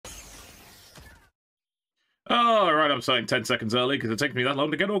Oh, right, I'm starting 10 seconds early because it takes me that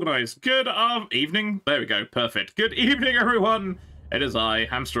long to get organised. Good evening. There we go, perfect. Good evening, everyone. It is I,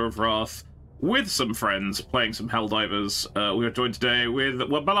 Hamster of Wrath, with some friends, playing some Helldivers. We are joined today with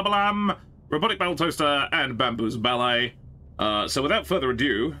Wabalabalam, Robotic Battle Toaster, and Bamboo's Ballet. So without further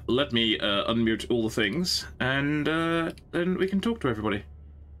ado, let me unmute all the things, and then we can talk to everybody.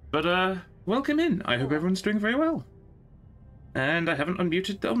 But welcome in. I hope everyone's doing very well. And I haven't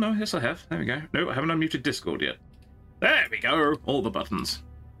unmuted... Oh, no, yes, I have. There we go. No, I haven't unmuted Discord yet. There we go. All the buttons.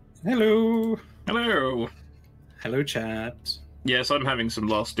 Hello. Hello. Hello, chat. Yes, I'm having some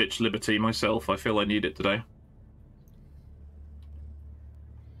last-ditch liberty myself. I feel I need it today.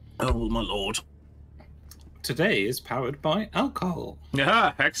 Oh, my lord. Today is powered by alcohol.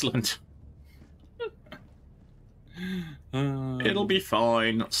 Yeah, excellent. It'll be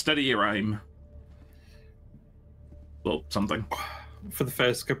fine. Steady your aim. Well, something. For the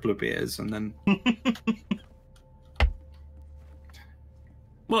first couple of beers, and then...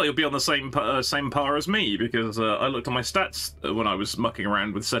 Well, you'll be on the same par as me, because I looked at my stats when I was mucking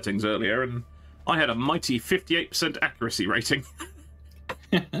around with settings earlier, and I had a mighty 58% accuracy rating.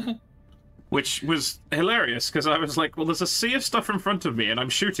 Which was hilarious, because I was like, well, there's a sea of stuff in front of me, and I'm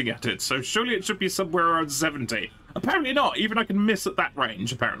shooting at it, so surely it should be somewhere around 70. Apparently not. Even I can miss at that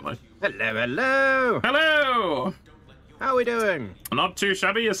range, apparently. Hello, hello! Hello! How are we doing? Not too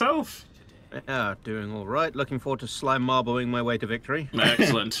shabby yourself? Yeah, doing all right. Looking forward to slime marbling my way to victory.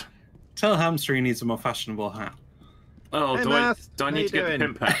 Excellent. Tell Hamster he needs a more fashionable hat. Oh, hey, do I need to get the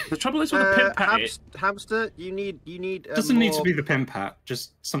pimp hat? The trouble is with the pimp hat... Hamster, you need doesn't need to be the pimp hat,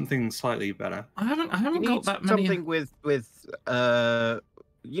 just something slightly better. I haven't got that many... Something with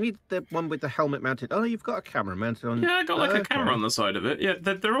you need the one with the helmet mounted. Oh, you've got a camera mounted on... Yeah, I got like a camera on the side of it. Yeah,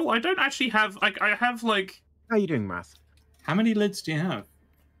 they're all... I don't actually have... I have like... How are you doing, Math? How many lids do you have?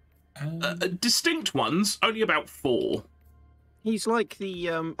 Distinct ones, only about 4. He's like the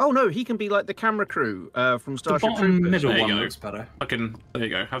oh no, he can be like the camera crew from Starship The bottom Troopers. middle There you one go. looks better. There you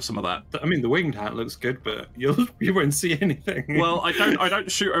go. Have some of that. I mean, the winged hat looks good, but you won't see anything. Well, I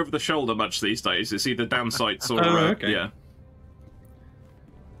don't shoot over the shoulder much these days. It's either down sights or okay. yeah.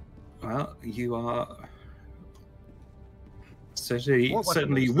 Well, you are certainly was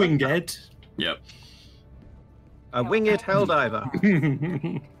winged. Yep. A winged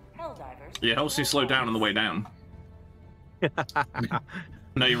Helldiver. Yeah, helps you slow down on the way down.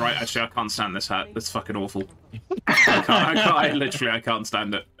 No, you're right. Actually, I can't stand this hat. It's fucking awful. I can't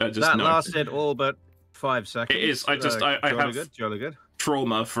stand it. That lasted all but 5 seconds. It is. I have jolly good.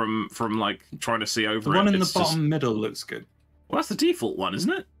 trauma from like trying to see over The it. one in the It's bottom middle looks good. Well, that's the default one,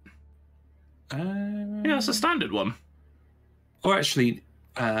 isn't it? Yeah, that's a standard one. Or actually,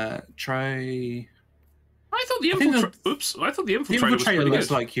 try. I thought the infiltrator. I thought the infiltrator was pretty looks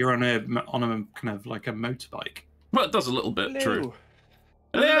good. like you're on a kind of like a motorbike. Well, it does a little bit. Hello. True.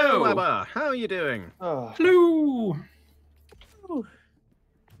 Hello, Wabba. How are you doing? Oh, Hello.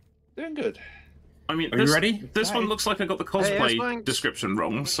 doing good. I mean, Are you ready? This one looks like I got the cosplay thanks. description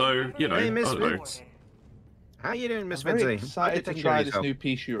wrong, so you know. Hey, I Miss don't know. Vince. How you doing, Miss I'm very Vincy? excited to try this new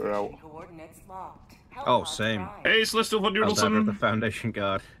pea shooter out. Oh, same. Hey, Celestial von Helldiver of the Doodleson. Foundation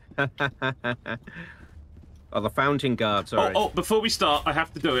Guard. Oh, the Fountain Guard, sorry. Oh, before we start, I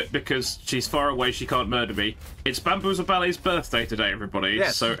have to do it because she's far away, she can't murder me. It's Bamboozle Ballet's birthday today, everybody.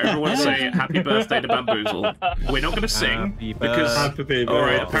 Yes. So everyone say happy birthday to Bamboozle. We're not going to sing Happy because... birthday.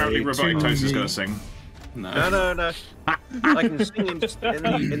 Alright, apparently Robotic Toaster's going to sing. No. I can sing in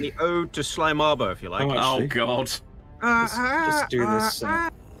the Ode to Slime Arbor, if you like. Oh, God. Just do this.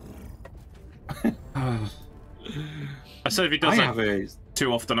 I said if he does I that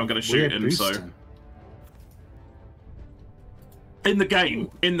too often, I'm going to shoot him, so... booster. In the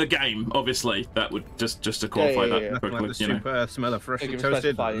game, obviously. That would just to qualify that yeah. Nothing quickly, like the you know. super smell of freshly Thank you for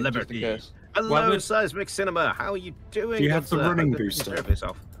toasted specifying, just in liberty. case. Hello, Seismic Cinema. How are you doing? Do you have the running Good to booster? serve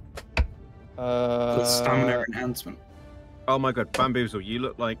yourself. The stamina enhancement. Oh my God, Bamboozle, you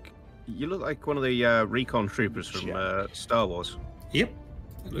look like one of the recon troopers from Star Wars. Yep.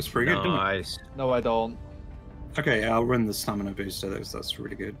 It looks pretty good, doesn't it? Nice. No, I don't. Okay, I'll run the stamina booster. That's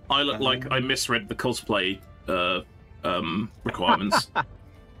really good. I look like I misread the cosplay requirements.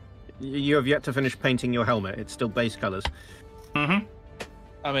 You have yet to finish painting your helmet. It's still base colors. Mm-hmm.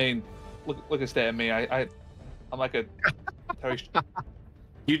 I mean, look at state of me. I'm like a Terry.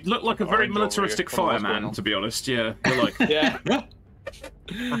 You look like a very Orange over militaristic here. I don't know what's going fireman, on. to be honest. Yeah, you're like... Yeah.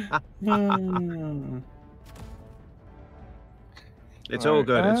 It's all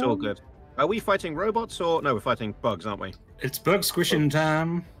good. It's all good. Are we fighting robots or no? We're fighting bugs, aren't we? It's bug squishing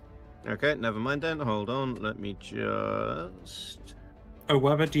time. Okay, never mind then. Hold on. Let me just. Oh,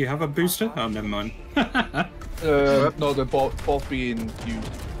 Webber, do you have a booster? Oh, never mind. No, they're both being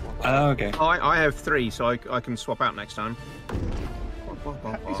used. Oh, okay. I have 3, so I can swap out next time.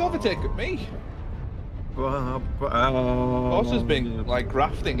 He's overtaken me. Oh, Boss been like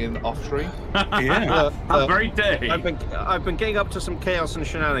grafting in off tree. Yeah. How very day. I've been getting up to some chaos and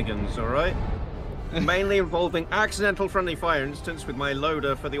shenanigans, all right? Mainly involving accidental friendly fire instance with my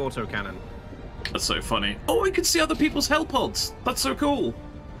loader for the autocannon. That's so funny. Oh, we can see other people's hell pods. That's so cool.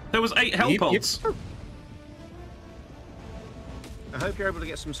 There was 8 hell pods. Yep. I hope you're able to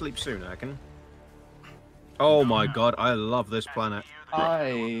get some sleep soon, Akin. Oh my god, I love this planet.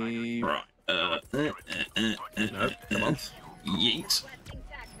 Right. Nope, come on. Yeet.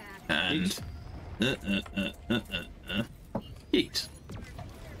 And yeet.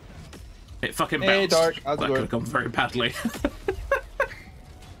 It fucking bounced. Hey, Dark, how's it That going? could have gone very badly.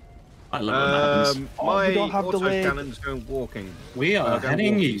 I love when that happens. My we don't have delay. autocannon's going walking. We are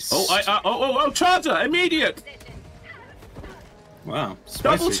heading east. Oh, charger! Immediate! Wow. Spicy.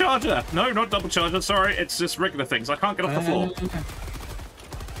 Double charger! No, not double charger, sorry, it's just regular things. I can't get off the floor.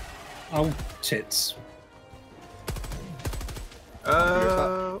 Oh, tits.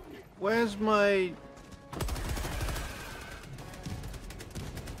 Where's my...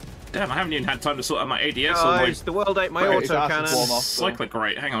 Damn, I haven't even had time to sort out my ADS or Guys, the world ate my Wait, it's acid warm autocannon. off, so- cyclic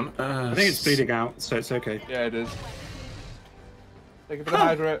rate. Hang on. I think it's bleeding out, so it's okay. Yeah, it is. Thank you for the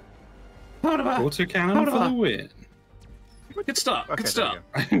hydrate. Autocannon for the win. Good start. Okay, Good start.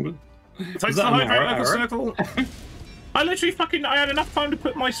 there Thanks Was for the that an hydrate arrow? local circle. I literally I had enough time to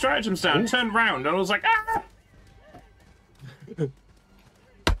put my stratagems down, turned round, and I was like, ah!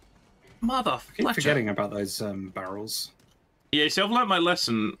 Mother I keep fletcher. forgetting about those barrels. Yeah, see, I've learned my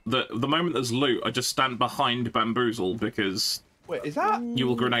lesson that the moment there's loot, I just stand behind Bamboozle because Wait, is that? you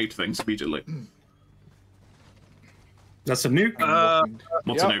will grenade things immediately. That's a nuke.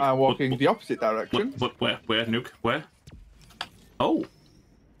 What's Yeah, a nuke? I'm walking What- the opposite direction. Where, nuke? Where? Oh.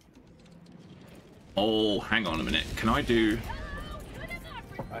 Oh, hang on a minute. Can I do...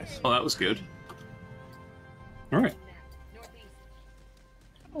 Nice. Oh, that was good. All right.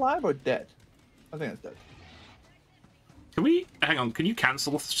 Alive or dead? I think it's dead. Can we... Hang on, can you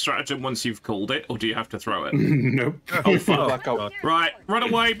cancel stratagem once you've called it, or do you have to throw it? Nope. Oh, fuck. Back out. Right, run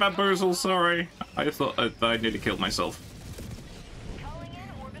away, Bamboozle, sorry. I thought I nearly killed myself.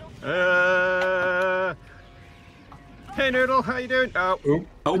 Hey Noodle, how you doing? Oh, Oop.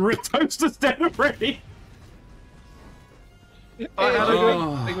 Oh, Toaster's dead already! I had a-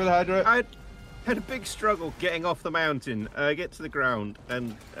 Oh. Thank you for the hydrate. I had a big struggle getting off the mountain, get to the ground,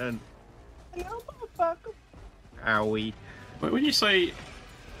 and owie. Wait, when you say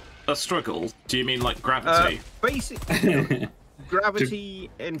a struggle, do you mean like gravity? Basic gravity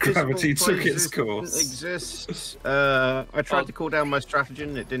in Gravity physical took its places course. exists. I tried to call down my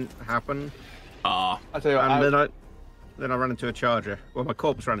stratagem, it didn't happen, Ah, I tell you what, and then I ran into a charger. Well, my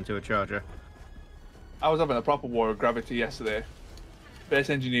corpse ran into a charger. I was having a proper war of gravity yesterday. Base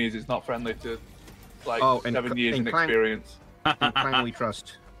engineers is not friendly to like Oh, in 7 years in in clan- experience. In clan we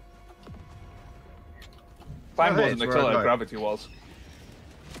trust. Fine Oh, hey, wasn't it's the where I killer, died. gravity was.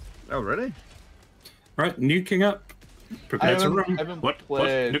 Oh, really? Right, nuking up. I Prepare to run. haven't What?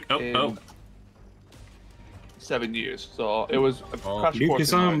 played Nuke- oh, in oh. 7 years, so it was a Oh, crash Nuke course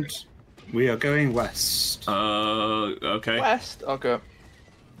is in armed. We are going west. Okay. West? Okay.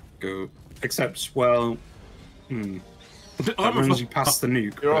 Go. Except, well, that I'm, runs you past the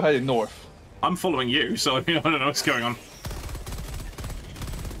nuke. You're all but- heading north. I'm following you, so I mean, I don't know what's going on.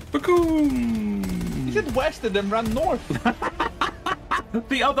 Ba-coom! You said west and then ran north.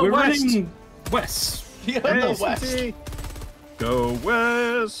 The other We're west! running west. Yeah, the west. City. Go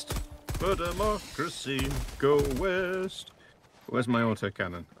west for democracy. Go west. Where's my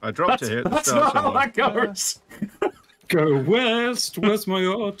autocannon? I dropped it here at the That's start. not how somewhere. that goes! Go west. Where's my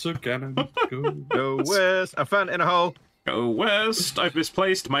autocannon? Go. Go west. I found it in a hole. Go west, I've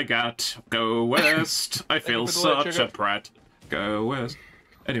misplaced my gat. Go west, I feel for the light, such a sugar. prat. Go west.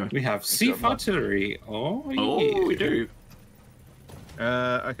 Anyway. We have Seaf Artillery. Oh, yeah. Oh, we do.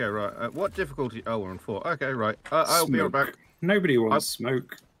 Okay, right. What difficulty? Oh, we're on 4. Okay, right. I'll be right Smoke. back. Nobody wants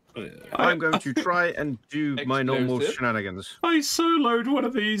smoke. I'm going to try and do my normal Explosive. shenanigans. I soloed one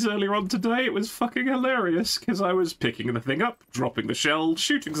of these earlier on today. It was fucking hilarious because I was picking the thing up, dropping the shell,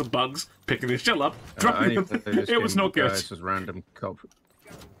 shooting some bugs, picking the shell up, I dropping need to play the... this It was game, not good. guys, as random cop.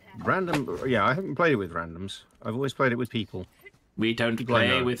 Random? Yeah, I haven't played it with randoms. I've always played it with people. We don't People I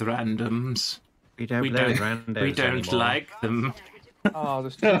play know. with randoms. We don't We play with don't, randoms we don't anymore. like them. Oh,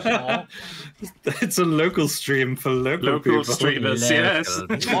 there's too small. It's a local stream for local Local people. streamers, yes.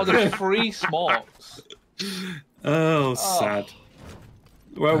 Oh, there's 3 smokes. Oh, sad.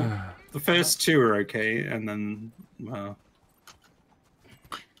 Well, The first two are okay, and then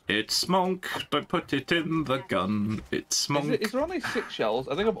It's smoke. Don't put it in the gun. It's smoke. Is there only 6 shells?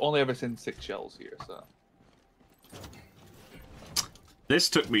 I think I've only ever seen 6 shells here. So This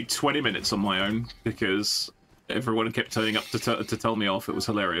took me 20 minutes on my own because everyone kept turning up to tell me off. It was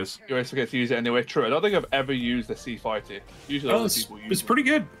hilarious. you always forget to use it anyway. True. I don't think I've ever used the C40. Usually, other people use it's it. pretty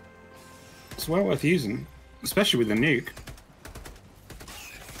good. It's well worth using, especially with the nuke.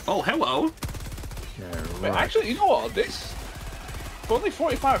 Oh, hello. Yeah, Wait, right. actually, you know what? This for only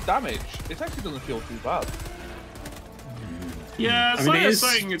 45 damage, it actually doesn't feel too bad. Yeah, it's I mean, like it I was is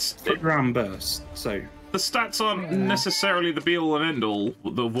saying, it's ground burst, so the stats aren't necessarily the be-all and end-all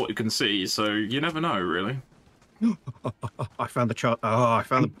of what you can see, so you never know, really. I found the chart. Oh, I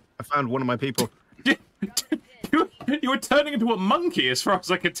found one of my people. You were turning into a monkey, as far as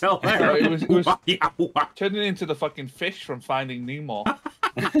I could tell there. It was Yeah. turning into the fucking fish from Finding Nemo.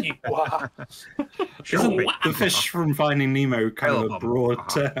 Wow. isn't the fish from Finding Nemo kind of a broad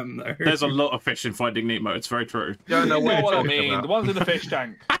Uh-huh. term, though? There's a lot of fish in Finding Nemo. It's very true. Don't know You know what I you're mean? talking The ones in the fish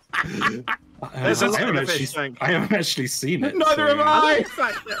tank. There's a I haven't fish tank. actually seen it. Neither so- have I. In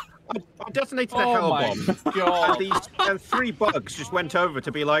fact, I detonated a Oh hell my bomb. god. And 3 bugs just went over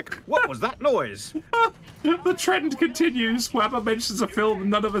to be like, what was that noise? The trend continues. Wabba mentions a film and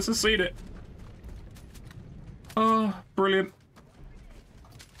none of us have seen it. Oh, brilliant.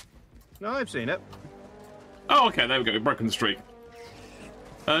 No, I've seen it. Oh, okay, there we go. Broken the streak.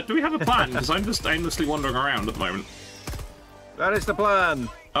 Do we have a plan? Because I'm just aimlessly wandering around at the moment. That is the plan.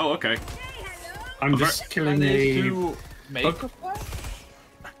 Oh, okay. I'm just killing the. to make a flag?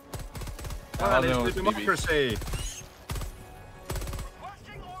 That no, is the maybe. democracy.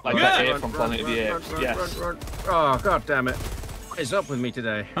 Like Yeah. that air from Planet of the Apes. Yes. Run. Oh, god damn it. What is up with me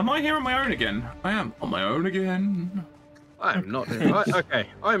today? Am I here on my own again? I am on my own again. I am not. Okay,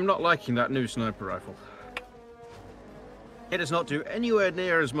 I am not liking that new sniper rifle. It does not do anywhere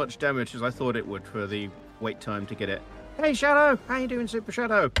near as much damage as I thought it would for the wait time to get it. Hey Shadow, how you doing, Super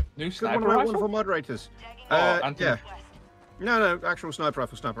Shadow? New Good, sniper one of my wonderful rifle? moderators. Oh, Anthony. Yeah. No, actual sniper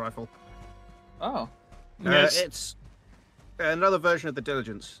rifle. Oh. Yes. It's another version of the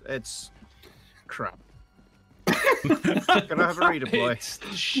Diligence. It's crap. Can I have a redeploy? It's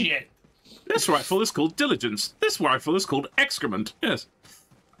shit. This rifle is called Diligence. This rifle is called Excrement. Yes.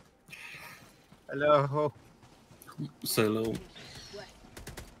 Hello. So little.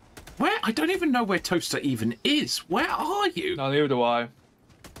 Where? I don't even know where Toaster even is. Where are you? No, neither do I.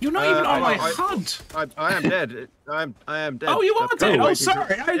 You're not even on my I- HUD. I am dead. I am dead. Oh, you are I've dead. got Oh, waiting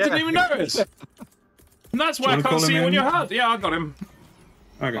sorry. I didn't even notice. And that's why I wanna can't call see him you on in? your HUD. Yeah, I got him.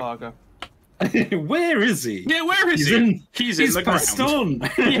 Okay. Oh, okay. Where is he? Yeah, where is He's he? in. He's in the passed ground.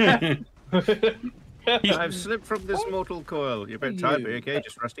 on. Yeah. I've slipped from this mortal coil. You're a bit tired, but okay.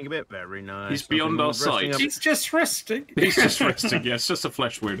 Just resting a bit. Very nice. He's beyond Nothing our resting sight. up. He's just resting. He's just resting. Yeah, it's just a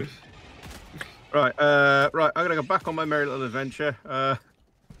flesh wound. Right, right. I'm gonna go back on my merry little adventure.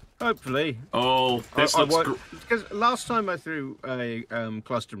 Hopefully. Oh, this I looks. won't, because last time I threw a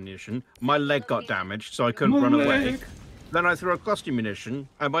cluster munition, my leg got damaged, so I couldn't My run away. leg. Then I threw a cluster munition,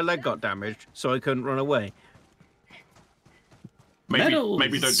 and my leg got damaged, so I couldn't run away. Maybe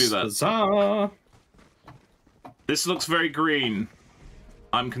don't do that. Huzzah. This looks very green.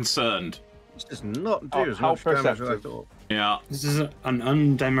 I'm concerned. This does not do Oh, as how much damage as I perceptive. thought. Yeah, This is an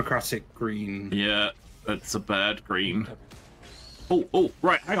undemocratic green. yeah, that's a bad green. Oh,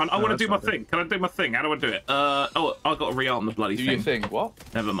 right, hang on. I want to that's do my not good. thing. Can I do my thing? How do I do it? Oh, I've got to rearm the bloody Do thing. you think? What?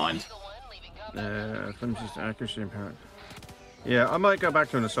 Never mind. Flimsiest accuracy and power. Yeah, I might go back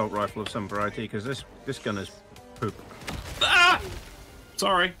to an assault rifle of some variety, because this gun is poop. Ah!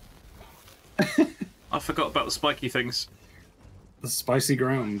 Sorry. I forgot about the spiky things. The spicy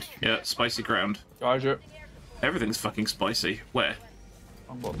ground. Yeah, spicy ground. Charge it. Everything's fucking spicy. Where?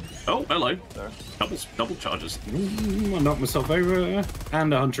 On button. Oh, hello. There. Double charges. I knocked myself over,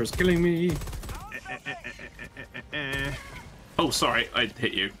 and a hunter is killing me. Oh, sorry, I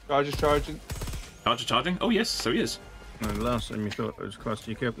hit you. Charge is charging. Charging? Oh, yes, so he is. And the last time you thought it was close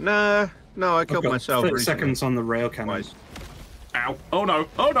to you killed. Nah, no, I I've killed got myself 30 recently. seconds on the rail cannon. Twice. Ow. Oh, no.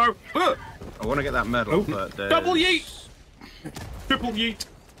 Oh, no. I want to get that medal, Oh. but Double yeet! Triple yeet.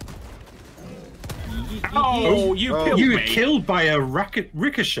 Oh, you Oh. killed You were me. killed by a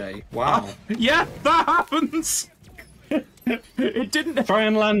ricochet. Wow. Yeah, that happens. It didn't. Try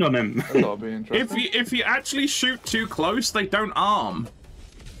and land on him. That'll be interesting. If you actually shoot too close, they don't arm.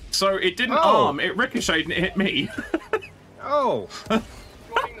 So it didn't Oh. arm. It ricocheted and it hit me. oh,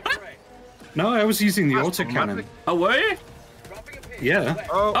 No, I was using the That's autocannon. dramatic. Oh, were you? Yeah.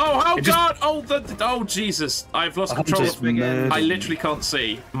 Oh, God! Oh, Jesus! I've lost I'm control. just mad. I literally can't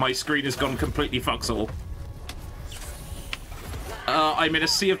see. My screen has gone completely fuxel. I'm in a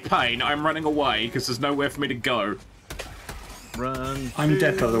sea of pain. I'm running away because there's nowhere for me to go. run. I'm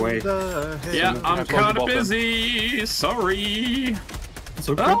dead, by the way. Yeah, I'm kind of busy. Sorry. It's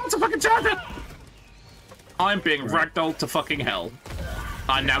okay. Oh, it's a fucking charger! I'm being ragdolled to fucking hell.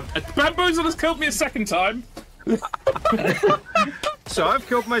 I'm now. Bamboozle has killed me a second time. So I've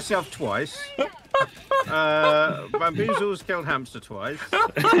killed myself twice. Bamboozle's killed Hamster twice.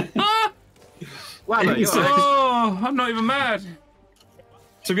 Wow, you're Oh, I'm not even mad.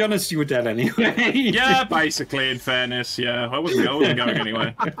 To be honest, you were dead anyway. Yeah, basically, in fairness, yeah. I wasn't going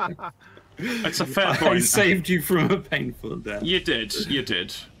anywhere. That's a fair I point. saved you from a painful death. You did.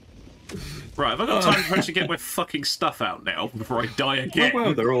 Right, have I got time to actually get my fucking stuff out now before I die again?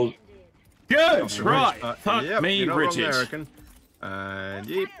 Well, they're all... Good, right. Fuck yep, me, you're not wrong, rigid. American. And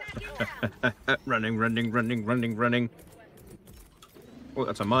yep. running. Oh,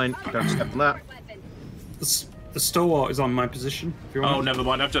 that's a mine. Don't step on that. The stalwart is on my position. If you want. Oh, never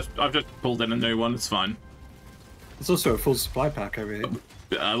mind. I've just pulled in a new one. It's fine. There's also a full supply pack over here.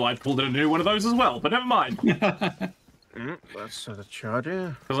 I pulled in a new one of those as well, but never mind. That's the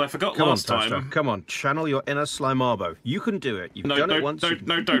charger. Because I forgot Come last on, Toaster. time. Come on, channel your inner Slimarbo. You can do it. You've done it once. Don't,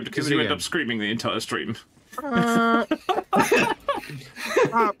 because do it you end again. up screaming the entire stream.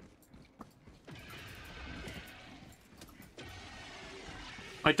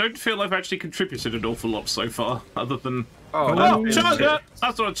 I don't feel I've actually contributed an awful lot so far, other than... Oh, Oh, that's charger!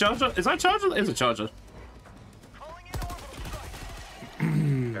 That's not a charger. Is that a charger? It is a charger.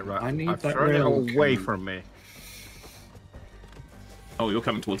 Okay, right. I need I've that thrown it rail away cannon. from me. Oh, you're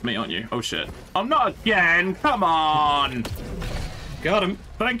coming towards me, aren't you? Oh, shit. I'm not again! Come on! Got him.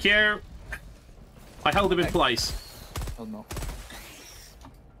 Thank you! I held him in place. Oh no.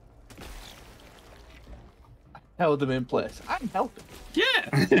 Held him in place. I'm helping.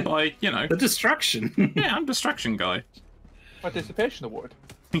 Yeah! By, you know... The distraction. Yeah, I'm distraction guy. Participation award.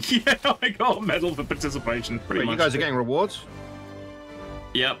 Yeah, I got a medal for participation, pretty Wait, much. you guys are getting rewards?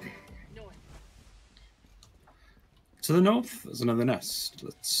 Yep. To the north, there's another nest.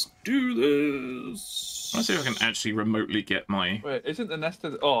 Let's do this. Let's see if I can actually remotely get my... Wait, isn't the nest?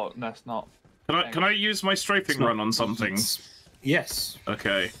 Oh, nest not. Can I use my strafing run on something? Yes.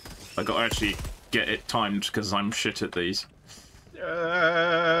 Okay. I got to actually get it timed because I'm shit at these.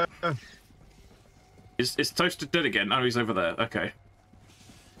 Is Toaster dead again? Oh, he's over there. Okay.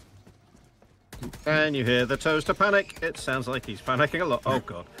 And you hear the Toaster panic. It sounds like he's panicking a lot. Oh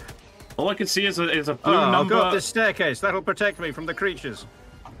god. All I can see is a blue I'll number. go up this staircase. That'll protect me from the creatures.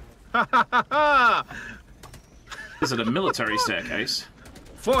 Ha ha ha ha! Is it a military staircase?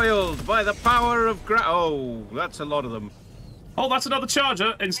 Foiled by the power of Oh, that's a lot of them. Oh, that's another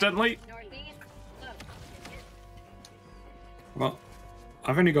charger, incidentally. Well,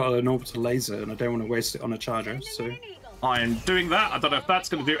 I've only got an orbital laser and I don't want to waste it on a charger, so... I am doing that. I don't know if that's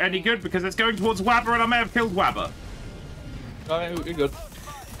going to do any good because it's going towards Wabber and I may have killed Wabber. Oh, you're good.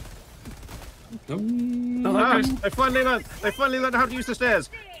 Oh, No. that Ah, goes... they finally learned how to use the stairs.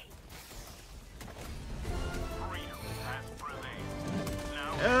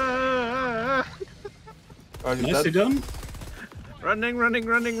 Already Nicely dead. done. Running.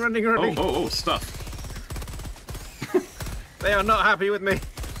 Oh, stuff. They are not happy with me.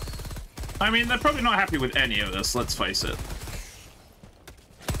 I mean, they're probably not happy with any of this, let's face it.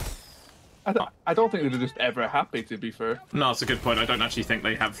 I don't think they're just ever happy, to be fair. No, that's a good point. I don't actually think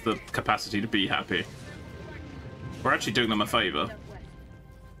they have the capacity to be happy. We're actually doing them a favour.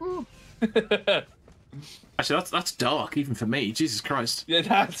 Actually, that's dark, even for me. Jesus Christ. Yeah,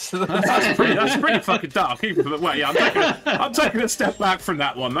 that's That's pretty fucking dark, even for the... Well, yeah, I'm taking a step back from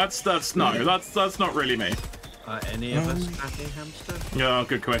that one. That's not really me. Are any of us happy, Hamster? Oh,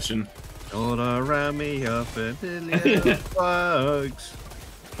 good question. All around me are familiar bugs.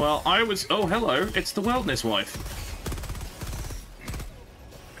 Well, I was... Oh, hello. It's the wellness wife.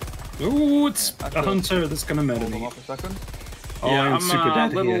 Ooh, it's a hunter that's gonna murder Hold on me. off a second. Oh, Yeah, I'm super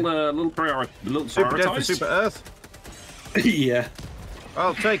dead little here. Super dead for prioritized. Super Earth? Yeah.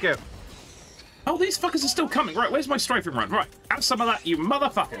 I'll take it. Oh, these fuckers are still coming. Right, where's my strafing run? Right, have some of that, you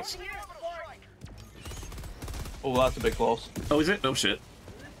motherfuckers. Oh, that's a bit close. Oh, is it? Oh, shit.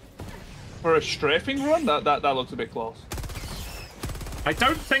 For a strafing run, that looks a bit close. I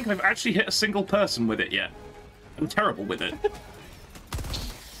don't think I've actually hit a single person with it yet. I'm terrible with it.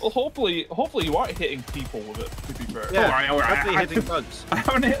 Well, hopefully you aren't hitting people with it, to be fair. Yeah, All right. hopefully hitting bugs. I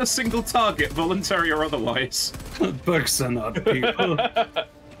haven't hit a single target, voluntary or otherwise. Bugs are not people.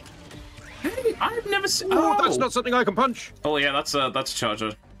 How Really? I've never seen. Oh, that's not something I can punch. Oh yeah, that's a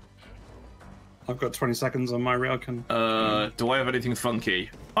charger. I've got 20 seconds on my railgun. Do I have anything funky?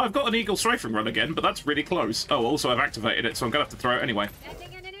 I've got an eagle strafing run again, but that's really close. Oh, also I've activated it, so I'm gonna have to throw it anyway.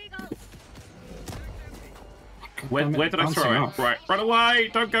 Where did I throw it? Right, run away!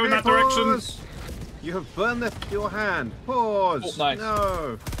 Don't go in that direction. You have burned your hand. Pause. Oh, nice.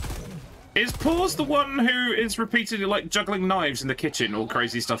 No. Is Paws the one who is repeatedly like juggling knives in the kitchen or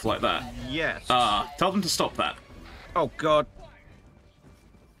crazy stuff like that? Yes. Tell them to stop that. Oh God.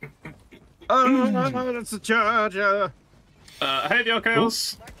 Oh, that's a charger. Hey, the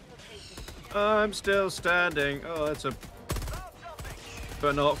Chaos. I'm still standing. Oh, that's a.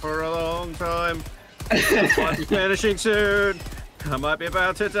 But not for a long time. Might be finishing soon. I might be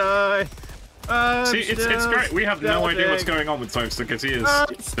about to die. See, it's great. We have no idea what's going on with Toaster because he's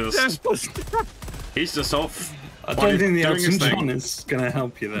just off. I don't think the Elton John is going to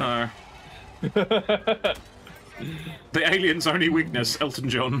help you there. No. The alien's only weakness, Elton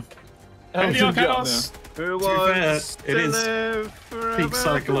John. Hey, the Chaos. Who wants it to is live forever? peak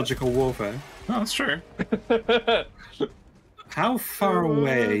psychological warfare. Oh, that's true. How far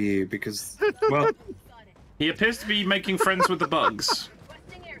away are you? Because, well... He appears to be making friends with the bugs.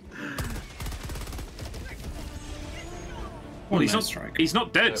 Well, he's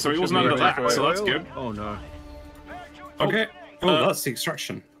not dead, so he wasn't under that, so that's good. Oh, no. Okay. Oh, that's the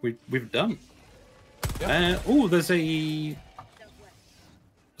extraction. We've done. Oh, there's a...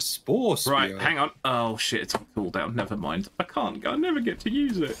 Spore spear. Right, hang on. Oh, shit, it's on cooldown. Never mind. I never get to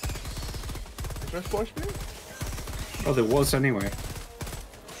use it. Is there a spore spear? Oh, there was anyway.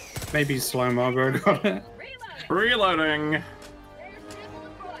 Maybe Sly Margot got it. Reloading.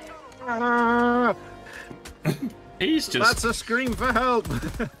 He's just... That's a scream for help.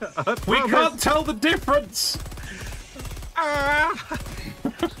 We can't tell the difference.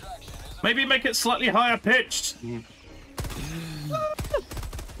 Maybe make it slightly higher pitched.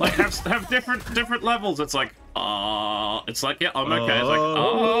 Like have different levels. It's like it's like, yeah, I'm okay. It's like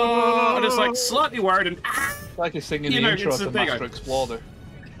and it's like slightly worried and It's like he's singing the intro to Master Exploder.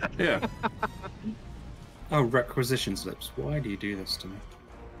 Yeah. Oh, requisition slips. Why do you do this to me?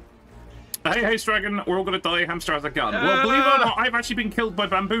 Hey, Dragon, we're all gonna die. Hamster has a gun. Well, believe it or not, I've actually been killed by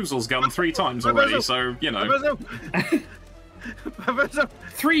Bamboozle's gun 3 times already, so, you know.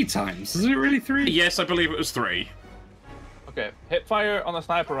 3 times? Is it really 3? Yes, I believe it was 3. Okay, hip fire on a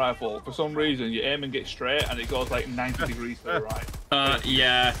sniper rifle. For some reason, you aim and get straight, and it goes like 90 degrees to the right.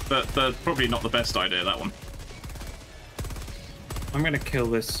 Yeah, but probably not the best idea, that one. I'm gonna kill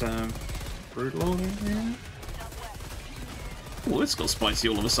this brutal over here. Oh, this got spicy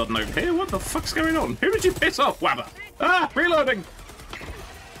all of a sudden over here. What the fuck's going on? Who did you piss off, Wabba? Reloading!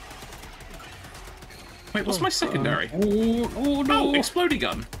 Wait, what's my secondary? Oh, no! Oh, explodey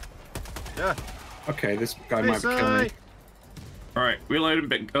gun. Yeah. Okay, this guy might kill me. Alright, reloading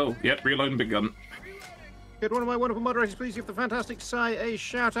big... Oh, yep, reloading big gun. Could one of my wonderful moderators please give the fantastic Sai a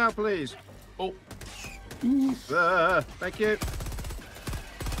shout out, please? Oh. Thank you.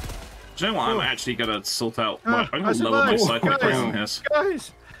 Do you know what? I'm actually gonna sort out... I'm gonna lower my cyclic guys, prison here.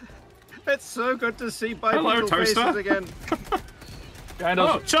 Guys! It's so good to see bipedal faces again.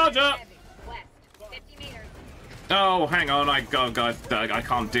 Oh, charger! Oh, hang on, I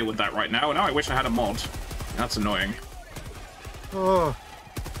can't deal with that right now. Now I wish I had a mod. That's annoying. Oh.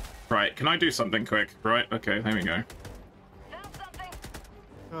 Right, can I do something quick? Right, okay, there we go.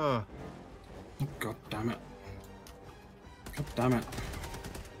 Oh. God damn it. God damn it.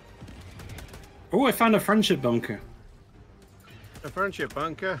 Oh, I found a friendship bunker. A friendship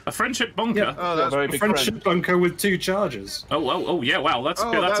bunker? A friendship bunker? Yeah. Oh, that's a friendship bunker with 2 charges. Oh, yeah, wow, that's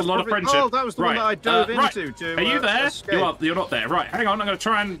a lot of friendship. Oh, that was the one that I dove into to Are you there? escape. You're not there. Right, hang on, I'm gonna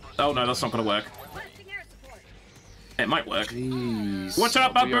try and... Oh, no, that's not gonna work. It might work. Jeez. Watch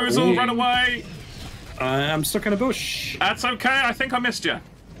out, Bamboozle, run away! I'm stuck in a bush. That's okay, I think I missed you.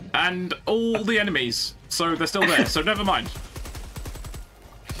 And all the enemies, so they're still there, so never mind.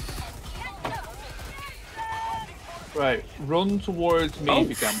 Right, run towards me if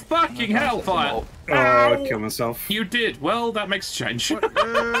you can. Fucking hellfire! Oh, I'd kill myself. You did. Well, that makes a change.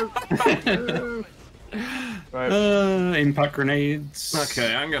 Right. Impact grenades.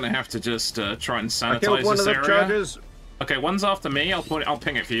 Okay, I'm gonna have to just try and I killed sanitize one this of the area. chargers. Okay, one's after me. I'll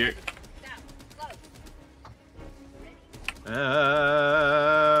ping it for you.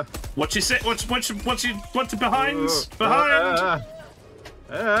 What you say? What behind? Behind!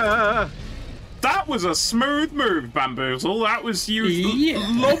 That was a smooth move, Bamboozle. That was you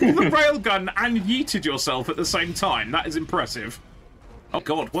lobbed the railgun and yeeted yourself at the same time. That is impressive. Oh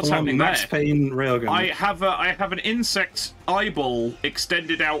god, what's Full-on happening there? Max Payne railgun. I have an insect eyeball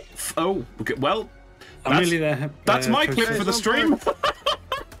extended out. Oh, okay, well, I'm nearly there. that's my clip for the stream.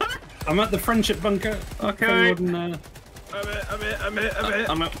 I'm at the friendship bunker. Okay. I'm I'm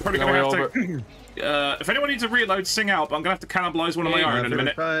probably gonna have to. If anyone needs a reload, sing out. But I'm gonna have to cannibalize one of my own in a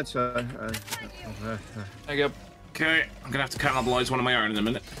minute. There you go. Okay, I'm gonna have to cannibalize one of my own in a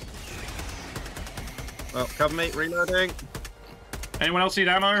minute. Well, cover me, reloading. Anyone else need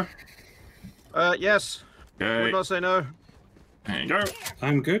ammo? Yes. Okay. Would not say no. There you go.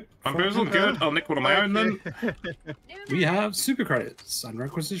 I'm good. I'm good. I'll nick one of my own then. We have super credits and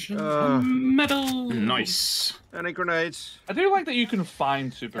requisition medal. Nice. Any grenades? I do like that you can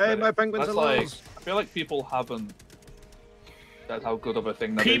find super Hey, credits. my penguins That's are like, lost. I feel like people haven't. That's how good of a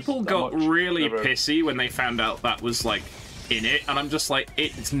thing that is. People that got much. really Never- pissy when they found out that was like in it, and I'm just like,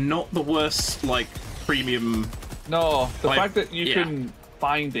 it's not the worst like premium. No, the Like, fact that you yeah. can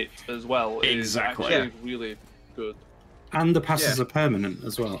find it as well is Exactly. actually really good. And the passes are permanent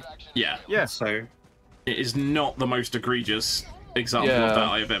as well. Yeah. Yeah. So It is not the most egregious example Yeah. of that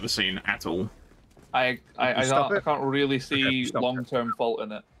I've ever seen at all. I stop it? can't really see Okay, stop it. long-term fault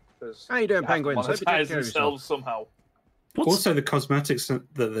in it. 'Cause How you doing, they have to penguins? Hope you take monetize care of themselves somehow. also the cosmetics that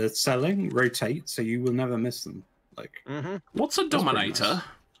they're selling rotate, so you will never miss them. Like What's a pretty Dominator?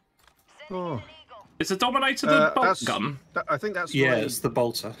 Oh. Is a Dominator the bolt That's- gun? I think that's yeah, my... it's the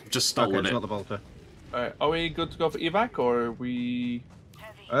bolter. Just Okay, stolen it's it. not the bolter. Alright, are we good to go for evac, or are we...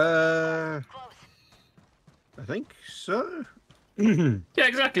 I think so. Yeah,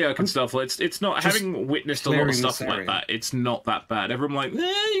 exactly. I can stuff. It's not Just having witnessed a lot clearing of stuff this like area. that. It's not that bad. Everyone like,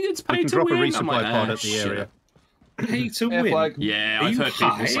 it's We pay can to drop a win. I'm resupply like, pod ah, at the shit. area. Pay to Yeah, win. flag. Yeah, Are I've you heard people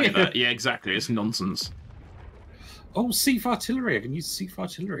high? say that. Yeah, exactly. It's nonsense. Oh, Seaf Artillery. I can use Seaf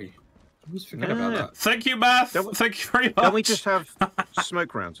Artillery. I always forget about that. Thank you, Math. Don't we- Thank you very much. Can we just have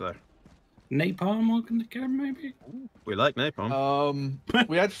smoke rounds though? Napalm looking to get him, maybe? We like napalm.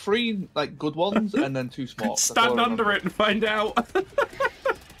 We had 3 like good ones and then 2 small. stand under it and find out?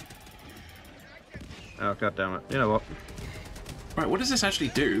 Oh god damn it! You know what? Right, what does this actually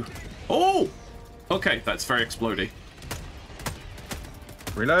do? Oh, okay, that's very explodey.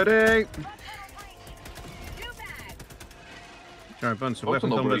 Reloading. Try a bunch of What's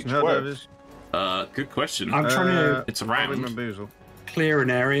weapon on the combos and breach? Where? Helldivers. Good question. I'm trying to It's Probably around. Bamboozle. clear an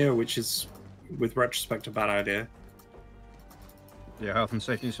area, which is, with retrospect, a bad idea. Yeah, health and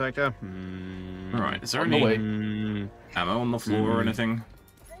safety inspector. Right, is there On the any way. ammo on the floor or anything?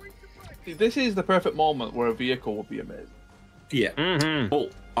 This is the perfect moment where a vehicle would be amazing. Yeah. Mm-hmm.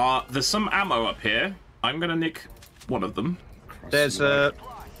 Oh, there's some ammo up here. I'm gonna nick one of them. There's over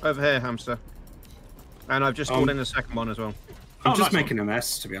here, hamster. And I've just called in the second one as well. I'm Oh, just nice making a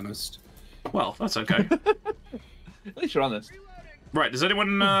mess, to be honest. Well, that's okay. At least you're honest. Right, does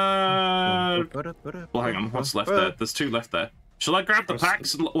anyone well, hang on, what's left there? There's 2 left there. Shall I grab the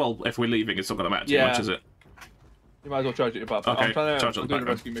packs? Well, if we're leaving, it's not gonna matter too Yeah. much, is it? You might as well charge it your back. Okay, I'm trying charge to it do back the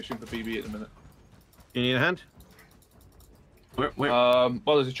then. rescue mission for BB at the minute. You need a hand? Where, Well,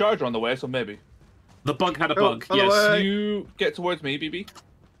 there's a charger on the way, so maybe. the bug had a Oh, bug, by the yes. way. You get towards me, BB.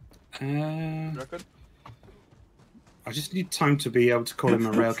 You reckon? I just need time to be able to call him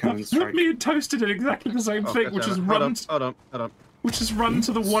a rail cannon strike. Me and Toast did exactly the same thing, God which damn is it. run, Hold on. which is run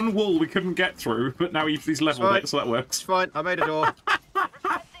to the one wall we couldn't get through, but now he's leveled Right. it, so that It's works. fine. I made a door.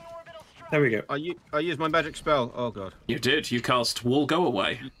 There we go. I used my magic spell. Oh god. You did. You cast Wall Go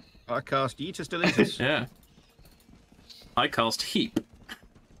Away. I cast Yeetus Deletus. Yeah. I cast Heap.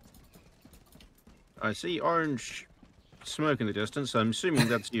 I see orange smoke in the distance. I'm assuming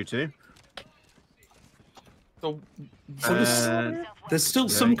that's you two. So, There's still Yeah,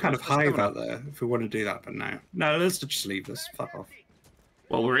 some kind of it's coming hive up. out there if we want to do that, but no. No, let's just leave this. Fuck off.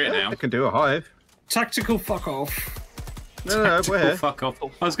 Well, we're here now. I can do a hive. Tactical fuck off. No, we're here. Fuck off.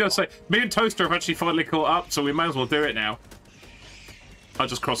 I was going to say, me and Toaster have actually finally caught up, so we may as well do it now. I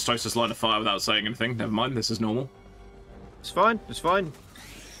just crossed Toaster's line of fire without saying anything. Never mind, this is normal. It's fine. It's fine.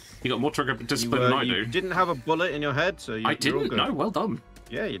 You got more trigger discipline than I You do. didn't have a bullet in your head, so I you're all didn't? good. No, well done.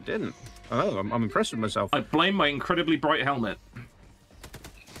 Yeah, you didn't. Oh, I'm impressed with myself. I blame my incredibly bright helmet.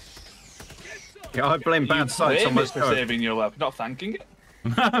 Yeah, I blame you bad sights on blame it for myself. saving your life, not thanking it.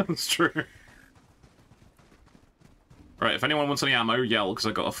 That's true. Right, if anyone wants any ammo, yell because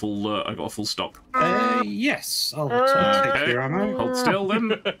I got a full stock. Yes, I'll take Okay, your ammo. hold still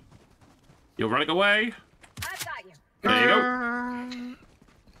then. You're running away. There you go.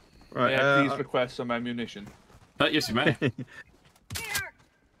 Right, Yeah, please request some ammunition. Yes, you may.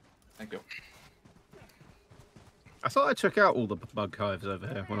 Thank you. I thought I took out all the bug hives over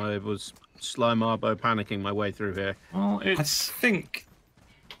here when I was Sly Marbo panicking my way through here. Well, I it's think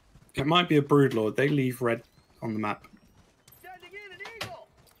It might be a Broodlord. They leave red on the map.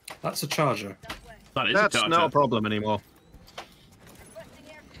 That's a charger. That's not a problem anymore.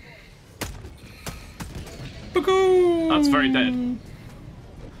 That's very dead.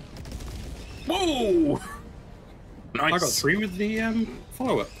 Whoa! Nice. I got 3 with the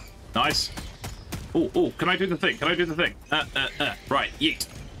follow-up. Nice. Oh, can I do the thing? Can I do the thing? Right, yeet.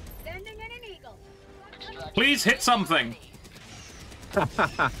 Please hit something.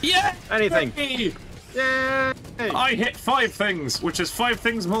 Yeah! Anything. Yay! I hit 5 things, which is 5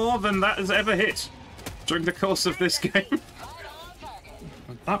 things more than that has ever hit during the course of this game.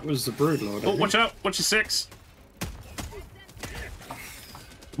 That was the Broodlord. Oh, watch out! Watch your 6.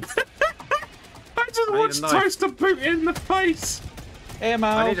 I just watched Toaster boot in the face. Hey,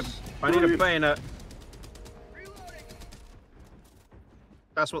 mouse. I need a bayonet.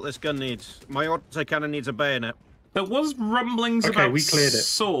 That's what this gun needs. My autocannon needs a bayonet. There was rumblings about we cleared it.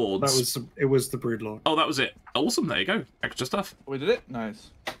 Swords. It was the Broodlord. Oh, that was it. Awesome. There you go. Extra stuff. We did it.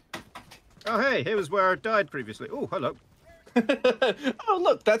 Nice. Oh, hey, here was where I died previously. Oh, hello. Oh,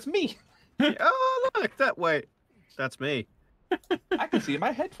 look, that's me. Oh, look, that way. That's me. I can see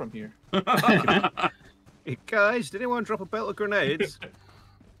my head from here. Hey, guys, did anyone drop a belt of grenades?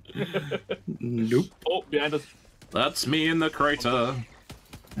 Nope. Oh, behind us. That's me in the crater.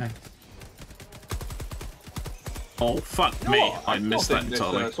 Oh, fuck me. I missed that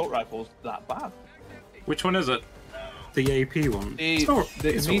entirely. This assault rifle's that bad. Which one is it? The AP one.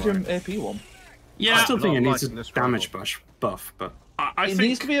 The medium AP one. Yeah. I still think it needs a this damage buff, but I It think...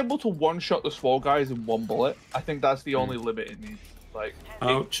 needs to be able to one-shot the swole guys in 1 bullet. I think that's the only limit it needs. Like,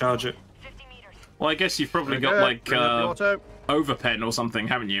 charge it. Well, I guess you've probably got, like, overpen or something,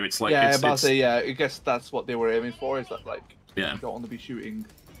 haven't you? It's like... yeah, it's, I guess that's what they were aiming for, is that, like, yeah. you don't want to be shooting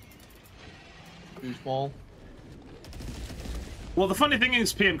too small. Well, the funny thing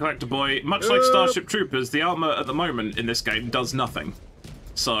is, PM Collector Boy, much like Starship Troopers, the armor at the moment in this game does nothing.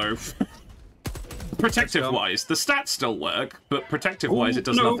 So... Protective-wise, the stats still work, but protective-wise, it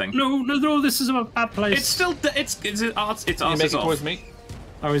does nothing. No, this is a bad place. It's still... It's ours You make it off. towards me?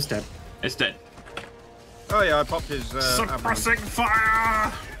 Oh, he's dead. It's dead. Oh, yeah, I popped his... Suppressing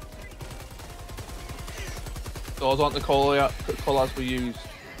fire! Those aren't the collars we use.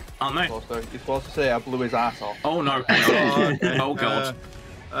 Aren't they? You're supposed to say I blew his ass off. Oh, no. Okay. Oh, God.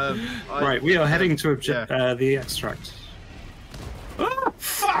 Right, we are heading to the extract. Oh,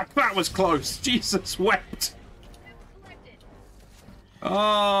 fuck! That was close. Jesus wept.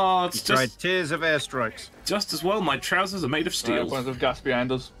 Oh, it's Tried just... tears of airstrikes. Just as well, my trousers are made of steel. Right, of gas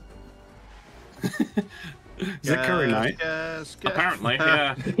behind us. Is it curry night? Yes. Apparently,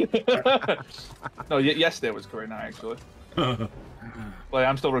 yeah. No, yesterday was curry night, actually. Like,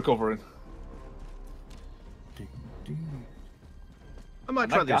 I'm still recovering. I might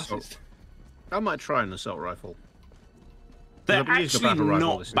try the assault. I might try an assault rifle. They're I've used a actually battle rifle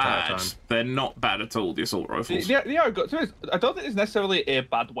not this entire bad. time. They're not bad at all, the assault rifles. They are good. I don't think it's necessarily a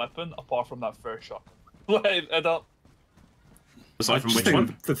bad weapon, apart from that first shot. Like, I don't... Aside from which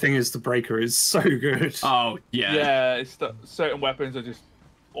one? The thing is, the breaker is so good. Oh, yeah. Yeah, it's certain weapons are just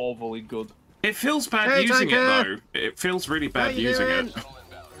overly good. It feels bad using it, though. It feels really bad using it.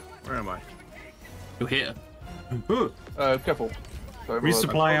 Where am I? You're here. Careful. Sorry,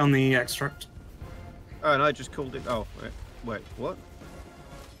 Resupply on the extract. Oh, and I just called it... Oh, wait, what?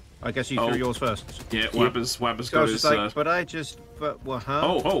 I guess you threw yours first. Yeah, Wabber's got his... Like, but I just... But, well, huh?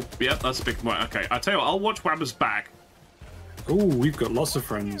 Oh, yeah, that's a big... Well, okay, I tell you what, I'll watch Wabber's back. Oh, we've got lots of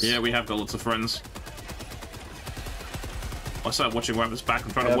friends. Yeah, we have got lots of friends. I started watching Wabber's back.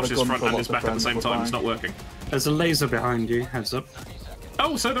 I'm trying to watch his front and his back at the same time. It's not working. There's a laser behind you. Heads up.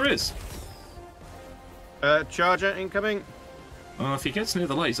 Oh, so there is. Charger incoming. Well, if he gets near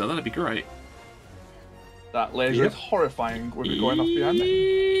the laser, that'd be great. That laser is horrifying with it going off behind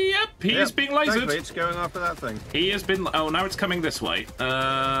me. Yep, he is being lasered. Thankfully, it's going after that thing. He has been... Oh, now it's coming this way.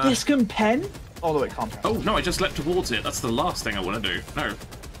 Disc and pen? Oh, no, it can't. Oh, no, I just leapt towards it. That's the last thing I want to do. No.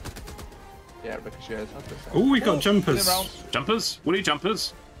 Yeah, ricochets. Oh, we got jumpers. Jumpers? Woolly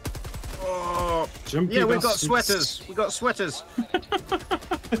jumpers? Oh, Jumpy yeah, we've got bastards. sweaters. We've got sweaters.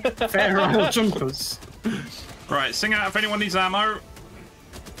 Fair old jumpers. Right, sing out if anyone needs ammo.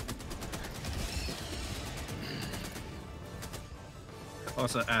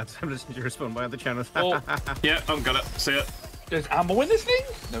 Also, I'm listening to you respond by other channels. Oh, Yeah, I'm gonna see it. there's ammo in this thing?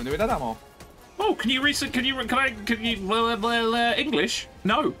 No, we had ammo. Oh, can you English?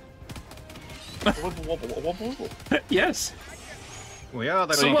 No. Yes. We are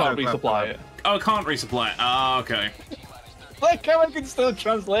the So you can't resupply it. Oh, I can't resupply it. Ah, okay. Like how I can still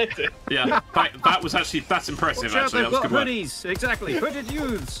translate it. Yeah, that was actually, that's impressive, Watch out, actually. they've That was got good work. hoodies. Exactly, hooded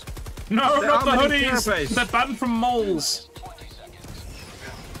youths. No, not the many hoodies! carapace. They're banned from moles.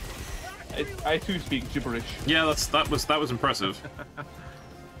 I too speak gibberish. Yeah, that was impressive.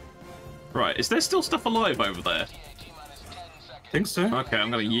 Right, is there still stuff alive over there? Think so. Okay,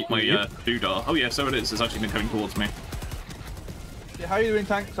 I'm gonna yeet my doodah. Oh yeah, so it is. It's actually been coming towards me. Yeah, how are you doing,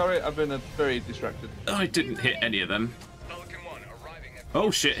 Tank? Sorry, I've been very distracted. I didn't hit any of them. Oh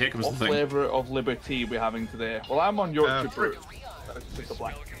shit, here comes What the thing. flavour of liberty we're having today? Well, I'm on Yorkshire Brew.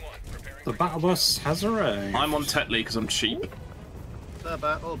 The battle bus has arrived. I'm on Tetley because I'm cheap. The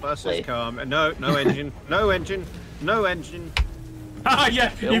battle bus is come. No engine. No engine. No engine. Ah,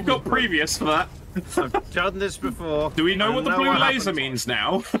 yeah, you've got previous for that. I've done this before. Do we know what the blue laser means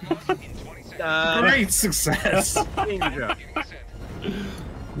now? Great success. Danger.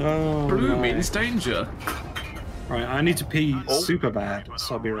 Oh, Blue my. means danger. Right, I need to pee super bad,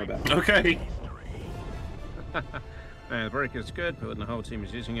 so I'll be right back. Okay. The break is good, but when the whole team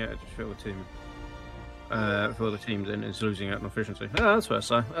is using it, I just feel the team. For the team then is losing out on efficiency. Oh, that's fair,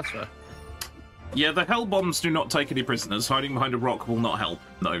 sir. That's fair. Yeah, the hell bombs do not take any prisoners. Hiding behind a rock will not help.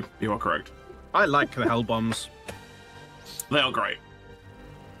 No, you are correct. I like the hell bombs. They are great.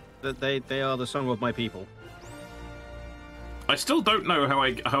 They are the song of my people. I still don't know how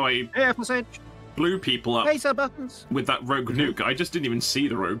I blew people up Laser buttons. with that rogue nuke. I just didn't even see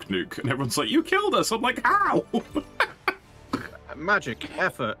the rogue nuke, and everyone's like, "You killed us." I'm like, "How?" Magic,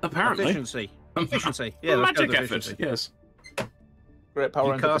 effort, Apparently. efficiency. Efficiency. Yeah, let's go Magic with effort. efficiency. Yes. Great power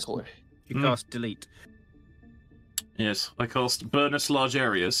You and cast- difficulty. You cast delete. Yes. I cast burn us large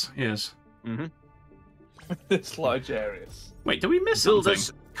areas. Yes. Mm-hmm. This large areas. Wait, did we miss Build something?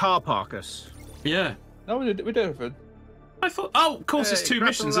 us, car park us. Yeah. No, we did everything. I thought. Oh, of course, it's Hey, 2 grapple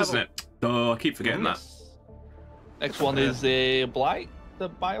missions, level. isn't it? Oh, I keep forgetting that. Next one is a Blight, the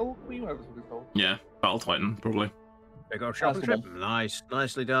Bile Queen, whatever it's called. Yeah, Battle Titan, probably. Big old shopping That's the trip. Nice,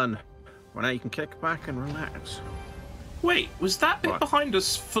 nicely done. Well, now you can kick back and relax. Wait, was that bit What? behind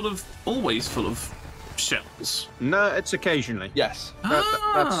us always full of shells? No, it's occasionally. Yes.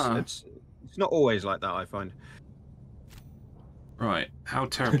 It's not always like that, I find. Right, how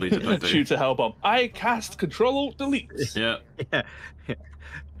terribly did I do? Shoot a Hellbomb. I cast Control Delete. Yeah. Yeah.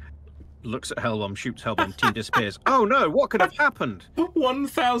 Looks at Hellbomb, shoots Hellbomb, team disappears. Oh no, what could have happened?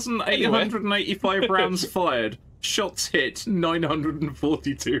 1,885 rounds fired. Shots hit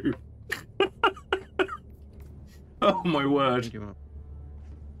 942. Oh my word. Yeah,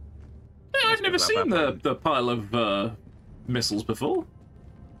 I've never get that seen back. the pile of missiles before.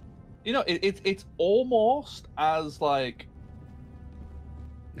 You know, it's almost as like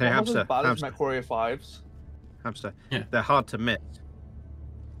Hey, almost hamster, as bad hamster, as MechWarrior 5s. hamster. Yeah. They're hard to miss.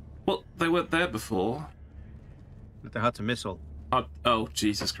 Well, they weren't there before. They're hard to missile. Oh,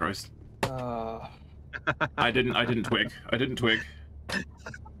 Jesus Christ. Uh, I didn't twig. I didn't twig.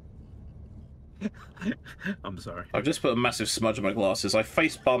 I'm sorry. I've just put a massive smudge on my glasses. I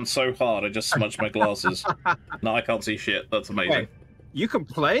facepalmed so hard I just smudged my glasses. No, I can't see shit. That's amazing. Wait, you can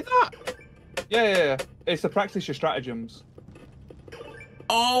play that? yeah. It's to practice your stratagems.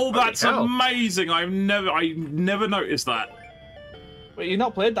 Oh, that's hell. amazing! I never noticed that. Wait, you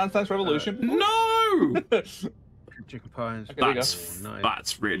not played Dance Dance Revolution? before? No, Chicken pies. Okay, there you go.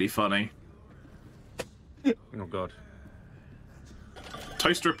 that's really funny. Oh god.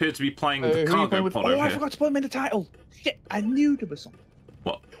 Toaster appeared to be playing with Who the are you cargo playing with? pod Oh, over I here. forgot to put him in the title. Shit, I knew there was something.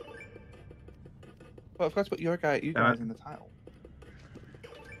 What? Well, I forgot to put you guys in the title.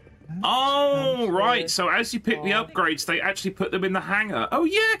 Oh, right. So as you pick the upgrades, they actually put them in the hangar. Oh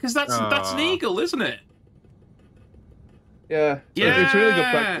yeah, because that's an eagle, isn't it? Yeah. Yeah. It's really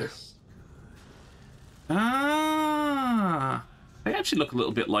good practice. Ah, they actually look a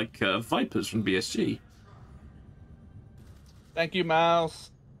little bit like Vipers from BSG. Thank you,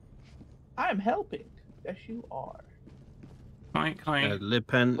 Mouse. I'm helping. Yes, you are. Clank, clank.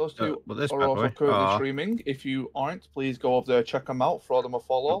 Libpen. Those two Well, this are bad also boy. currently streaming. If you aren't, please go over there, check them out, throw them a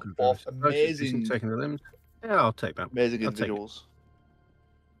follow. Both amazing, Taking the limbs. Yeah, I'll take that. amazing I'll take it. individuals.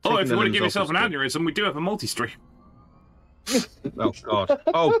 Oh, Taking if the you want to limbs give off yourself is an good. aneurysm, we do have a multi-stream. Oh god.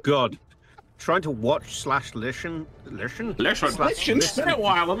 Oh god. Trying to watch / listen. Listen. Listen. Sit a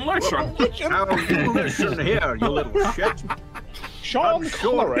while and listen. How you listen here, you little shit. Sean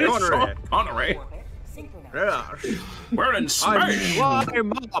Connery. Connery. Connery. Yes. We're in I'm space. Sly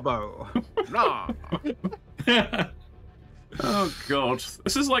Marbo. Nah. Oh god,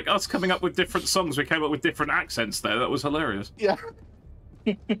 this is like us coming up with different songs. We came up with different accents there. That was hilarious. Yeah.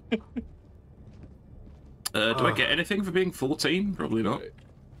 Do I get anything for being 14? Probably not.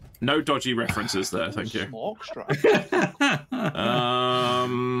 No dodgy references there, thank you. Smoke strike.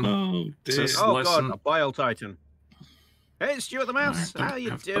 Oh dear. Says Oh lesson. god, a Bile Titan. Hey, Stuart the Mouse. I How you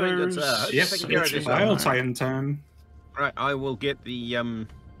have doing, good sir? those. Yes, Taking care of it's yourself. Bile Titan turn. Right, I will get the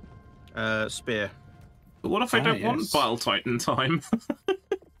spear. But what if I don't want yes. Bile Titan time?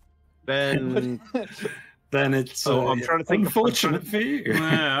 Then Then it's I'm trying to think. unfortunate for you.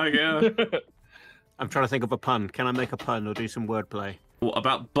 yeah. I'm trying to think of a pun. Can I make a pun or do some wordplay? What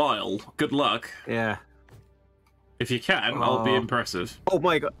about Bile? Good luck. Yeah. If you can, I'll be impressive. Oh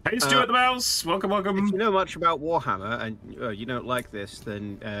my god. Hey, Stuart the Mouse. Welcome, welcome. If you know much about Warhammer and you don't like this,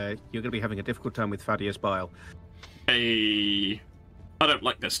 then you're going to be having a difficult time with Thaddeus Bile. Hey, I don't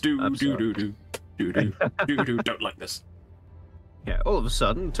like this. Do. Don't like this. Yeah, all of a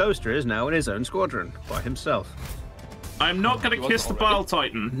sudden, Toaster is now in his own squadron by himself. I'm not going to kiss the Bile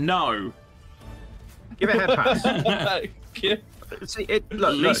Titan. No. Give it a head pass. Yeah. See,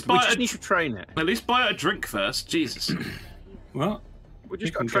 look, we just need to train it. At least buy it a drink first. Jesus. Well, We just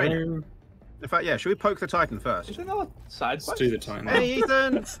you got can to train it. go. In fact, yeah, should we poke the Titan first? Is there another side Let's quest? do the Titan. Hey,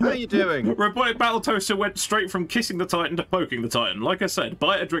 Ethan, how you doing? Robotic Battle Toaster went straight from kissing the Titan to poking the Titan. Like I said,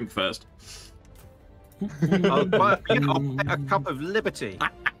 buy it a drink first. I'll buy a cup of liberty.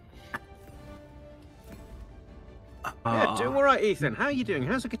 Yeah, doing all right, Ethan. How are you doing?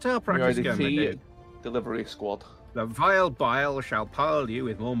 How's the guitar We are practice the going, my key dude? delivery squad. The vile bile shall pile you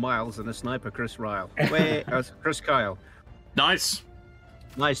with more miles than a sniper, Chris Ryle. Chris Kyle. Nice.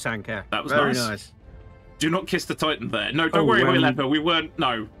 Nice, Sanka. That was very nice. nice. Do not kiss the Titan there. No, don't worry, Leper. We weren't.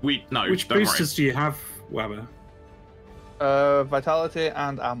 No, no. Which don't boosters do you have, Weber? Vitality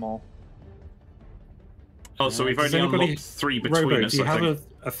and ammo. worry. Oh, so we've Does only anybody- unlocked 3 between Robo, us. do you I have think.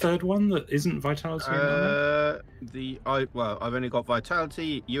 a third one that isn't Vitality? and ammo? I've only got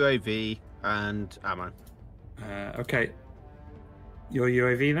vitality, UAV, and ammo. Okay. Your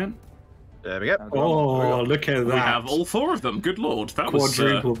UAV then? There we go. Oh, look at that. We have all 4 of them. Good lord, that was.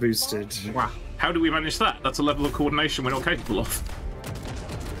 Quadruple boosted. Wow. How do we manage that? That's a level of coordination we're not capable of.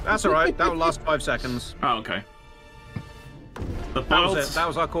 That's all right. That will last 5 seconds. Oh, okay. The That was Bile. it. That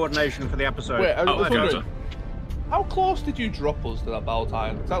was our coordination for the episode. Wait, I was Oh, wondering, gotcha. how close did you drop us to that Bile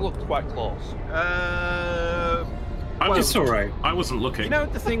Titan? 'Cause that looked quite close. It's alright. I wasn't looking. You know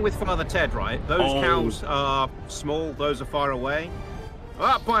the thing with Father Ted, right? Those Oh. cows are small, those are far away.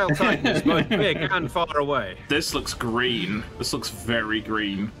 That Bile Titan is both big and far away. This looks green. This looks very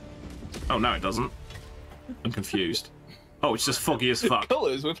green. Oh, no, it doesn't. I'm confused. Oh, it's just foggy as fuck.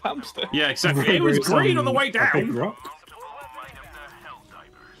 Colours with hamster. Yeah, exactly. It was green on the way A big down. rock.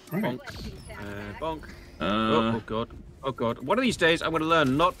 Right. Bonk. Bonk. Uh, Oh god. Oh god. One of these days, I'm going to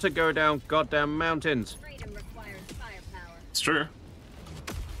learn not to go down goddamn mountains. Freedom requires firepower. it's true.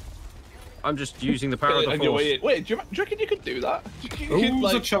 I'm just using the power of the And you're force. wait, do you reckon you could do that? Do you Oh, could,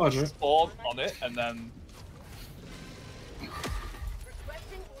 there's a like, charger. spawn on it and then...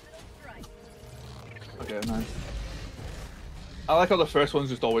 Requesting orbital strike. Okay, nice. I like how the first one's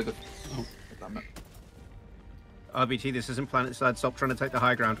just always a... Oh, damn it. RBT, this isn't Planet Side. Stop trying to take the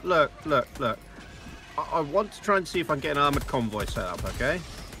high ground. Look. I want to try and see if I can get an armored convoy set up, okay?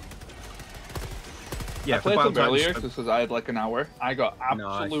 Yeah, I played for them Bile earlier Titans- because I had like an hour. I got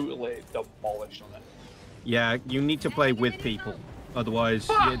Nice. absolutely demolished on it. Yeah, you need to play with people. Otherwise,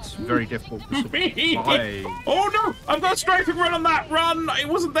 it's very difficult to survive. Oh no! I've got a strafing run on that run! It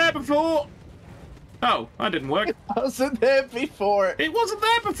wasn't there before! Oh, that didn't work. I wasn't there before. It wasn't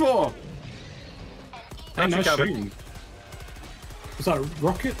there before! Hey, nice Cover. shooting. Was that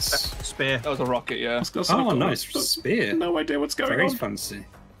rockets? Spear. That was a rocket, yeah. It's got some- Oh, nice. Spear. No idea what's going Very on. fancy.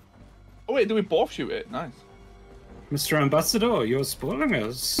 Oh wait, do we both shoot it? Nice. Mr. Ambassador, you're spoiling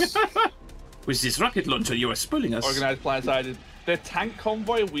us. With this rocket launcher, you are spooling us. Organised planet-sided. The tank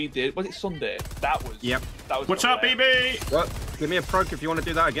convoy we did, was it Sunday? That was... Yep. That was Watch out, hilarious. BB! Well, give me a proc if you want to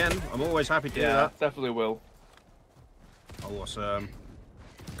do that again. I'm always happy to do Yeah, that. definitely will. Awesome.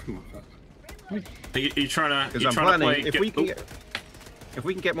 Come on. Are you trying to? Because You I'm trying to planning, play? if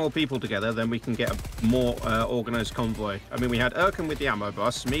we can get more people together, then we can get a more organised convoy. I mean, we had Erkin with the ammo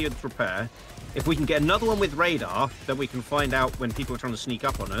bus, me with repair. If we can get another one with radar, then we can find out when people are trying to sneak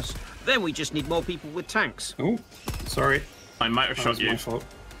up on us. Then we just need more people with tanks. Oh, sorry. I might have That shot was my you. fault.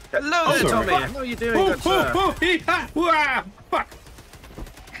 Hello there, sorry. Tommy. How are you doing, good sir? Fuck!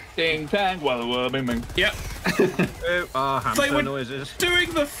 Ding, tang, walla, bing, bing. Yep. Hamster were noises. doing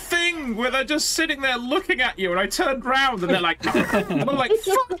the thing where they're just sitting there looking at you, and I turned round and they're like, and I'm like,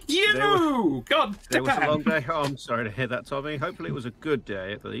 fuck you! God It damn. was a long day. Oh, I'm sorry to hear that, Tommy. Hopefully it was a good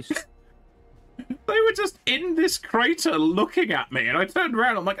day, at least. They were just in this crater looking at me, and I turned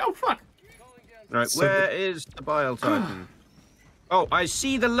around. I'm like, oh fuck! Right, So where is the Bile Titan? Oh, I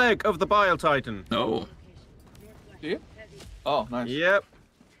see the leg of the Bile Titan. No. Do you? Oh, nice. Yep.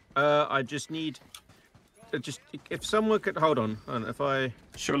 I just need just if someone could hold on, if I.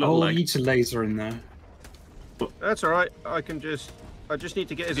 Show a little Oh, leg. you need a laser in there. That's all right. I just need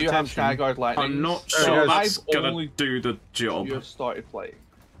to get his Do you have attention. Skyguard lightning? I'm not sure that's I've gonna only do the job. just started playing.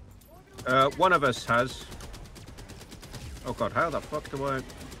 One of us has. Oh god, how the fuck do I?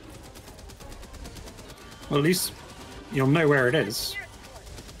 Well, at least you'll know where it is.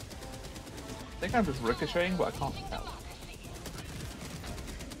 I think I'm just ricocheting, but I can't tell.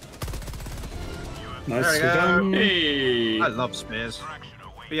 Nicely There we go. done. Hey! I love spears.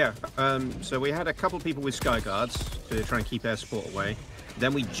 But yeah, so we had a couple people with sky guards to try and keep air support away.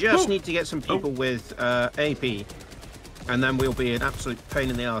 Then we just need to get some people with AP, and then we'll be an absolute pain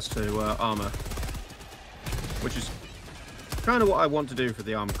in the ass to armor, which is kind of what I want to do for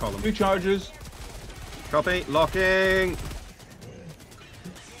the armor column. 2 charges. Copy, locking.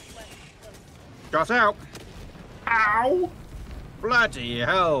 Got out. Ow! Bloody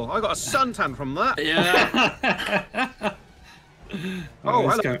hell! I got a suntan from that. Yeah. Oh,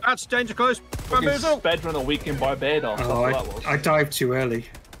 let's hello. go. That's danger close. Bamboozle. Sped run a week in Barbados. That's Oh, what that was. I dived too early.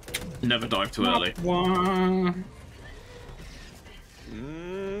 Never dive too early. Wah.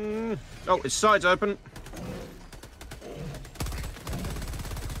 Oh, his side's open.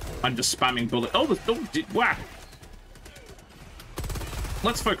 I'm just spamming bullet. Oh, wow.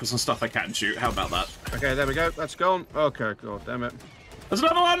 Let's focus on stuff I can shoot. How about that? Okay, there we go. That's gone. Okay, god damn it. There's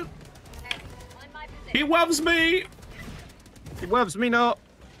another one. On my position. He webs me. He webs me not.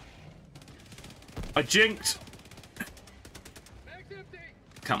 I jinked.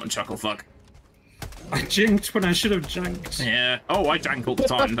 Come on, chuckle fuck. I jinked when I should have janked. Yeah. Oh, I jank all the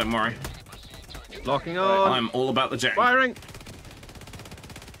time. Don't worry. Locking on. I'm all about the jank. Firing.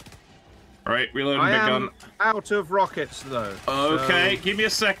 Right, reloading I big am gun. out of rockets though. Okay, so- give me a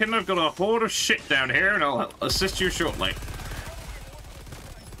second. I've got a horde of shit down here, and I'll assist you shortly.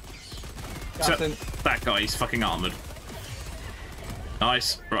 So, Captain. that guy, he's fucking armored.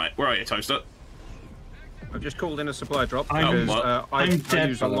 Nice. Right, where are you, Toaster? I've just called in a supply drop I'm- because I I'm dead,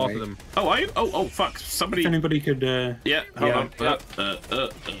 use a by the lot way. of them. Oh, are you? Oh, fuck. Somebody. If anybody could Yeah, hold Yeah, on. yeah.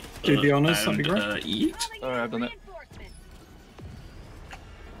 Do the honours, that'd be great. Yeet. Alright, I've done it.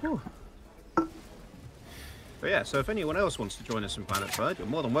 But yeah, so if anyone else wants to join us in PlanetSide, you're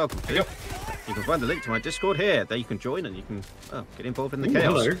more than welcome to. You can find the link to my Discord here. There you can join and you can get involved in the Ooh,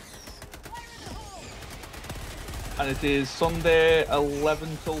 chaos. hello. And it is Sunday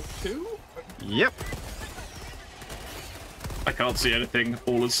 11 till 2? Yep. I can't see anything.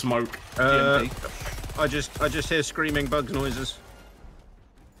 All is smoke. GMT. I just hear screaming bug noises.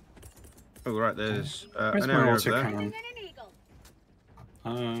 Oh right, there's Where's an my area auto over there. cannon?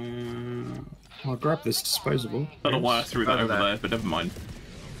 An eagle. I'll grab this disposable. I don't know why I threw that Over over there. there, but never mind.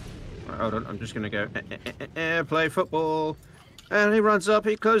 Right, hold on, I'm just gonna go play football. And he runs up,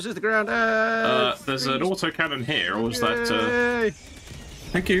 he closes the ground. There's an autocannon here, or was that? Yay!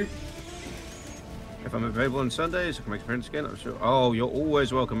 Thank you. If I'm available on Sundays, I can make a appearance again, I'm sure. Oh, you're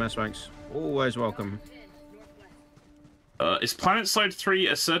always welcome, S-Banks. Always welcome. Is PlanetSide 3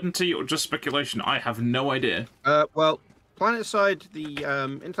 a certainty or just speculation? I have no idea. Well, PlanetSide,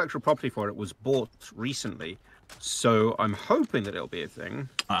 the intellectual property for it was bought recently, so I'm hoping that it'll be a thing.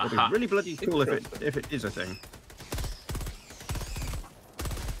 It'll Aha. be really bloody cool if it is a thing.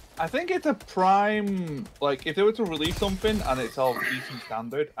 I think it's a prime, like, if they were to release something and it's of decent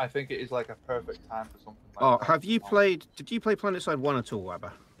standard, I think it is like a perfect time for something like Oh, that. have you played? Did you play PlanetSide 1 at all,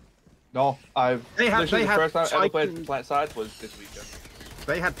 Weber? No, I've They had- literally they the had first time I ever Titan- played PlanetSide was this weekend.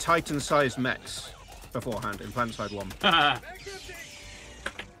 They had Titan-sized mechs beforehand in PlanetSide 1.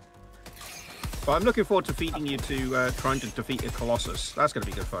 But I'm looking forward to feeding you to trying to defeat a Colossus. That's going to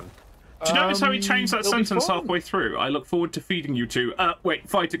be good fun. Do you notice how he changed that it'll be sentence fun. halfway through? I look forward to feeding you to. Wait,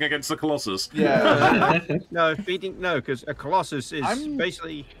 fighting against the Colossus. Yeah. No, because a Colossus is I'm-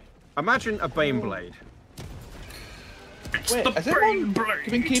 basically... Imagine a Baneblade. It's Wait, the has anyone Brain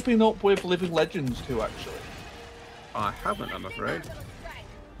been Blade. keeping up with Living Legends 2, actually? I haven't, I'm afraid.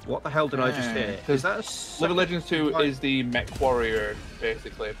 What the hell did I just hear? Yeah, Is that a Living second- Legends 2 Right. is the Mech Warrior,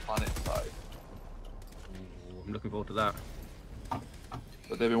 basically, PlanetSide. I'm looking forward to that.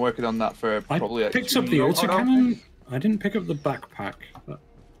 But they've been working on that for I probably like picked 2 up the years. autocannon. I didn't pick up the backpack. But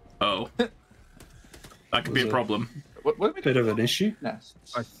Oh. That could be a problem. What bit of an issue. nests?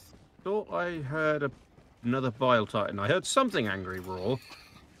 I thought I heard another Bile Titan. I heard something angry roar.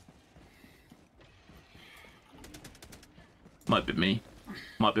 Might be me.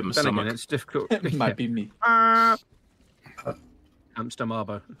 Might be my Then stomach. again, it's difficult. It might be me. Ah. Hamster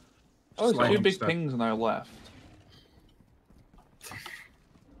Marbo. Oh, there's Slight two big hamster. pings now left.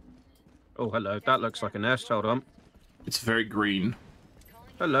 Oh, hello. That looks like a nest. Hold on. It's very green.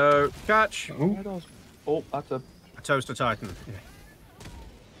 Hello. Catch. Oh, Oh, that's a... A toaster titan.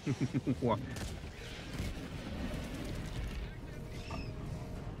 Yeah. What?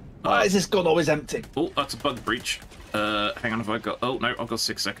 Why is this gun always empty? Oh, that's a bug breach. Hang on, have I got... Oh, no, I've got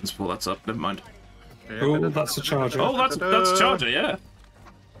 6 seconds before that's up. Never mind. Oh, that's a charger. Oh, that's Charger, yeah.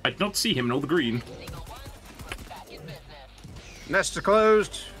 I did not see him in all the green. Nests are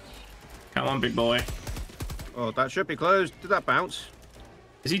closed. Come on, big boy. Oh, that should be closed. Did that bounce?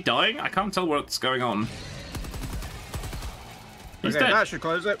 Is he dying? I can't tell what's going on. He's Okay, dead. that should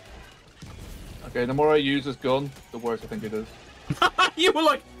close it. Okay, the more I use this gun, the worse I think it is. You were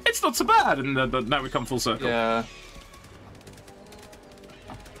like, it's not so bad, and now we come full circle. Yeah.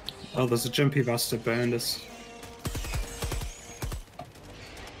 Oh, there's a jumpy bastard behind us.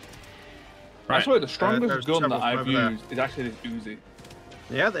 Right. I swear the strongest there's gun that several I've over there. used is actually this Uzi.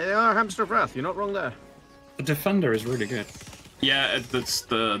 Yeah, they are Hamster of Wrath. You're not wrong there. The Defender is really good. Yeah, that's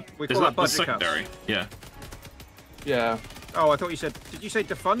the... We is call that that the budget cuts. secondary? Yeah. Yeah, Oh, I thought you said... Did you say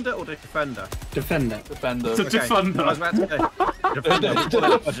Defender or Defender? Defender. Defender. The Defender. I was about to say... Defender. We call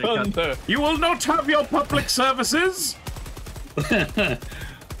that budget cut. Defender. You will not have your public services!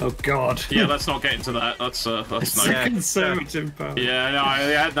 Oh God. Yeah, let's not get into that. That's no. Yeah. Conservative power. Yeah,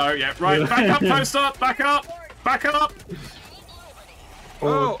 no, yeah. Right, back up, poster! Back up! Back up!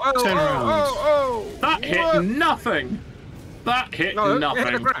 Oh, oh, turn oh, around. oh, oh! That hit What? nothing! That hit No, nothing.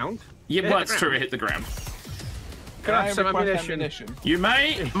 it hit the ground. Yeah, It well, hit the that's true, it ground. hit the ground. Can I have some request ammunition? You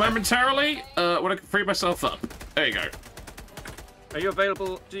may, momentarily, when I can free myself up. There you go. Are you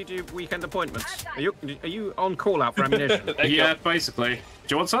available? Do you do weekend appointments? Are you on call out for ammunition? There you Yeah, go. basically. Do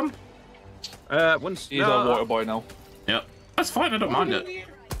you want some? Once. He's a water boy now. Yep. That's fine, I don't mind it.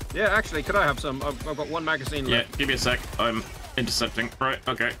 Yeah, actually, could I have some? I've got one magazine Yeah, left. give me a sec. I'm intercepting. Right,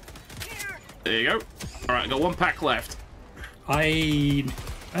 okay. There you go. Alright, got 1 pack left. No,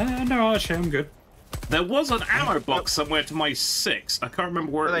 actually, I'm good. There was an ammo box somewhere to my 6. I can't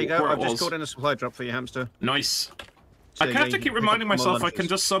remember where, There you where go. it I've was. just called in a supply drop for you, Hamster. Nice. So I you have go, to you keep can pick reminding up more myself I can lunches.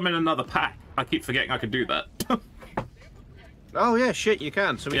 just summon another pack. I keep forgetting I can do that. Oh yeah, shit, you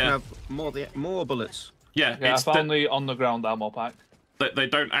can. So we Yeah. can have more bullets. Yeah, Yeah, I it's found the on-the-ground ammo pack. they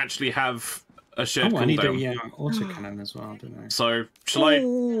don't actually have a shared Oh, I need a cooldown. autocannon as well, don't I? So shall I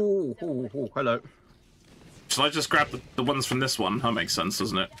Hello. just grab the ones from this one? That makes sense,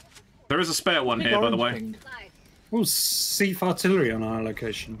 doesn't it? There is a spare one here, by the way. Thing. Oh, Seaf artillery on our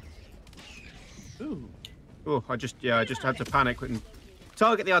location. Ooh. Oh, I just had to panic and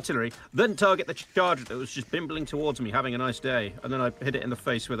target the artillery, then target the charger that was just bimbling towards me, having a nice day, and then I hit it in the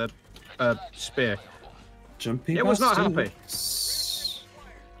face with a spear. Jumpy It was not happy. bastards.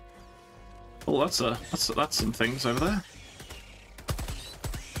 Oh, that's some things over there.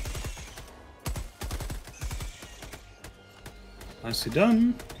 Nicely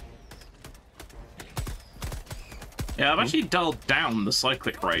done. Yeah, I've actually dialed down the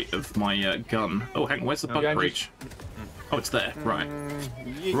cyclic rate of my gun. Oh, hang on, where's the bug yeah, breach? Oh, it's there. Right.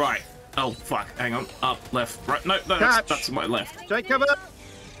 Yeet. Right. Oh, fuck. Hang on. Up, left, right. No, Catch. that's my left. Take cover.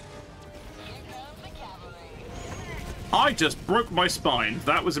 I just broke my spine.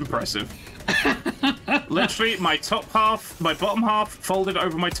 That was impressive. Literally, my bottom half folded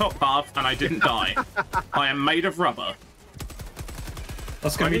over my top half, and I didn't die. I am made of rubber.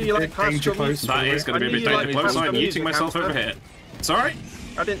 That's going I to knew be you a like bit classical danger music. close. That is going to be a bit knew you danger liked close. I'm classical muting music, myself over Hamster. here. Sorry?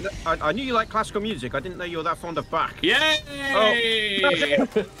 I knew you like classical music. I didn't know you were that fond of Bach. Yay!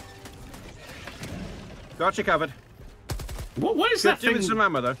 Got you covered. What is that Give me thing some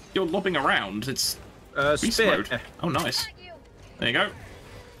ammo though. you're lobbing around? It's beast Spear. mode. Oh, nice. There you go.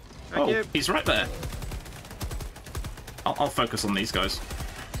 Thank you. He's right there. I'll focus on these guys.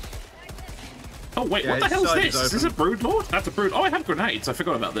 Oh, wait, Yeah, what the his hell is side this? is Is this a brood lord? That's a brood. Oh, I have grenades. I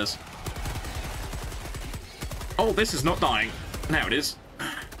forgot about this. Oh, this is not dying. Now it is.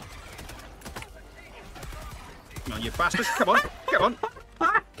 No, you bastards. Come on. Come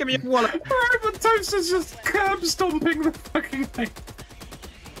on. Give me your wallet. The toaster's just curb stomping the fucking thing.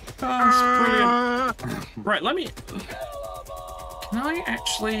 Oh, it's brilliant. Right, let me... Can I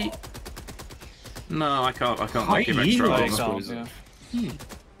actually... No, I can't High give extra yield, armor. I I suppose. Yeah.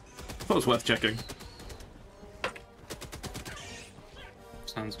 thought it was worth checking.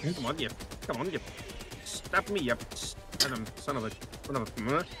 Sounds good. Come on, you. Stab me, you son of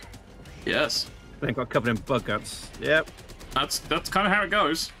a. Yes. I think I got covered in bug guts. Yep. That's kind of how it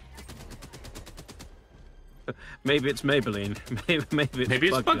goes. Maybe it's Maybelline. Maybe Maybe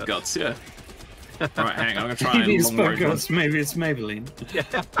it's bug guts, yeah. Right, hang on, I'm gonna try Maybe and it's long range one. Buggles, maybe it's Maybelline.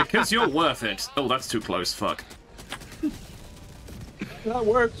 Because you're worth it. Oh, that's too close, fuck. That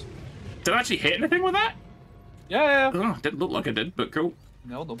works. Did I actually hit anything with that? Yeah. Oh, didn't look like I did, but cool.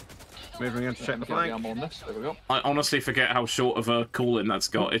 Nailed them. Moving in to check the flank. I'm on this. There we go. I honestly forget how short of a call-in that's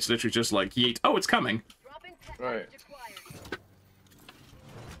got. It's literally just like, yeet. Oh, it's coming. Right.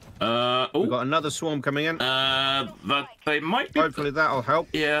 We've got another swarm coming in. That they might be... Hopefully that'll help.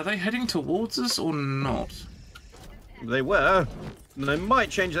 Yeah, are they heading towards us or not? They were. They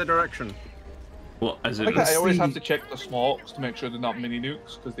might change their direction. Well, as in... I always have to check the smokes to make sure they're not mini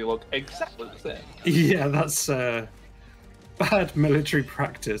nukes, because they look exactly the same. Yeah, that's bad military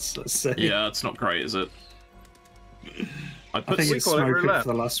practice, let's say. Yeah, it's not great, is it? I think it's smoking for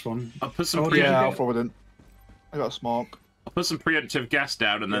the last one. I put some I'll forward it. I got a smoke. I'll put some preemptive gas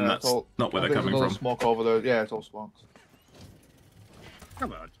down, and then that's not where they're coming from. Smoke over there. Yeah, it's all smokes.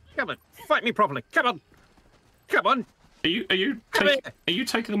 Come on, fight me properly. Come on. Are you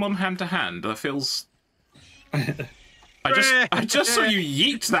taking them on hand to hand? That feels. I just saw you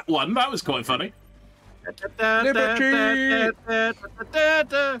yeet that one. That was quite funny.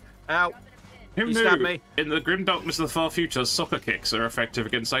 Ow. Who You knew? stabbed me. In the grim darkness of the far future, soccer kicks are effective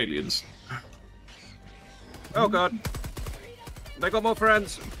against aliens. Oh god. They got more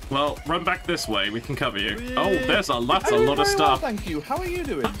friends. Well, run back this way. We can cover you. Oh, that's a lot of stuff. Thank you. How are you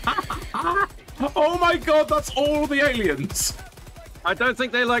doing? Oh my god, that's all the aliens. I don't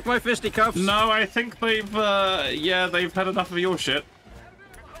think they like my fisticuffs. No, I think they've they've had enough of your shit.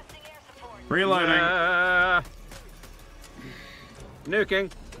 Reloading.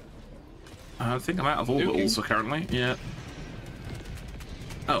 Nuking. I think I'm out of orbitals currently. Yeah.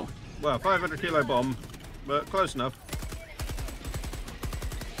 Oh. Well, 500 kilo bomb, but close enough.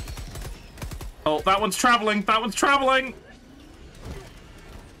 Oh, that one's traveling. That one's traveling.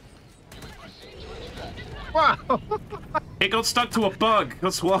 Wow. It got stuck to a bug.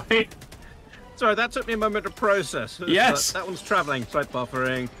 That's why. Sorry, that took me a moment to process. Yes. That one's traveling. Site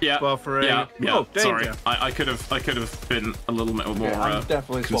buffering. Yeah. Buffering. Yeah. Oh, danger. Sorry. I could have been a little bit more. I'm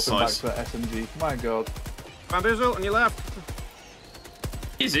definitely swapping concise. back to SMG. My god. Bamboozle on your left.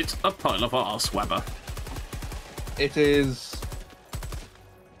 Is it a pile of arse, Weber? It is.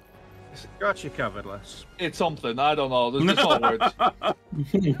 Got you covered, Les. It's something. I don't know. There's just all words.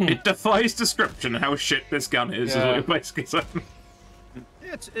 It defies description how shit this gun is what you're basically saying.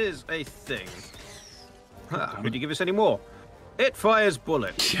 It is a thing. Could you give us any more? It fires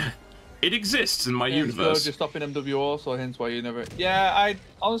bullets. It exists in my universe. Just stopping MWO, so hence why you never. Yeah, I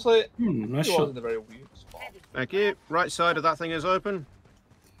honestly. Nice it shot. was in a very weird spot. Thank you. Right side of that thing is open.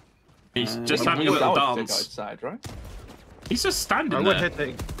 He's just having a little dance. Outside, right? He's just standing I there.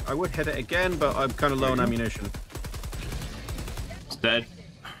 would hit it again, but I'm kind of low on ammunition. It's dead.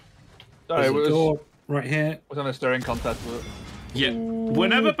 Sorry, There's a door right here. was on a stirring contest with it. Yeah.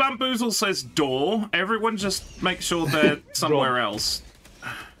 Whenever Bamboozle says door, everyone just make sure they're somewhere else.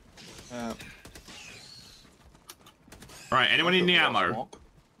 Right. Anyone need any ammo?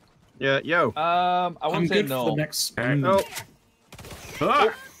 Yeah, yo. I I'm wouldn't say good for no. the next. Oh,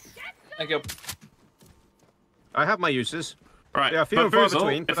 Ah! Thank you. I have my uses. Right. Yeah, few and far Bamboozle,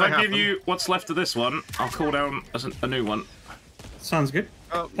 between, if but I I have give them. you what's left of this one, I'll call down as a new one. Sounds good.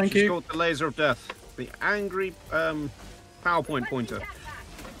 Oh, Thank she's you. called the laser of death. The angry PowerPoint pointer.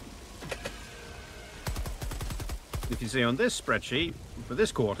 If you see on this spreadsheet, for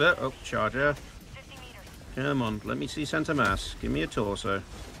this quarter, oh, charger. Come on, let me see center mass. Give me a torso.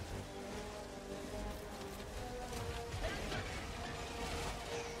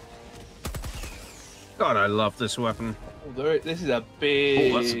 God, I love this weapon. Oh, this is a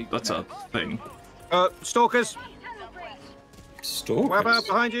big. Oh, that's a thing. Stalkers, Stalkers. Wabba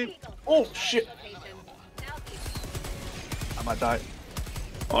behind you. Oh shit! I might die.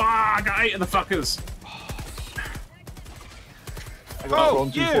 Oh, I got 8 of the fuckers. I got Oh,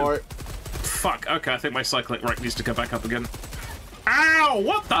 run too you! far. Fuck. Okay, I think my cyclic rank needs to go back up again. Ow!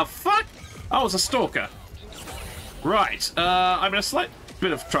 What the fuck? Oh, it's a stalker. Right. I'm in a slight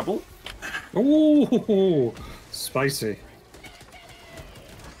bit of trouble. Ooh, spicy.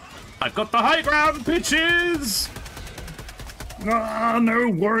 I've got the high ground, bitches! Ah, no,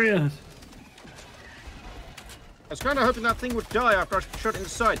 warrior. I was kind of hoping that thing would die after I shot it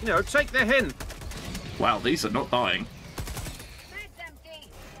inside. You know, take the hint. Wow, these are not dying.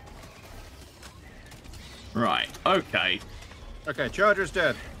 Right. Okay. Okay, charger's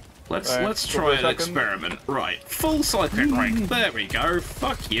dead. Let's Right, try an second. experiment. Right. Full cyclic rank. There we go.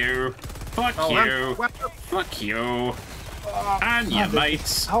 Fuck you. Fuck you. Fuck you. And your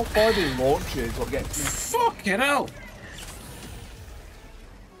mates. How far do you launch is what gets me? Fucking hell.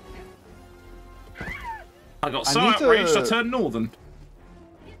 I got so need to- outraged I turned northern.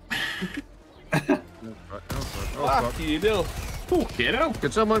 Fuck you, Bill. Fucking hell.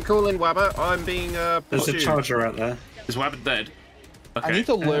 Could someone call in Wabba? I'm being There's a pursued. charger out there. Is Wabbit dead? Okay. I need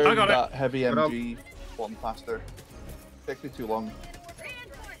to I learn got that it. heavy MG one faster. Takes me too long.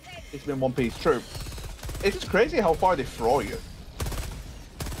 It's been one piece. True. It's just crazy how far they throw you.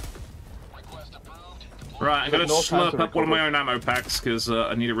 Right, I'm gonna no time slurp to up one of my recover. own ammo packs because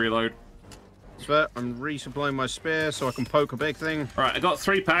I need a reload. So I'm resupplying my spear so I can poke a big thing. Right, I got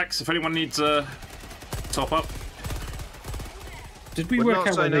 3 packs. If anyone needs a top up. Did we Would work not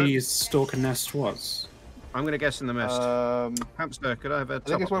out say where no. the stalker nest was? I'm gonna guess in the mist. Hamster, could I have a I think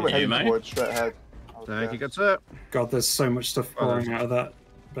top it's up, where we're please? Yeah, heading mate. towards, straight ahead. Thank you, good sir. God, there's so much stuff pouring out of that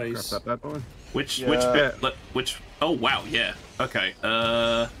Grab base. that bad boy. Which Yeah. bit? Which? Oh wow, yeah. Okay.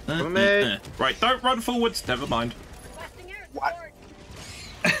 me. Right, don't run forwards. Never mind. Requesting air What?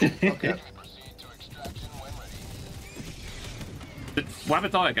 support. Okay. Why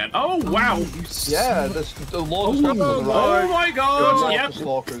did I die again? Oh wow! Yeah, there's a lot of stalkers on the Oh right. my god! Lots Yep. of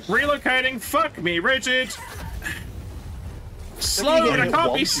stalkers. Relocating. Fuck me, rigid. Slowed. You I hit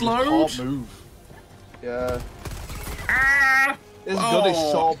can't once, be you just slowed. Can't move. Yeah. Ah! This gun is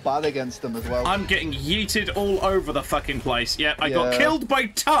Oh. so bad against them as well. I'm getting yeeted all over the fucking place. Yep, I got Yeah. killed by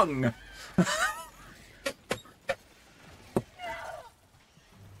tongue.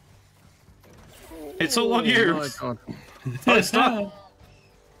 It's all on you. Oh my god. Oh, it's not.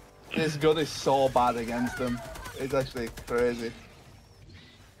 This gun is so bad against them. It's actually crazy.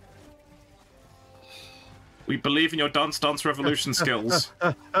 We believe in your Dance Dance Revolution skills.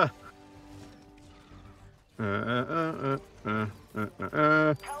 Nice.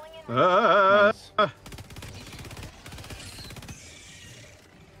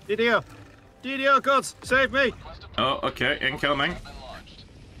 DDR! DDR gods, save me! Oh, okay, incoming.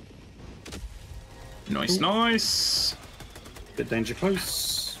 Nice, nice. Bit danger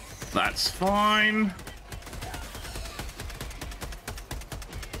close. That's fine.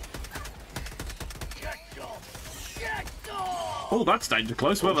 Oh, that's danger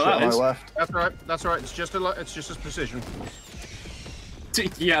close, whoever Shit that on my is. left. That's right, that's right, it's just a precision.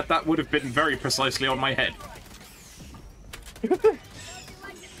 Yeah, that would have been very precisely on my head.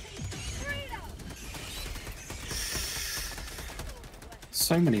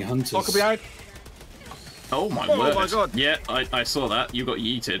 So many hunters. Stalker behind. Oh my Oh word. my God. Yeah, I saw that. You got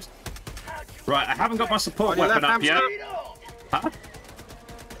yeeted. Right, I haven't got my support On your weapon left, up yet. hamster! Huh?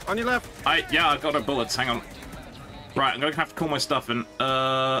 On your left! Yeah, I got no bullets. Hang on. Right, I'm gonna have to call my stuff and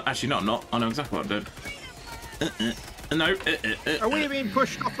actually no, I'm not. I know exactly what I'm doing. No. Are we being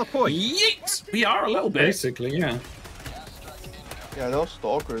pushed off the point? Yeet! We are a little bit. Basically, yeah. Yeah, those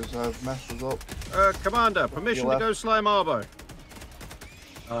stalkers have messed us up. Commander, permission to left. go slime Arbo.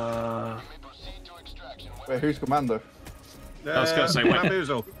 Wait, who's commander? I was gonna say, wait.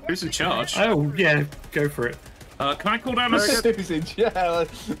 Bamboozle. Who's in charge? Oh, yeah, go for it. Can I call down a... Yeah.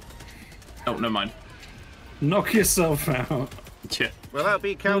 Oh, never mind. Knock yourself out. Yeah. Well, that'll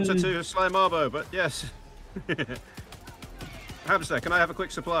be counter to slime Arbo, but yes. Hamster, can I have a quick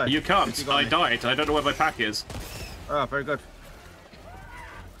supply? You can't. You got I me. died. I don't know where my pack is. Ah, very good.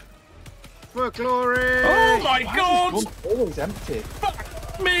 For glory! Oh my god! Gun's always empty.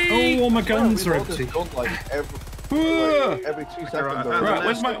 Me! Oh, all my guns are Reload this empty. gun like every 2 seconds. Right, or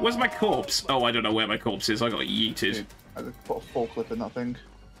Right, where's my corpse? Oh, I don't know where my corpse is. I got yeeted. Dude, I just put a full clip in that thing.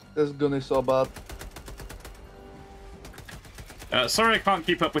 This gun is so bad. Sorry I can't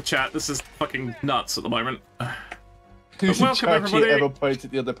keep up with chat. This is fucking nuts at the moment. You should welcome, charge it everybody. ever point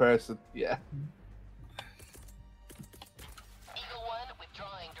at the other person. Yeah.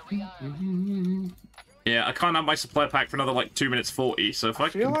 Yeah, I can't have my supply pack for another like 2 minutes 40. So if I,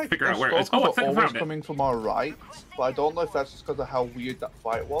 feel can like figure the out where it is. stalkers Oh, I are think I always found it. coming from our right, but I don't know if that's just because of how weird that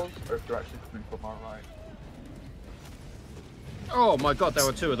fight was, or if they're actually coming from our right. Oh my god, there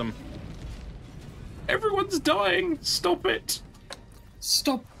were 2 of them. Everyone's dying. Stop it.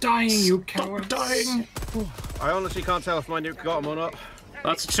 Stop dying, you Stop cowards. dying. I honestly can't tell if my nuke got him or not.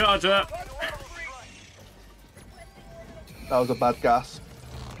 That's a charger. That was a bad gas.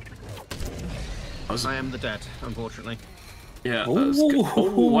 I am the dead, unfortunately. Yeah. Oh, That's good.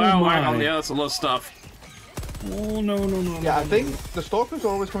 Oh, wow, hang on. my. Yeah, that's a lot of stuff. Oh, no, no, no. Yeah, I no, think the stalkers are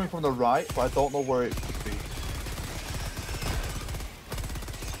always coming from the right, but I don't know where it could be.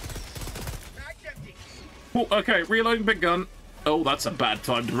 Oh, okay, reloading big gun. Oh, that's a bad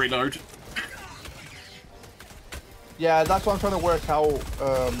time to reload. Yeah, that's what I'm trying to work out,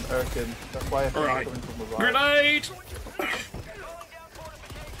 Erkin. That's why I think Right. it's coming from the right. Grenade!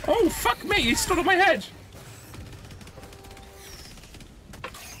 Oh, fuck me! He stood on my head!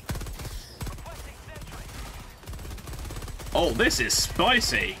 Oh, this is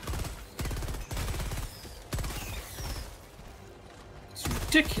spicy! It's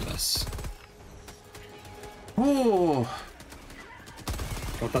ridiculous. Oh.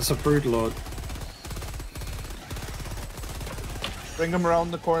 God, that's a brood lord. Bring him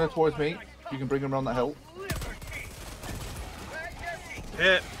around the corner towards me. You can bring him around that hill.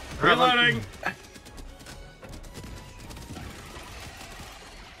 Hit. Reloading.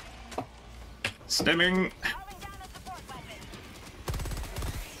 Stimming.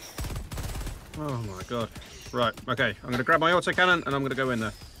 Oh my god. Right, okay. I'm gonna grab my autocannon and I'm gonna go in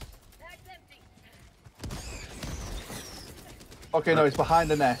there. Okay, no, it's behind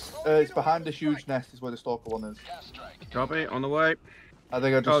the nest. It's behind the huge nest is where the stalker one is. Copy, on the way. I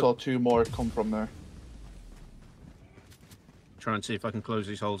think I just saw 2 more come from there. Try and see if I can close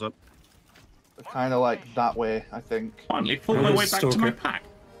these holes up. Kind of like that way, I think. Finally, pull Oh, my way there's back a to my stalker. pack.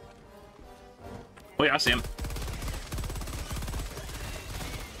 Oh yeah, I see him.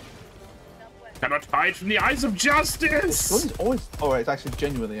 Cannot hide from the eyes of justice! Gun's always... Oh, right, it's actually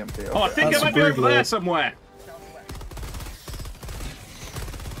genuinely empty. Oh, I Okay. think it That's might be a over brood there lord. somewhere.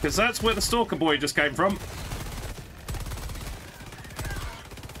 Because that's where the stalker boy just came from.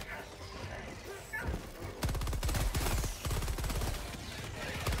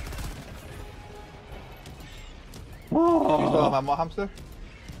 You still have ammo, hamster?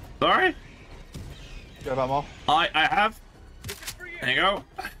 Sorry? Do you have ammo? I have. There you go.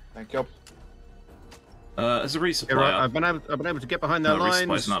 Thank you. There's a resupply Yeah, right, up. I've been able to get behind their No, lines.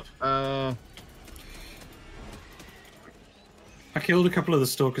 resupply's up. I killed a couple of the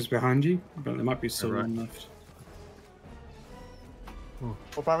stalkers behind you, but there might be still Right. one left.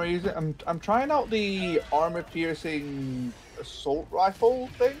 What armor are you using? I'm trying out the armor-piercing assault rifle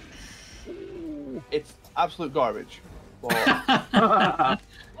thing. It's absolute garbage. But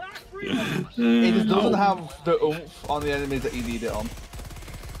it just doesn't have the oomph on the enemies that you need it on.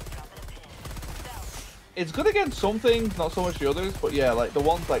 It's good against some things, not so much the others, but yeah, like the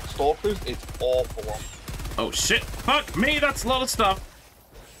ones like stalkers, it's awful on. Oh shit! Fuck me! That's a lot of stuff.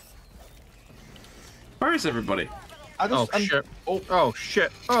 Where is everybody? Oh shit. Oh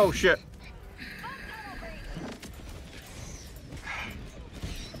shit. Oh shit.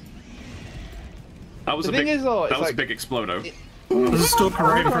 That was The a thing big. is, though, that it's was a like- big explodo. There's a stalker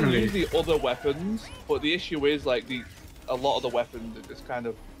right in I front of can you. use the other weapons, but the issue is like a lot of the weapons are just kind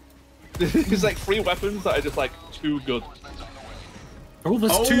of there's like 3 weapons that are just like too good. Oh,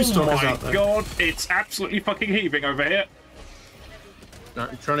 there's Oh 2 stalkers my out there. god! It's absolutely fucking heaving over here.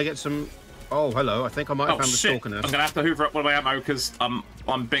 I'm trying to get some. Oh, hello. I think I might have Oh found the shit! stalker I'm nest. gonna have to hoover up one of my ammo because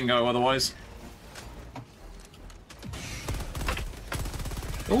I'm bingo otherwise.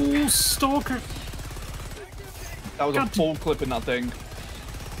 Oh, stalker! That was God. a full clip in that thing.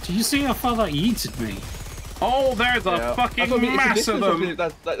 Do you see how far that yeeted me? Oh, there's a Yeah. fucking That's what I mean, it's the mass of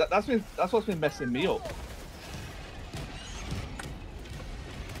distance them. that's what's been messing me up.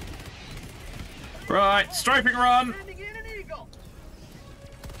 Right, striping run.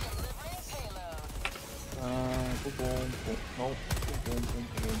 Boom, boom, boom, no, boom, boom,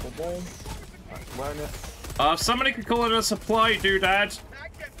 boom, boom, boom. Right, learn it. Somebody could call it a supply doodad.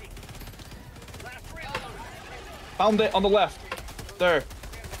 Found it on the left. There.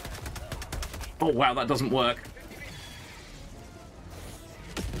 Oh wow, that doesn't work.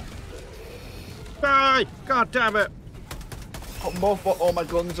 Die! God damn it! All my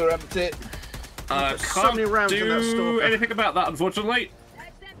guns are empty. so Can't many rounds in that do stalker. anything about that, unfortunately.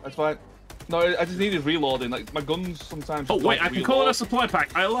 That's fine. No, I just needed reloading. Like my guns sometimes. Oh just wait, don't I can call it a reload supply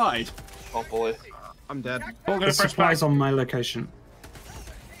pack. I lied. properly. I'm dead. All gonna There's press back. supplies on my location.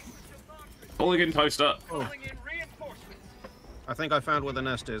 Pulling in toaster. I think I found where the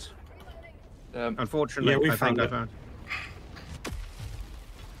nest is. Unfortunately, Yeah, we I think found I it. found.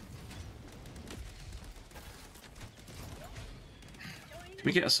 Can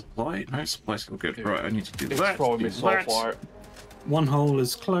we get a supply? No, supply's still good. Right, I need to do It's that. throwing do me so that. far. One hole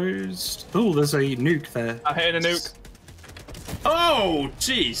is closed. Oh, there's a nuke there. I hit a nuke. Oh,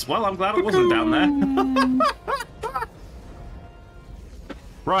 jeez. Well, I'm glad it wasn't down there.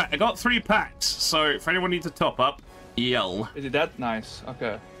 Right, I got 3 packs, so if anyone needs a top up, yell. Is it dead? Nice.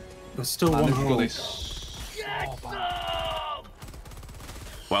 Okay. There's still Man, one this gun hole. is so bad.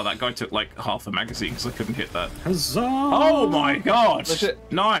 Wow, that guy took like half a magazine because I couldn't hit that. Huzzah! Oh my god! Legit.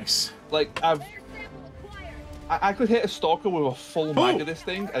 Nice. Like I could hit a stalker with a full mag Oh. of this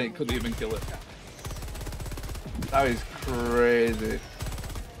thing, and it couldn't even kill it. That is crazy.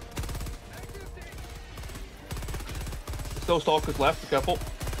 Still stalkers left. Be careful.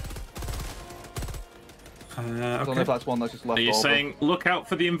 I don't know Okay. if that's one that's just left Are you over. saying look out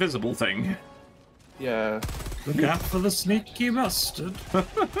for the invisible thing? Yeah. Look out for the sneaky mustard.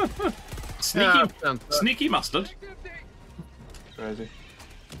 Sneaky, Yeah, sneaky mustard. Crazy.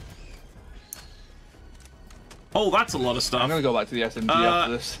 Oh, that's a lot of I'm stuff. gonna go back to the SMG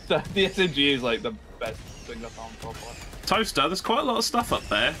after this. The SMG is like the best thing I found so far. Toaster, there's quite a lot of stuff up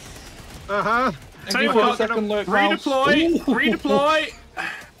there. Uh-huh. Tell you Give me a what, second look, redeploy, Mouse. redeploy.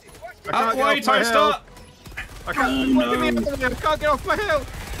 Out the way, Toaster. I can't, no. give me a minute, I can't get off my hill.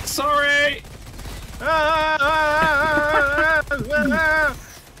 Sorry.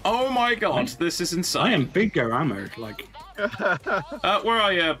 Oh my god, this is insane. I am bigger ammo. Like, Where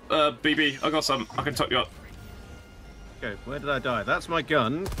are you, BB? I got some. I can top you up. Okay, where did I die? That's my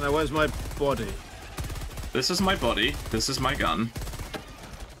gun. Now where's my body? This is my body. This is my gun.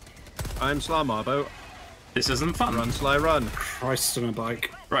 I'm Slamarbo. This isn't fun. Run, Sly, run. Christ on a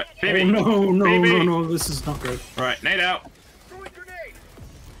bike. Right, Oh, BB. no, BB. no, this is not good. Right, nade out.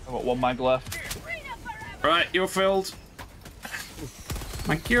 I've got one mag left. Right, you're filled.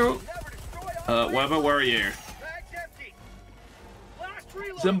 Thank you. Weber, where are you?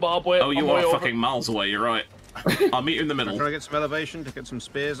 Zimbabwe. Oh, you on my way are over. fucking miles away, you're right. I'll meet you in the I'm middle. trying to get some elevation to get some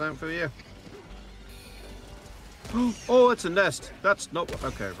spears out for you. Oh, it's a nest. That's not what...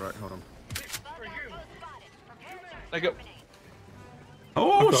 Okay, right, hold on. There you go.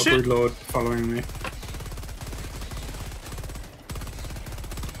 Oh, I've got a shit! Brood Lord following me.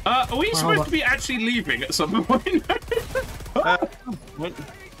 Are we supposed to be actually leaving at some point? What?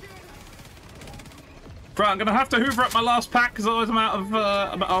 Right, I'm gonna have to hoover up my last pack because otherwise I'm out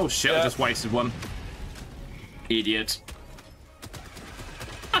of. Oh shit! I just wasted one. Idiot.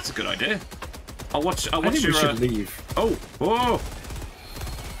 That's a good idea. I'll watch. I'll I watch think your. we should leave. Oh, whoa!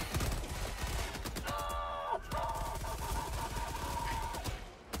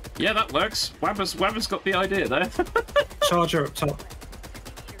 Yeah, that works. Webber's got the idea there. Charger up top.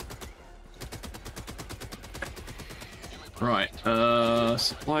 Right.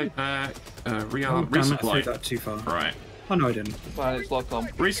 Supply pack. Oh, Rearm. damn it, I threw Resupply. that too far. Right. Oh, no, I didn't. Fine, it's locked on.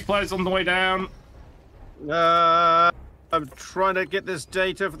 Resupply's on the way down. I'm trying to get this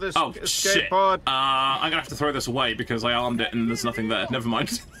data for this Oh escape shit! pod. I'm gonna have to throw this away because I armed it and there's nothing there. Never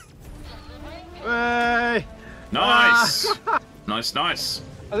mind. Hey! Nice, nice, nice.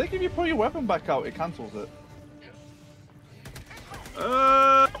 I think if you pull your weapon back out, it cancels it.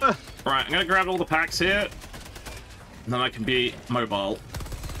 Right, I'm gonna grab all the packs here, and then I can be mobile.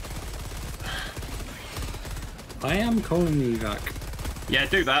 I am calling the evac. Yeah,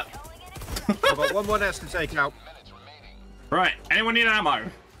 do that. I've got one more nest to take out. Right, anyone need ammo?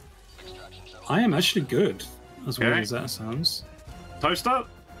 I am actually good, as weird Okay. as that sounds. Toaster?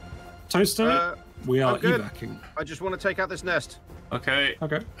 Toaster, we are I'm good. evacing. I just want to take out this nest. Okay,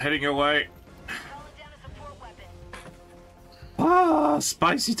 Okay. heading your way. Ah,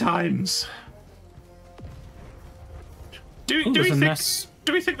 spicy times. Do Ooh, we there's a think? nest.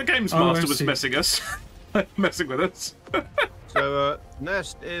 Do we think the games Oh, master I was see. messing us, messing with us? So,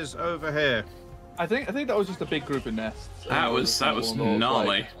 nest is over here. I think that was just a big group of nests. That was one of those, gnarly.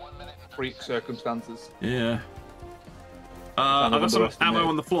 like, freak circumstances. Yeah. Kind I've of got some underestimated. ammo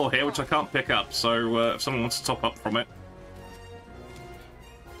on the floor here, which I can't pick up, so if someone wants to top up from it.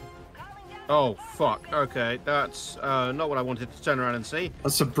 Oh, fuck. Okay, that's not what I wanted to turn around and see.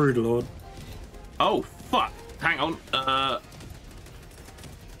 That's a Brood Lord. Oh, fuck. Hang on.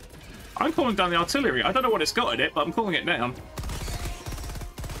 I'm calling down the artillery. I don't know what it's got in it, but I'm calling it down.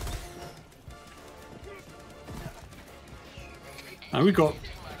 And we got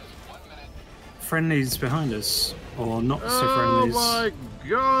friendlies behind us, or not so Oh friendlies. my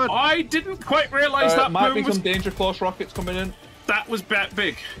god! I didn't quite realise that might boom be was... some danger close rockets coming in. That was that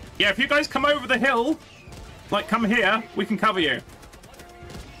big. Yeah, if you guys come over the hill, like come here, we can cover you.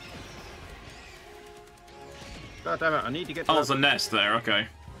 God damn it, I need to get to Oh, that. there's a nest there, okay.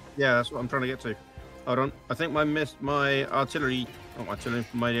 Yeah, that's what I'm trying to get to. Hold on. I think my artillery... Not my artillery,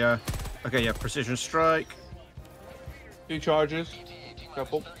 my... Okay, yeah, precision strike. 2 charges.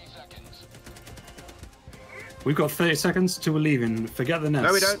 Couple. We've got 30 seconds till we're leaving. Forget the nest.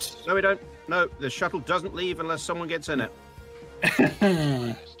 No, we don't. No, we don't. No, the shuttle doesn't leave unless someone gets in it.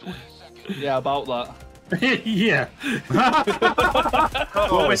 Yeah, about that. Yeah.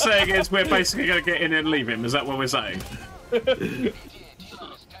 What we're saying is we're basically going to get in and leave him. Is that what we're saying?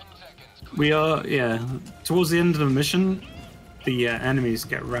 We are, yeah. Towards the end of the mission, the enemies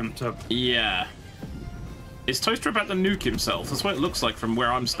get ramped up. Yeah. Is Toaster about to nuke himself? That's what it looks like from where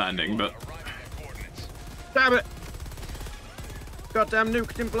I'm standing, but... Damn it! Goddamn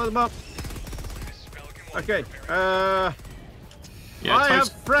nuke didn't blow them up. Okay, Yeah, I have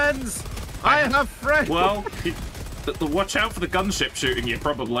Toast- friends! I have friends! Well, watch out for the gunship shooting you,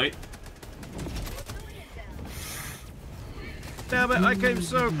 probably. Damn it, I came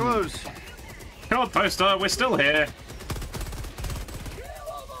so close. Come on, Toaster, we're still here.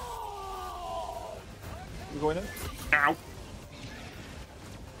 going in? Ow.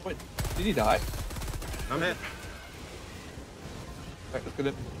 Wait, did he die? I'm hit. Right, let's get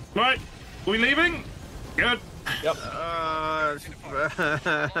in. Right, we leaving? Good. Yep.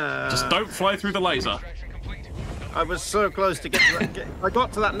 Just don't fly through the laser. I was so close to get to that. I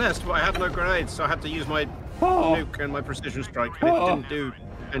got to that nest, but I had no grenades, so I had to use my nuke and my precision strike, and it didn't do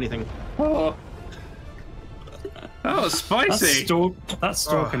anything. Oh, spicy. That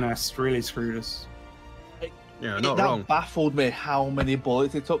stalker nest really screwed us. Yeah, not that wrong. baffled me how many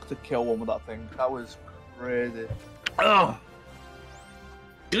bullets it took to kill one with that thing. That was crazy. Oh.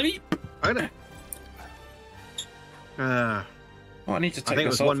 Bleep. I Oh, I need to take think it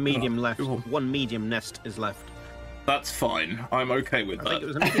this was off. one medium left. Ooh. One medium nest is left. That's fine. I'm okay with I think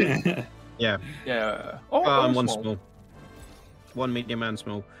it that. was a medium. Yeah. Yeah. Oh, And one small. One medium and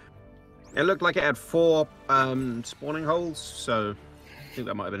small. It looked like it had 4 spawning holes, so I think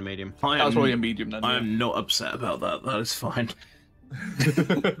that might have been a medium. I That was am, probably a medium then. I am not upset about that. That is fine.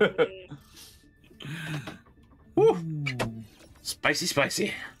 Woo. Spicy,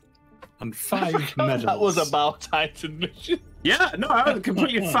 spicy. And 5 medals. That was about Titan mission. Yeah, no, that was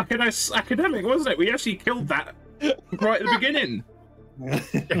completely fucking academic, wasn't it? We actually killed that right at the beginning.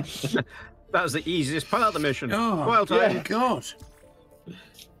 That was the easiest part of the mission. Oh, Well done. yeah. God. The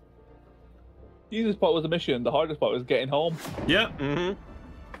easiest part was the mission. The hardest part was getting home. Yep.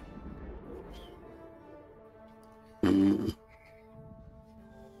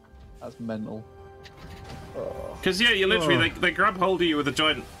 That's mental. Because, yeah, you literally, they grab hold of you with the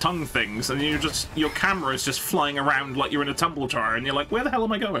giant tongue things, and your camera is just flying around like you're in a tumble dryer, and you're like, where the hell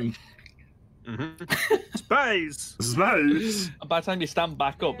am I going? Space! Space! And by the time you stand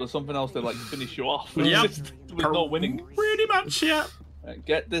back up, there's something else to like finish you off. It's Yep. just- With no winning. Pretty much, yeah.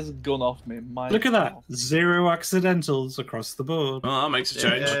 Get this gun off me. Look at that. 0 accidentals across the board. Well, that makes a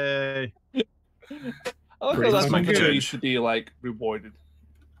change. Yay. I like Pretty how that's much something that good. needs to be like rewarded.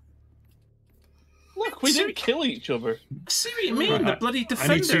 Look, we didn't kill each other. See what you mean? Right, The bloody I need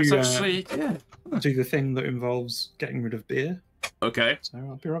defenders to, actually. Yeah. Do the thing that involves getting rid of beer. Okay. So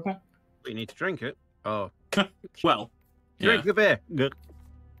I'll be right back. We need to drink it. Oh. Well, Drink yeah. the beer. Good.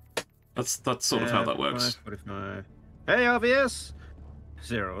 That's sort of how that works. 45. Hey, RVS!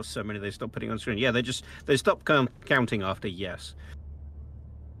 0. So many they stopped putting on screen. Yeah, they stopped counting after yes.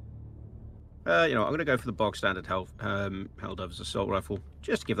 You know, I'm going to go for the bog standard Helldivers assault rifle.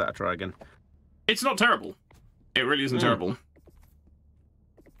 Just give that a try again. It's not terrible. It really isn't terrible.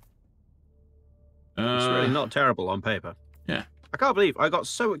 It's really not terrible on paper. Yeah. I can't believe I got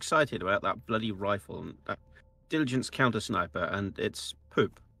so excited about that bloody rifle and that diligence counter sniper, and it's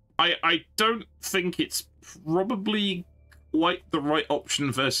poop. I don't think it's probably quite the right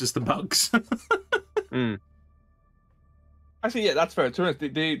option versus the bugs. Actually, yeah, that's fair. To be honest,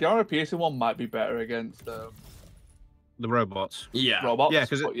 the armor piercing one might be better against The robots. Yeah. robots. Yeah,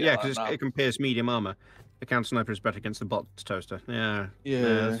 because but it can pierce medium armor. The counter sniper is better against the bot toaster. Yeah. Yeah.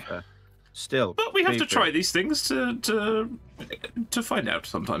 That's fair. Still. But we have to beep try it. these things to find out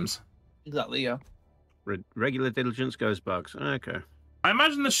sometimes. Exactly, yeah. Regular diligence goes bugs. Okay. I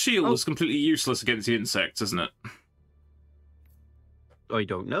imagine the shield is completely useless against the insects, isn't it? I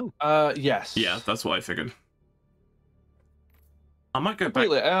don't know. Yes. Yeah, that's what I figured. I might go back.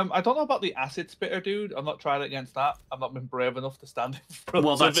 Completely. I don't know about the acid spitter, dude. I'm not trying it against that. I've not been brave enough to stand in front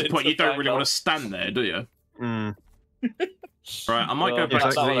Well, of that's the it point. You don't find really out. want to stand there, do you? Mm. Right, I might go Yeah, back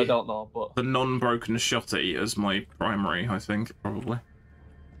that to one I the don't know, but non-broken shotty as my primary, I think, probably.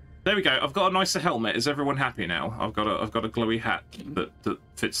 There we go. I've got a nicer helmet. Is everyone happy now? I've got a glowy hat that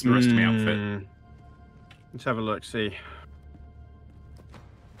fits the rest of my outfit. Let's have a look. See.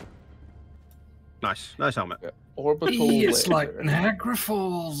 Nice helmet. orbital. It's laser. like Niagara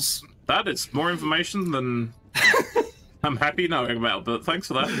Falls. That is more information than I'm happy knowing about, but thanks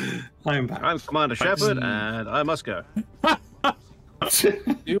for that. I'm back. I'm Commander Thanks. Shepard, and I must go.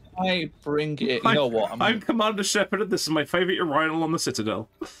 Do I bring it? You know what? I'm Commander Shepard, and this is my favourite urinal on the Citadel.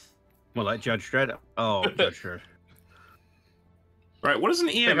 Well, like Judge Dredd. Oh, Judge Dredd. Right, what does an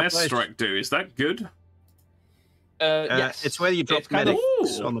up EMS place. strike do? Is that good? Yes. It's where you drop It's kind of-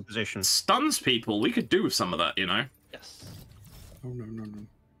 medics Ooh. on the position. Stuns people. We could do with some of that, you know. Yes. Oh, no.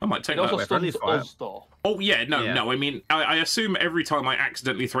 I might take It also that. we're friendly stuns fire. us, though. Oh, yeah, no. Yeah. I mean, I assume every time I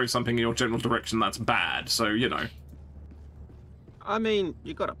accidentally throw something in your general direction, that's bad, so, you know. I mean,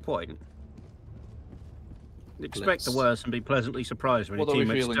 you got a point. Expect the worst and be pleasantly surprised when What your are we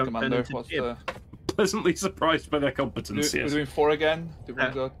teammates feeling, don't turn Commander? into What's jib. Pleasantly surprised by their We're competence, yes. doing 4 again. Do we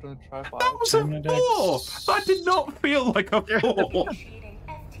Yeah. go to try 5? That was a 4! That did not feel like a 4! Initiating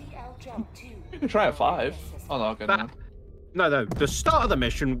FTL jump 2. We can try a 5. Oh no, okay, That- no. No, the start of the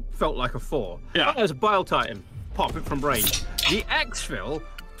mission felt like a 4. Yeah. There's a Bile Titan. Pop it from range. The exfil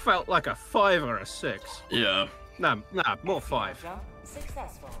felt like a 5 or a 6. Yeah. Nah, more 5.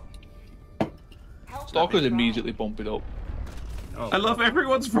 Successful. Stalkers immediately bump it up. Oh, I love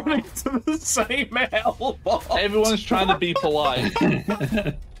everyone's running to the same hell box. Everyone's trying to be polite.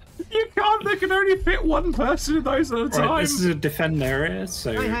 You can't. They can only fit one person in those at a time. Right, this is a defend area,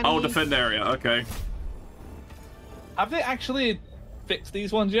 so... Oh, defend area. Okay. Have they actually fixed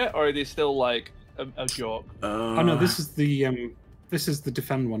these ones yet, or are they still like a joke? Oh no, this is the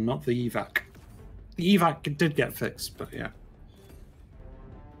defend one, not the evac. The evac did get fixed, but yeah.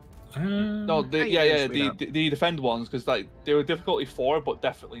 No, the defend ones, because like they were difficulty 4, but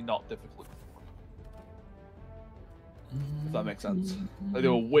definitely not difficulty 4. If that makes sense. Like, they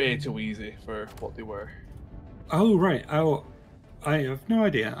were way too easy for what they were. Oh right. Oh, I have no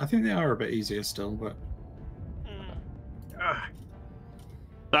idea. I think they are a bit easier still, but.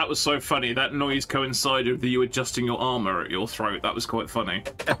 That was so funny. That noise coincided with you adjusting your armor at your throat. That was quite funny.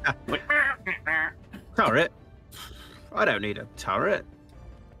 Like, turret? I don't need a turret.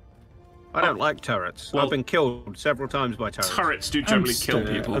 I don't like turrets. Well, I've been killed several times by turrets. turrets do generally kill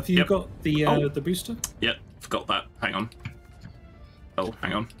people. Have you got the booster? Yep, forgot that. Hang on. Oh,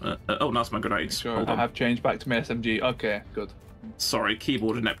 hang on. Oh, that's my grenades. Sure, Hold I on. have changed back to my SMG. Okay, good. Sorry,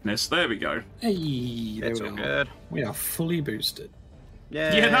 keyboard ineptness. There we go. Hey, there It's we all are. good. We are fully boosted.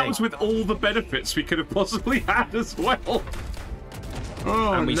 Yay. Yeah, that was with all the benefits we could have possibly had as well.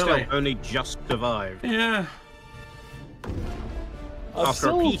 Oh, And we no. still only just survived. Yeah.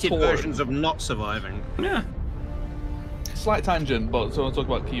 After repeated versions of not surviving. Yeah. Slight tangent, but so I'll talk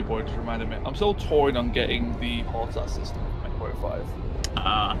about keyboard just reminded me. I'm still torn on getting the HOTAS system for MechWarrior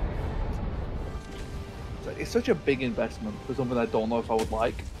 5. It's such a big investment for something I don't know if I would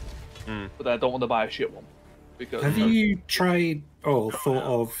like, but I don't want to buy a shit one. Because Have you tried or thought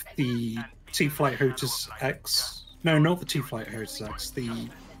of the T-Flight HOTAS X? No, not the T-Flight HOTAS X. The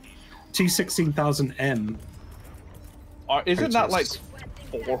T16000M. Isn't that like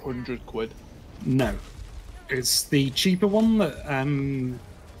HOTAS. 400 quid? No, it's the cheaper one that for Or am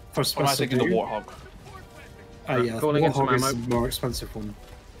I supposed to thinking do. the Warthog? Yeah, Calling in some Warthog is ammo. the more expensive one.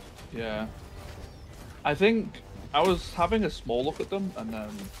 Yeah. I think I was having a small look at them, and then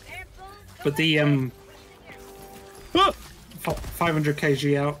But the 500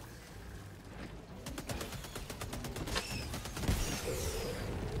 kg out.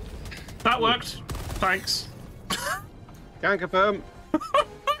 That worked. Thanks. Can confirm.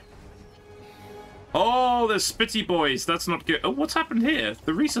 Oh, there's spitty boys. That's not good. Oh, what's happened here?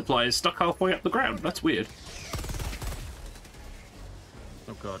 The resupply is stuck halfway up the ground. That's weird.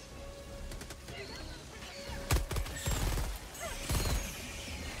 Oh god.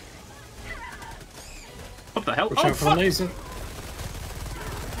 What the hell? Watch Oh, out for the fuck. laser.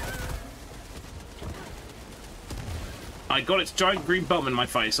 I got its giant green bum in my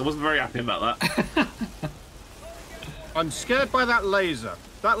face. I wasn't very happy about that. I'm scared by that laser.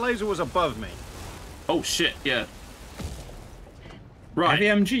 That laser was above me. Oh, shit. Yeah. Right. Heavy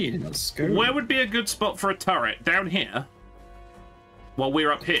MG. Let's go. Where would be a good spot for a turret? Down here? While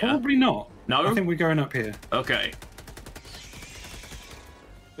we're up here? Probably not. No? I think we're going up here. Okay.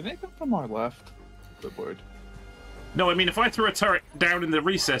 did they come from our left? Good word. No, I mean, if I threw a turret down in the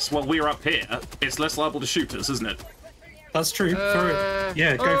recess while we're up here, it's less liable to shoot us, isn't it? That's true. Throw it.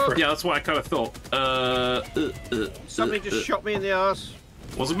 Yeah, go for it. Yeah, that's what I kind of thought. Somebody just shot me in the ass.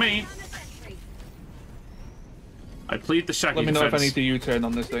 Wasn't me. I plead the Shaggy Let me know if I defense. need to U-turn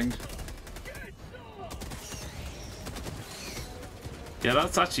on this thing. Yeah,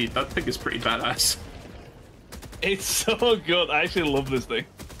 that's actually, that thing is pretty badass. It's so good. I actually love this thing.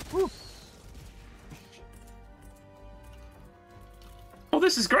 Oh,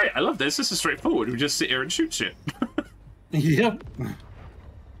 this is great. I love this. This is straightforward. We just sit here and shoot shit. Yep.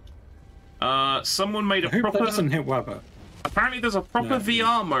 Someone made a I hope proper... that doesn't hit Weber. Apparently there's a proper No.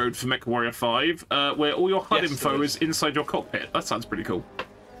 VR mode for MechWarrior 5, where all your HUD Yes, info there is inside your cockpit. That sounds pretty cool.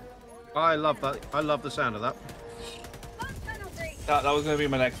 I love that. I love the sound of that. That was going to be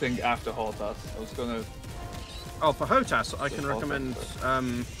my next thing after HOTAS. I was going to... Oh, for HOTAS, I can Yeah, recommend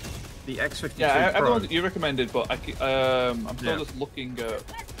the X52 Yeah, Pro. everyone you recommended, but I'm still Yeah. just looking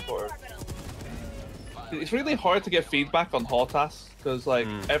for... It's really hard to get feedback on HOTAS, because like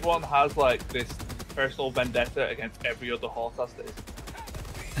everyone has like this personal vendetta against every other HOTAS that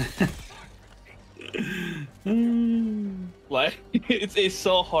is. Like, it's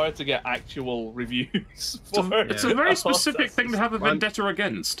so hard to get actual reviews for It's a very a specific HOTAS. thing to have a vendetta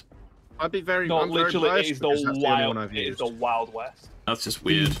against. I'd be very. No, I'm very literally, it biased is because that's the the only one wild. I've It is used. the Wild West. That's just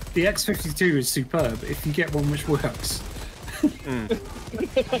weird. The X52 is superb if you get one which works.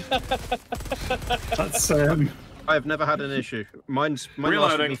 That's I have never had an issue. Mine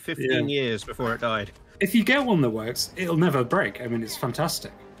lasted me 15 years before it died. if you get one that works, it'll never break. I mean, it's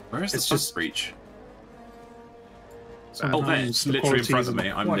fantastic. Where is the first breach? Oh, there, it's the literally in front quality of me.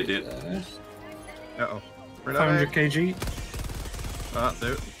 isn't I'm an quite idiot. there. Uh-oh. 500 kg.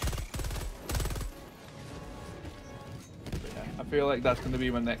 Dude. Yeah, I feel like that's going to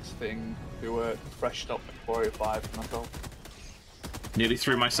be my next thing to freshen up Warrior 5 for myself. Nearly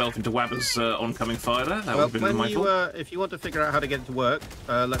threw myself into Wabber's oncoming fire there. That Well, would have been my when fault. if you want to figure out how to get it to work,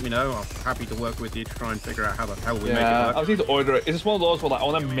 let me know. I'm happy to work with you to try and figure out how the hell we make it Yeah, work. I need to order it. It's just one of those where like, I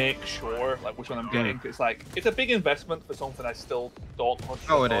want to make sure like which one I'm getting. It's like it's a big investment for something I still don't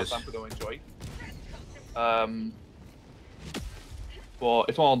 100% know if I'm going to enjoy. But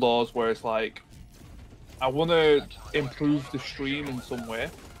it's one of those where it's like I want to improve the stream in some way,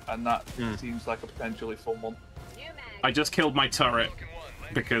 and that seems like a potentially fun one. I just killed my turret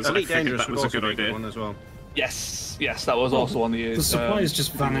because I figured that was a good idea. One as well. Yes, that was also on the. The supplies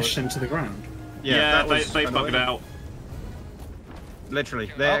just vanished into the ground. Yeah, they bugged out.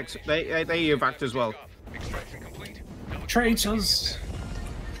 Literally, they evac as well. Traitors!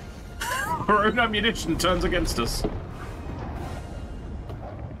 Our own ammunition turns against us.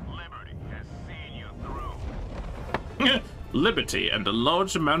 Liberty and a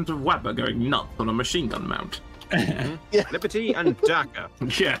large amount of Wabber going nuts on a machine gun mount. Yeah. Liberty and Daka.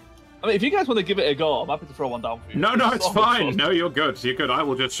 Yeah. I mean, if you guys want to give it a go, I'm happy to throw one down for you. No, it's so fine. fun. No, you're good. You're good. I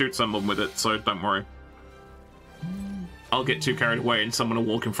will just shoot someone with it, so don't worry. I'll get too carried away and someone will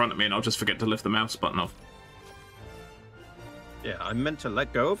walk in front of me and I'll just forget to lift the mouse button off. Yeah, I meant to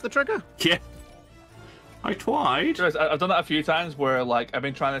let go of the trigger. Yeah. I tried. Guys, I've done that a few times where like I've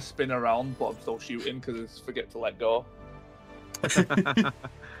been trying to spin around, but I'm still shooting because I forget to let go.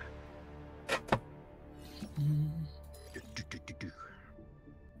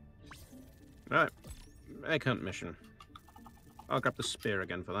 Right, egg hunt mission. I'll grab the spear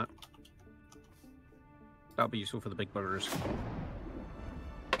again for that. That'll be useful for the big buggers.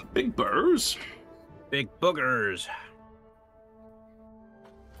 Big burrs? Big boogers.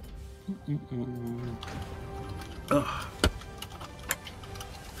 Ugh.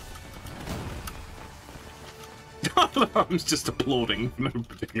 I'm just applauding for no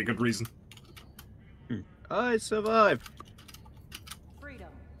particularly good reason. I survived. Freedom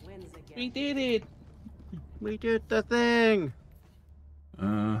wins again. We did it. We did the thing.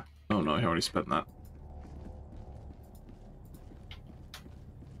 Oh no, I already spent that.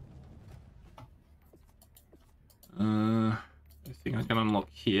 Anything I can unlock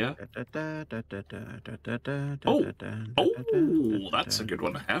here? Oh, that's a good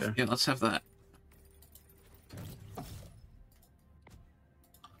one to have. Yeah, let's have that.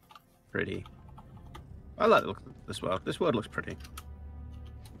 Pretty. I like the look of this world. This world looks pretty.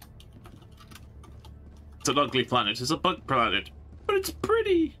 It's an ugly planet. It's a bug planet, but it's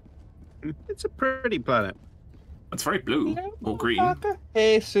pretty. It's a pretty planet. It's very blue or green.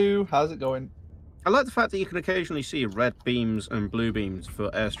 Hey Sue, how's it going? I like the fact that you can occasionally see red beams and blue beams for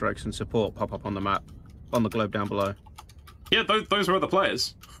airstrikes and support pop up on the map, on the globe down below. Yeah, those are other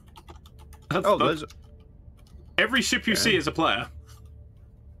players. Oh, those. Every ship you see is a player.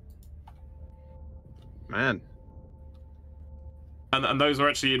 Man. And those are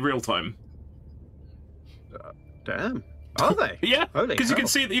actually in real time. Damn. Are they? Yeah, Holy because you hell.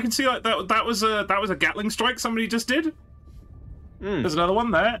 can see like that was a Gatling strike somebody just did. There's another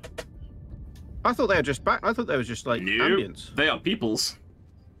one there. I thought they were just back. I thought they were just like ambience. They are peoples.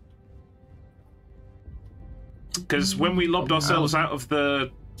 Because when we lobbed ourselves out of the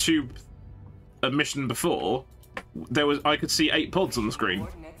tube mission before, I could see 8 pods on the screen.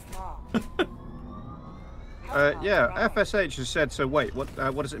 Yeah, FSH has said. So wait, what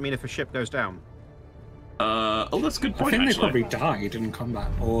does it mean if a ship goes down? Oh, that's a good point. I think actually. they probably died in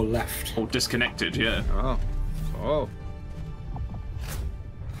combat or left. Or disconnected. Yeah. Oh.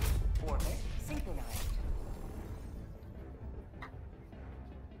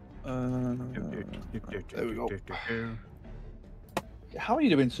 There we go. How are you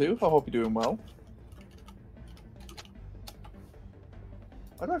doing, Sue? I hope you're doing well.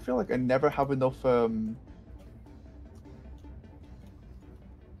 Why do I feel like I never have enough what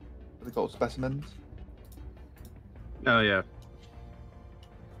are they called, specimens? Oh yeah.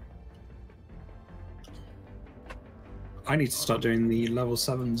 I need to start doing the level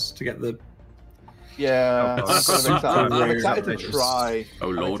 7s to get the... Yeah, I'm excited to Updates. try. Oh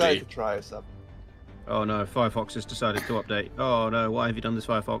I'm lordy. excited to try stuff. Oh no, Firefox has decided to update. Oh no, why have you done this,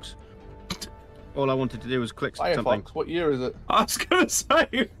 Firefox? All I wanted to do was click something. Firefox, what year is it? I was gonna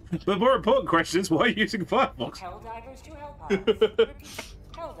say, The more important question is why are you using Firefox? Helldivers to Hellpiles.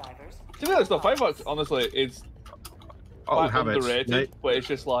 Helldivers. To be honest, no, Firefox, honestly, it's Old quite habits. underrated, Nate. but it's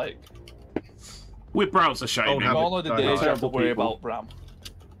just like, We're browser shaming. Have it. gone are the days you have to worry people. about Bram.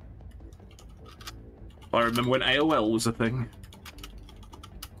 I remember when AOL was a thing.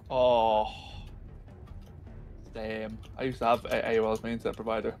 Oh. Damn. I used to have AOL as my internet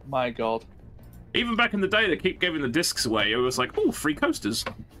provider. My god. Even back in the day, they keep giving the discs away. It was like, oh, free coasters.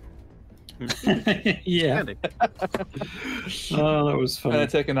 Yeah. Handy. Oh, that was And I fun.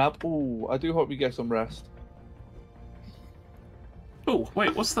 take a nap. Ooh, I do hope you get some rest. Oh,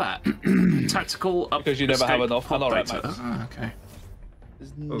 wait, what's that? Tactical up. Because you never have escape enough. pod I'm alright, data. Max. Ah, okay.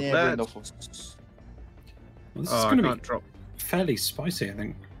 There's Oh, never that's- enough of Well, this is Oh, I going to can't be drop. fairly spicy, I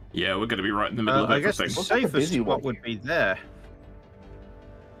think. Yeah, we're going to be right in the middle of I guess the everything. Looks like a safest busy spot one. would be there.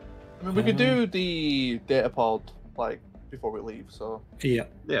 I mean, we could do the data pod, like, before we leave, so... Yeah.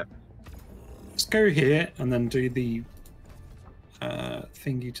 Yeah. Let's go here and then do the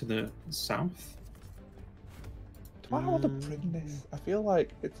thingy to the south. Do I want to bring this? I feel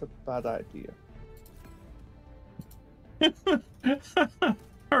like it's a bad idea.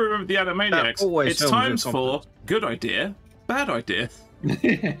 I remember the Animaniacs. always It's films in times for confidence. good idea, bad idea,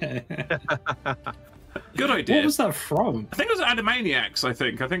 good idea. What was that from? I think it was Animaniacs. I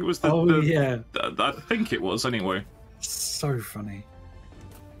think it was the. Oh, the- yeah. I think it was anyway. So funny.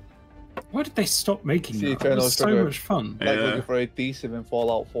 Why did they stop making The that? It Eternal was so Sugar. much fun. Like, Yeah. looking for a decent in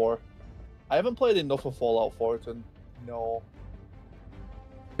Fallout 4. I haven't played enough of Fallout 4 to know.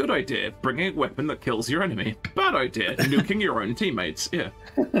 Good idea, bringing a weapon that kills your enemy. Bad idea, nuking your own teammates. Yeah.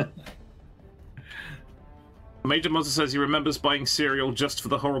 Major Muzzer says he remembers buying cereal just for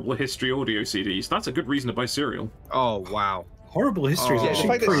the Horrible History audio CDs. That's a good reason to buy cereal. Oh wow. Horrible history is Oh. Yeah, the actually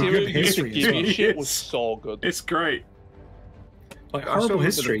fact that pretty Serial good used to history as give you well. shit was Yes. so good. It's great. Like I saw horrible one of the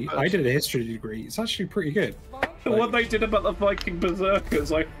history, I first. did a history degree. It's actually pretty good. What they did about the Viking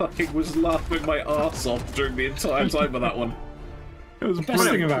Berserkers, I fucking was laughing my arse off during the entire time of that one. It was The best thing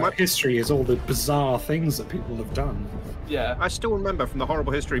brilliant. about history is all the bizarre things that people have done. Yeah. I still remember from the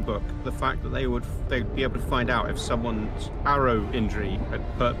horrible history book the fact that they'd be able to find out if someone's arrow injury had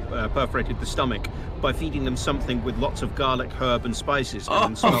perforated the stomach by feeding them something with lots of garlic, herb, and spices and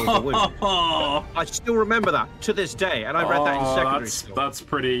then smell the wound. Oh, I still remember that to this day, and I read that in secondary that's, school. that's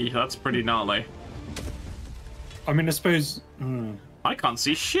pretty gnarly. I mean, I suppose. I can't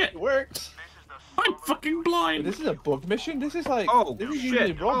see shit. It works. I'm fucking blind. This is a bug mission. This is like. Oh this is usually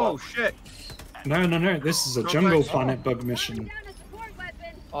shit! Oh robots. shit! No, this is a Okay. jungle planet bug mission.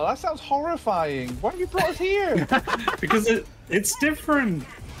 Oh, that sounds horrifying. Why have you brought us here? Because it's different.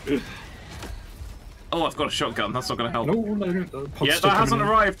 Oh, I've got a shotgun. That's not going to help. No, pod's Yeah, still that hasn't coming in.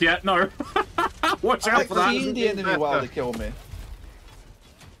 arrived yet. No. Watch out I've for that. seen the enemy while they kill me.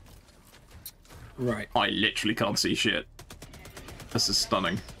 Right. I literally can't see shit. This is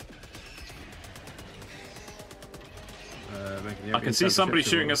stunning. I can see somebody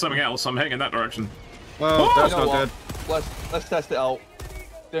shooting at something else. I'm heading in that direction. Well, that's You know not what? good. Let's test it out.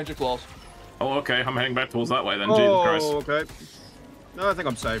 Danger claws. Oh, okay. I'm heading back towards that way then. Jesus Christ. Oh, okay. No, I think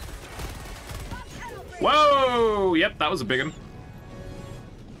I'm safe. Whoa! Yep, that was a big one.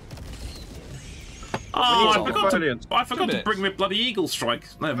 Oh, need I some forgot to Valiant. bring me a bloody eagle strike.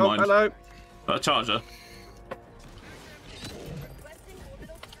 Never Oh, mind. hello. A charger.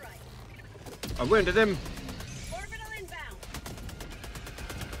 I wounded him.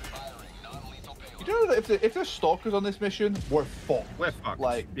 You know that if there's stalkers on this mission, we're fucked. We're fucked.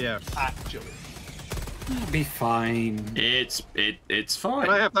 Like, Yeah. actually. It'll be fine. It's fine.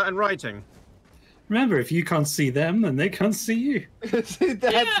 Can I have that in writing? Remember, if you can't see them, then they can't see you. That's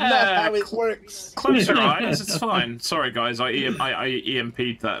not how it works. Close your eyes. It's fine. Sorry, guys. I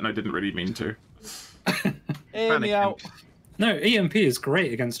EMP'd that, and I didn't really mean to. Air me Panicking. out. No, EMP is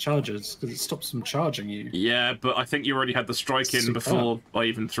great against chargers because it stops them charging you. Yeah, but I think you already had the strike in Super. before I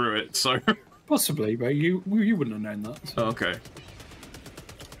even threw it. So Possibly, but you wouldn't have known that. so. okay.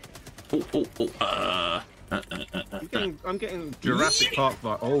 I'm getting Jurassic Park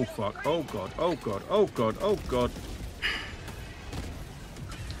vibe. Oh fuck. Oh god. Oh god. Oh god. Oh god.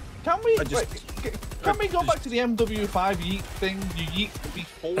 Can we I just- can we go back to the MW5 yeet thing? You yeet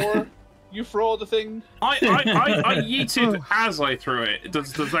before you throw the thing. I yeeted as I threw it.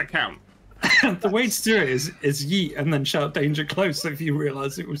 Does that count? The way to do it is yeet and then shout danger close if you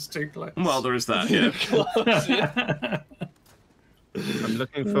realise it was too close. Well, there is that. Yeah. I'm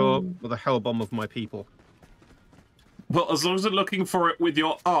looking for the hell bomb of my people. Well, as long as you're looking for it with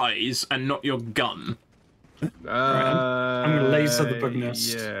your eyes and not your gun. I'm gonna laser the bug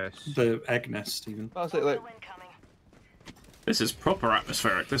nest. Yes. The egg nest, even. That's it. Like, This is proper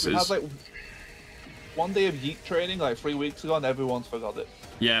atmospheric. This We is... had like one day of yeet training like 3 weeks ago, and everyone's forgot it.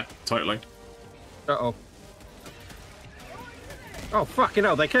 Yeah, totally. Uh-oh. Oh, fucking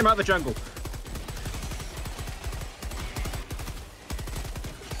hell, they came out of the jungle.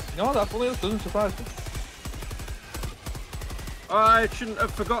 No, that really doesn't surprise me. I shouldn't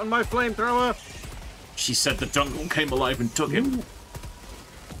have forgotten my flamethrower. She said the jungle came alive and took him.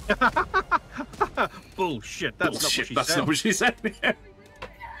 Bullshit, that's Bullshit, not what she said. Not what she said.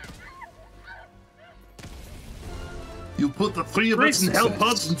 You put the three of us in hell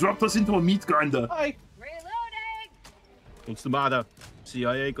pods and dropped us into a meat grinder. Hi. Reloading! What's the matter?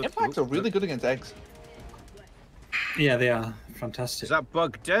 CIA got Impacts are really good against eggs. Yeah, they are fantastic. Is that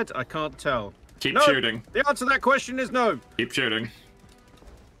bug dead? I can't tell. Keep No, shooting. The answer to that question is no. Keep shooting.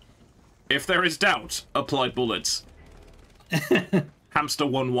 If there is doubt, apply bullets. Hamster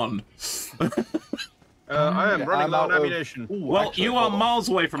 1-1. I am running I'm low on out of- ammunition. Ooh, Well, actually, you are hold on. miles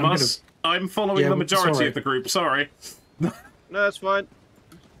away from I'm us. I'm following Yeah, the majority sorry. of the group. Sorry. No, that's fine.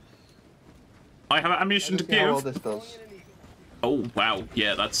 I have ammunition to Let's see how well give. this does. Oh, wow.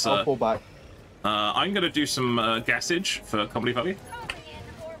 Yeah, that's... I'll pull back. I'm going to do some gassage for comedy value.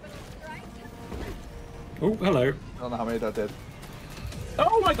 Oh, hello. I don't know how many that did.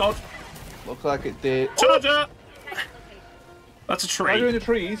 Oh my god! Looks like it did. Charger! That's a Are you in tree. the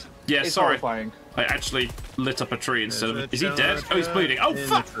trees? Yeah, It's sorry. horrifying. I actually lit up a tree instead There's of... a Is he dead? Oh, he's charger bleeding. Oh, in the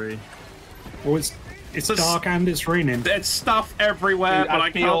fuck! tree. Oh, it's There's- dark and it's raining. There's stuff everywhere, Dude, but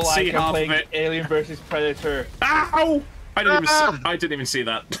I feel can't like see I'm half of playing it. Alien versus Predator. Ow! I didn't even see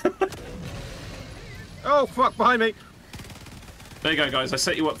that. Oh, fuck, behind me. There you go, guys. I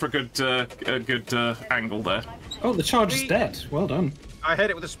set you up for a good angle there. Oh, the charger's dead. Well done. I hit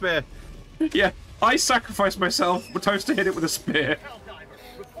it with a spear. Yeah, I sacrificed myself, but Toaster hit it with a spear.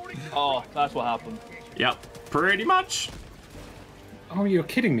 Oh, that's what happened. Yep, pretty much. Oh, you're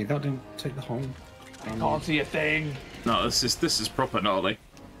kidding me. That didn't take the whole... Can't see a thing. No, this is proper gnarly.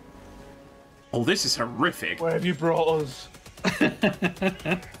 Oh, this is horrific. Where have you brought us?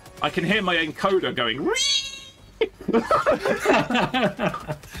 I can hear my encoder going.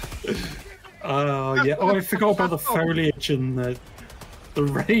 Oh, yeah. Oh, I forgot about the foliage and the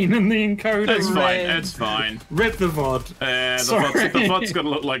rain and the encoder. It's fine. Man. It's fine. Rip the VOD. The Sorry. VOD's gonna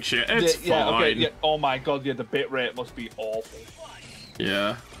look like shit. It's yeah, fine. okay, yeah. Oh my god, yeah, the bitrate must be awful.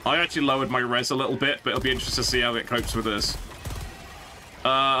 Yeah. I actually lowered my res a little bit, but it'll be interesting to see how it copes with this.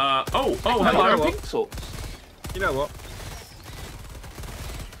 Oh, know hello. what? Pixels. You know what?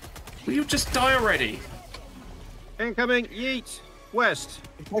 Will you just die already? Incoming, yeet, west.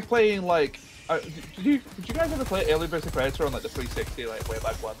 It's like playing like. Did you guys ever play Alien vs Predator on like the 360 like way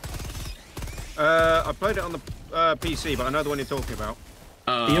back when? I played it on the PC, but I know the one you're talking about.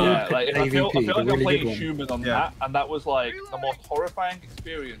 The old Yeah, like I feel AVP, like the I'm really playing good one. human on Yeah. that, and that was like the most horrifying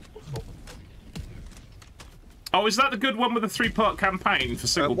experience. Oh, is that the good one with the 3-part campaign for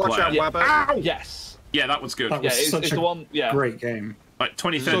single Watch player? out, Yeah. Wabber. Ow! Yes. Yeah, that was good. That Yeah, was it's, such it's a the one. Yeah. great game. Like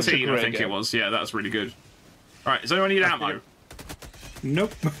Such a 2013, I great think it game. was. Yeah, that was really good. All right, does anyone need ammo?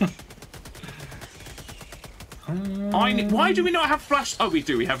 Nope. Why do we not have flash? Oh, we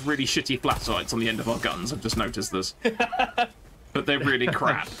do. We have really shitty flashlights on the end of our guns. I've just noticed this. But they're really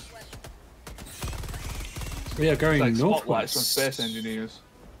crap. We are going Like spotlights northwest. from space engineers.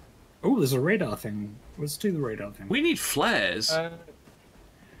 Oh, there's a radar thing. Let's do the radar thing. We need flares.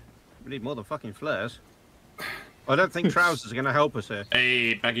 We need more than fucking flares. I don't think trousers are going to help us here.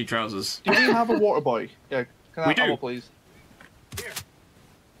 Hey, baggy trousers. Do we have a water boy? Yeah. Can I We have do. ammo, please?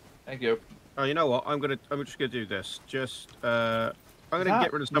 Thank you. Oh, you know what? I'm just gonna do this. I'm gonna That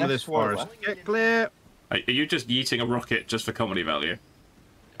get rid of some of this next word forest. left? Get clear. Are you just yeeting a rocket just for comedy value?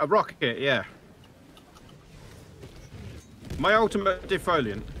 A rocket, yeah. My ultimate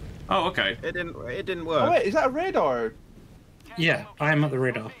defoliant. Oh, okay. It didn't Oh work. wait, is that a radar? Yeah, I am at the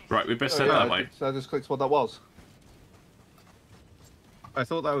radar. Right, we best Oh, head yeah, that way. So I just clicked what that was. I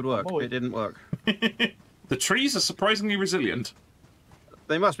thought that would work. Oh, It didn't work. The trees are surprisingly resilient.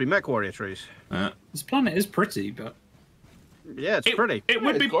 They must be mech warrior trees. This planet is pretty, but Yeah, it's pretty. It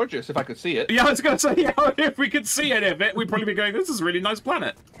would It's be. gorgeous if I could see it. Yeah, I was gonna say, yeah, if we could see any of it, we'd probably be going, "This is a really nice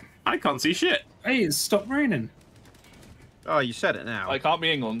planet." I can't see shit. hey, it's stopped raining. Oh, you said it now. I can't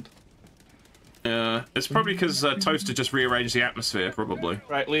be England. It's probably because Toaster just rearranged the atmosphere, probably.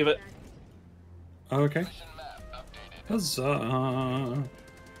 Right, leave it. Oh, okay. Huzzah!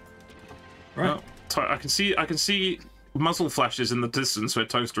 Right. Oh, I can see muzzle flashes in the distance where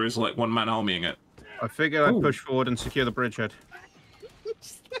Toaster is like one man armying it. I figure I'd Ooh. push forward and secure the bridgehead.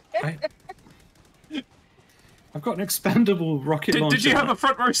 I've got an expandable rocket launcher. Did you have a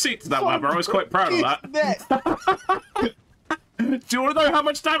front row seat to that, Webber? I was quite proud of that. Do you want to know how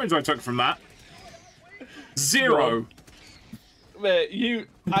much damage I took from that? 0. Mate,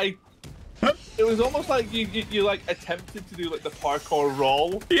 it was almost like you like attempted to do like the parkour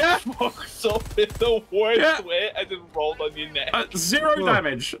roll. Yeah. Fucked up in the worst way and then rolled on your neck. 0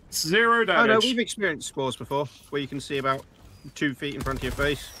 damage. 0 damage. Oh no, we've experienced spores before, where you can see about 2 feet in front of your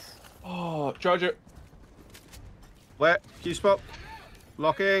face. Oh, Charger. Where? Q-spot.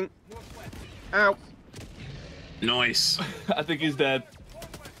 Locking. Out. Nice. I think he's dead.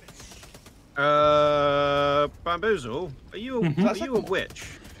 Bamboozle, are you a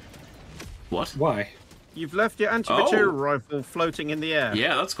witch? What? Why? You've left your anti-material rifle floating in the air.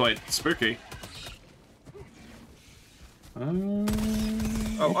 Yeah, that's quite spooky.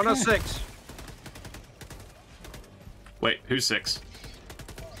 Oh, on a 6. Wait, who's 6?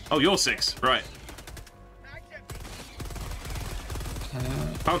 Oh, you're 6. Right.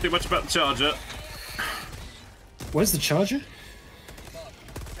 Can't do much about the charger. Where's the charger?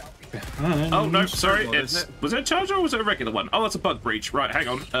 Behind. Oh no, sorry. Well, It's was it a charger or was it a regular one? Oh, that's a bug breach. Right, hang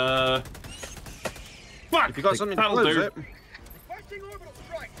on. Fuck. If you got something to That'll close do. it.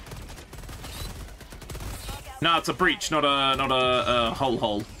 No, it's a breach, not a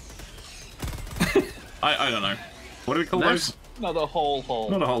hole. I don't know. What do we call those? Not a whole hole.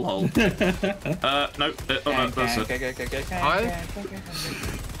 Not a hole. No. Oh, no, that's it. I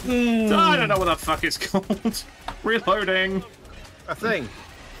don't know what the fuck it's called. Reloading. A thing.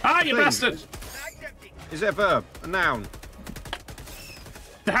 Ah, you bastard! Is it a verb? A noun?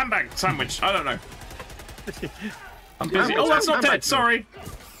 The handbag sandwich. I don't know. I'm busy. Handbag Oh, that's not handbag dead. Sorry.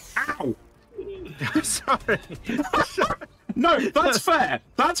 Ow. Sorry. No, that's fair.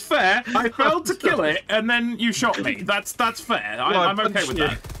 That's fair. I failed to kill it, and then you shot me. That's fair. I'm okay with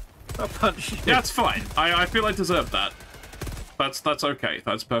that. I punched you. That's fine. I feel I deserve that. That's okay.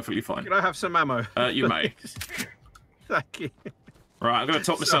 That's perfectly fine. Can I have some ammo? You may. Thank you. Right, I'm going to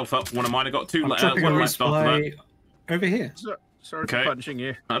top myself up. One of mine. I got I'm dropping one a left after that. resupply over here. Sorry Okay. for punching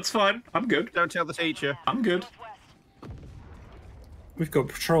you. That's fine. I'm good. Don't tell the teacher. I'm good. We've got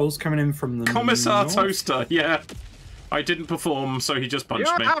patrols coming in from the Commissar north. Toaster. Yeah. I didn't perform, so he just punched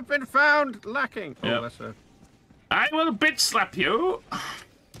You me. have been found lacking. Oh, Yep. that's a... I will bitch slap you.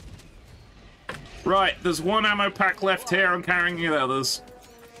 Right, there's one ammo pack left here. I'm carrying the others.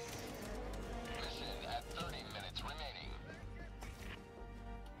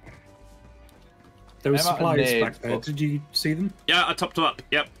 There was I'm out of supplies nades, back there. but- Did you see them? Yeah, I topped them up.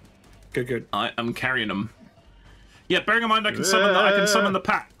 Yep, Good. I am carrying them. Yeah, bearing in mind I can summon the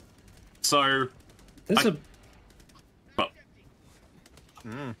pack. So, There's a well,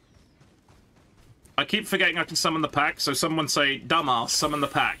 I keep forgetting I can summon the pack. So someone say, "Dumbass, summon the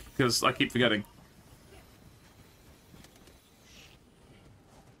pack," because I keep forgetting.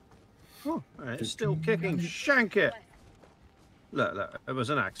 Oh, it's still kicking. Shank it. Look. It was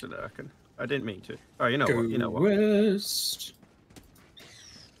an accident. I didn't mean to. Oh, you know go what? You know what? west.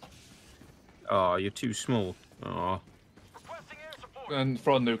 Oh, you're too small. Oh. And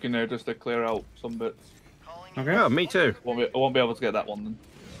throw a nuke in there just to clear out some bits. Okay. Oh, me too. I won't be able to get that one then.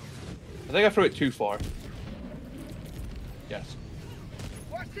 I think I threw it too far. Yes.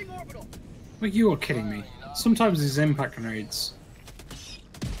 Well, you are kidding me. Sometimes these impact grenades.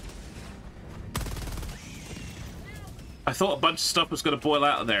 I thought a bunch of stuff was going to boil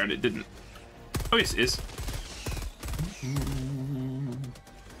out of there, and it didn't. Oh, yes, it is.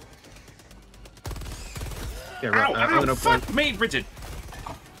 Yeah, right. Ow, I'm ow, gonna fuck point. me, Bridget.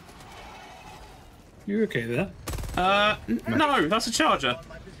 You okay there? No, that's a charger.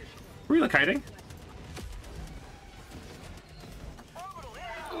 Relocating.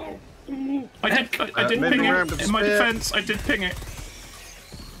 I did moving ping around it. with In my spear. defense, I did ping it.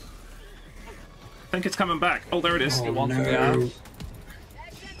 I think it's coming back. Oh, there it is. Oh, once no. again.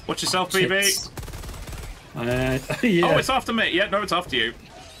 Watch yourself, BB. Tits. Yeah. Oh, it's after me. Yeah, no, it's after you.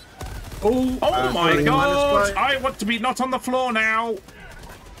 Oh, Oh my putting him on god! display. I want to be not on the floor now.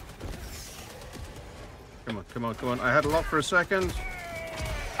 Come on. I had a lot for a second.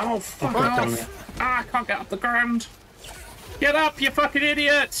 Oh, fuck God damn off. it. Ah, I can't get up the ground. Get up, you fucking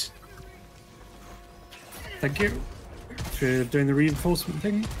idiot! thank you for doing the reinforcement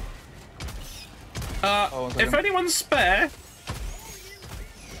thing. one If second. anyone's spare,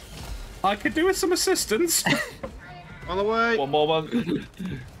 I could do with some assistance. On the way. One moment.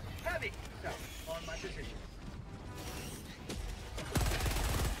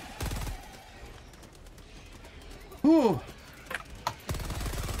 Ooh.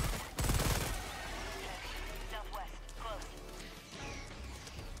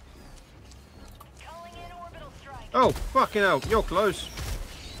 Oh, fucking hell. You're close.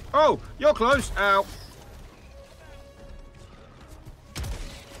 Oh, you're close. Ow.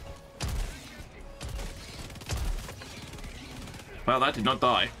 Well, that did not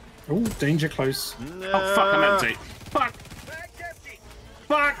die. Oh, danger close. No. Oh, fuck, I'm empty. Fuck!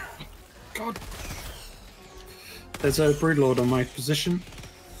 Fuck! God. There's a Broodlord on my position.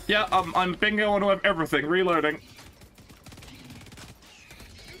 Yeah, I'm bingo on everything. Reloading.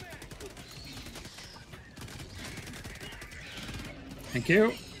 Thank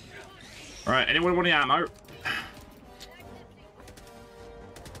you. Alright, anyone want any ammo?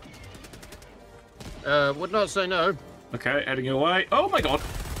 Would not say no. Okay, heading your way. Oh my god!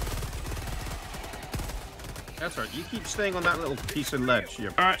 That's right. You keep staying on that little piece of ledge, you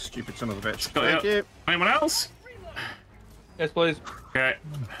All right. stupid son of a bitch. Got Thank you. you. Anyone else? Yes, please. Okay.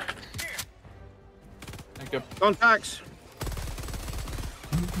 Thank you. Contacts.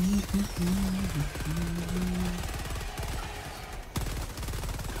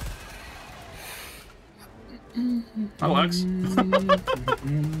 That works.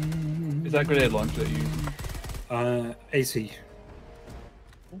 Is that grenade launcher that you? 80.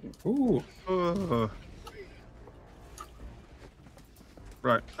 Ooh. Oh.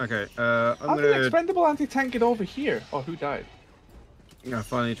 Right. Okay. How I'm did the gonna. expendable anti-tank get over here? Oh, who died? I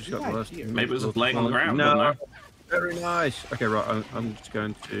finally just got the Yeah, last. here. Maybe it was just laying on the ground. No. No. Very nice. Okay, right. I'm just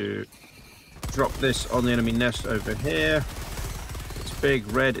going to drop this on the enemy nest over here. It's big,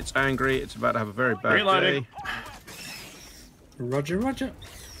 red. It's angry. It's about to have a very bad Reloading. day. Roger, roger.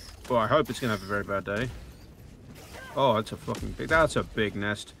 Well, I hope it's gonna have a very bad day. Oh, that's a fucking big. That's a big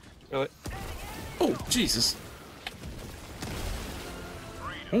nest. Really? Oh, Jesus.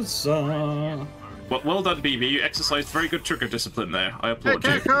 Huzzah. Well done, BB. You exercised very good trigger discipline there. I applaud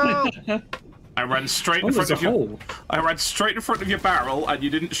Hey, you. Carol! I ran straight Oh, in front there's of a your. hole. I ran straight in front of your barrel, and you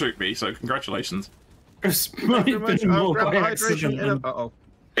didn't shoot me. So congratulations. It's might Very have much. been I'll more grab by the hydration accident. in a... Uh-oh.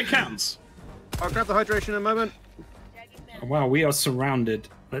 It counts. I'll grab the hydration in a moment. Wow, we are surrounded.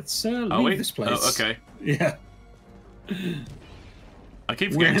 Let's Are leave we? this place. Oh, okay. Yeah. I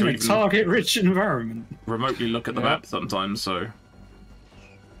keep We're forgetting in to a even target-rich environment. remotely look at the Yeah. map sometimes. So.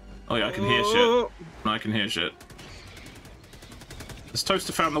 Oh yeah, I can hear shit. Oh, I can hear shit. Has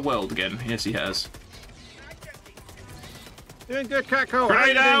Toaster found the world again? Yes, he has. doing good, Catco. How are Grenade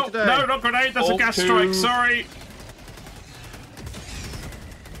you doing out! today? No, not grenade. That's a All gas two. strike. Sorry.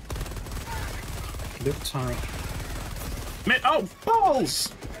 Look tight. Oh,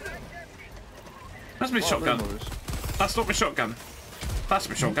 balls! That's my Oh, shotgun. rumors. That's not my shotgun. That's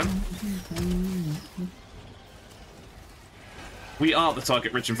my shotgun. We are the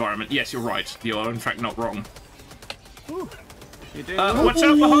target-rich environment. Yes, you're right. You are, in fact, not wrong. You're doing well. Watch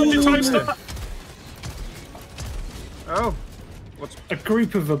out behind you, Toaster! Oh, what's... A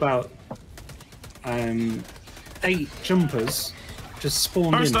group of about 8 jumpers just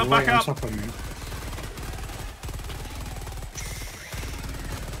spawned Toaster, in back right on up. top of me.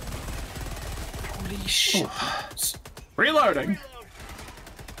 Holy shit. Reloading.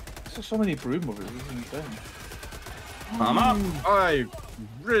 There's so many brood movers. This is insane. I'm up. I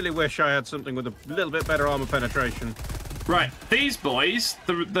really wish I had something with a little bit better armor penetration. Right, these boys,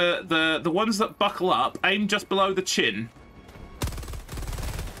 the ones that buckle up, aim just below the chin.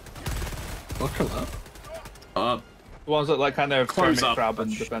 Buckle up. The ones that like kind of Close hermit up. crab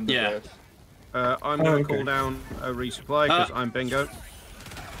and defend the Yeah. place. I'm going to okay. call down a resupply because I'm bingo.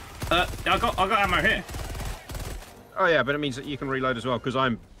 I got ammo here. Oh yeah, but it means that you can reload as well because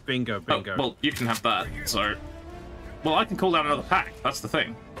I'm bingo. Oh, well, you can have that. So, well, I can call down another pack. That's the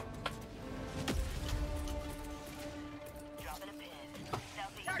thing.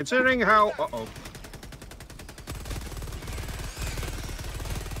 Considering how... Uh-oh.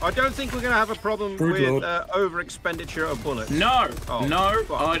 I don't think we're going to have a problem Brood with Lord. over-expenditure of bullets. No, Oh, no,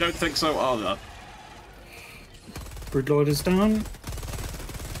 fuck. I don't think so either. Broodlord is down.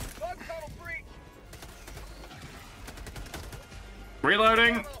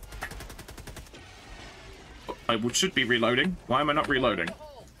 Reloading. I should be reloading. Why am I not reloading?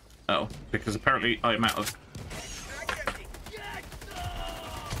 Oh, because apparently I am out of...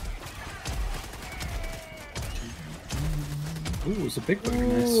 Ooh, it's a big one.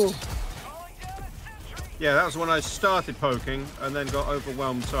 Nest. Yeah, that was when I started poking and then got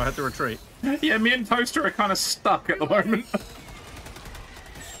overwhelmed, so I had to retreat. Yeah, me and Toaster are kind of stuck at the moment.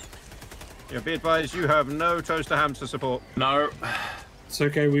 Yeah, be advised, you have no toaster hamster support. No, It's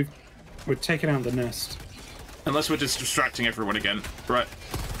okay, we're taking out the nest. unless we're just distracting everyone again. Right,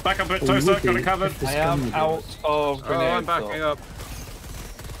 back up a bit, Well, we Toaster, would got be it covered. if this I gun am would out work. of Oh, grenades. I'm backing up.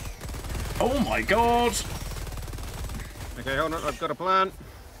 Oh my god! Okay, hold on, I've got a plan.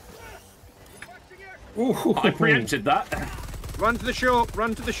 Ooh, I preempted that. Run to the shore,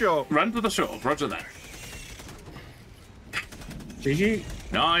 run to the shore. Run to the shore, roger that. GG.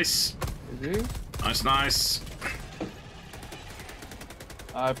 Nice. Is he? Nice, nice.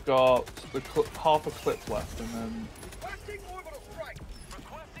 I've got the half a clip left, and then.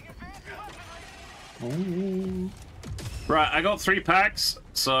 Oh. Right, I got 3 packs,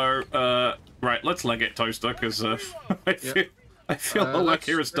 so right, let's leg it, Toaster, because I feel the work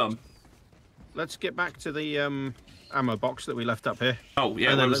here is done. Let's get back to the ammo box that we left up here. Oh yeah,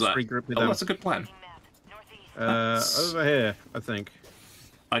 and where then was let's that? regroup with Oh, them. that's a good plan. Over here, I think.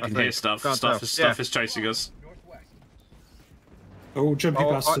 I can hear stuff. Can't tell. Stuff is chasing us. Oh, jumpy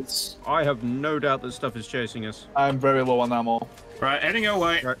Oh, bastards. I have no doubt that stuff is chasing us. I'm very low on ammo. Right, heading your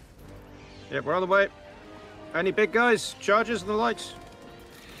way. Right. Yep, we're on the way. Any big guys? Charges and the lights?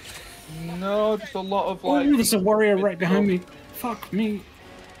 No, just a lot of like. Oh, there's a warrior right behind me. Fuck me.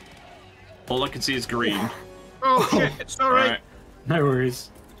 All I can see is green. Oh shit, it's sorry. Right. No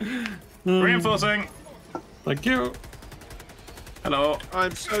worries. Reinforcing. Thank you. Hello.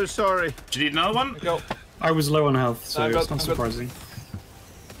 I'm so sorry. Do you need another one? Go. I was low on health, so I've got- it's not I've got- surprising.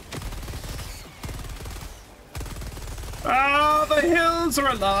 Ah, the hills are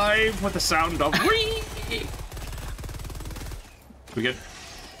alive with the sound of whee. We good?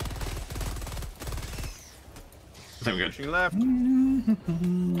 I think we're good. Pushing left.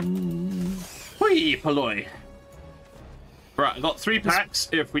 Whee, Paloi. Right, I got 3 packs.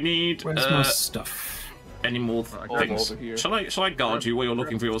 If we need Where's my stuff? any more Right, things, over here. shall I guard you while you're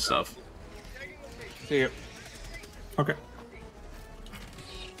looking for your stuff? See you. Okay.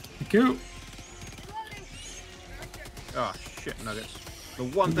 Thank you. Oh shit, nuggets. The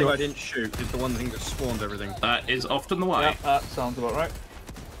one thing I didn't shoot is the one thing that spawned everything. That is often the way. Yeah, that sounds about right.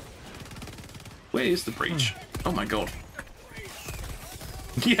 Where is the breach? Oh my god.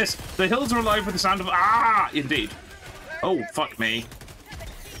 Yes, the hills are alive with the sound of indeed. Oh, fuck me.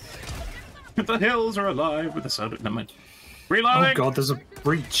 The hills are alive with the sound of... Never mind. Reloading! Oh god, there's a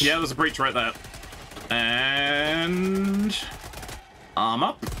breach. Yeah, there's a breach right there. And... arm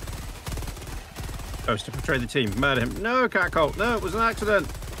up. Supposed to betray the team. Murder him. No, Catcolt. No, it was an accident.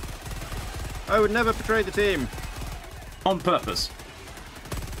 I would never betray the team. On purpose.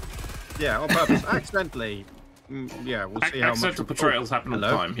 Yeah, on purpose. Accidentally. Yeah, we'll see how much... Accidental betrayals happen all the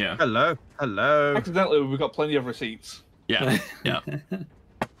time, yeah. Hello. Hello. Accidentally, we've got plenty of receipts. Yeah, yeah.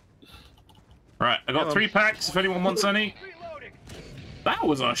 Right, I got 3 packs if anyone wants any. That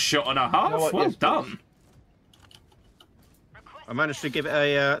was a shot and a half. You know what? Well Yes, done. I managed to give it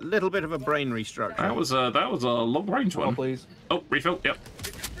a little bit of a brain restructure. That was a long range Come on, one. please. Oh, refill. Yep.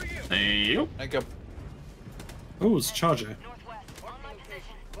 There you go. Thank you. Oh, it's a charger.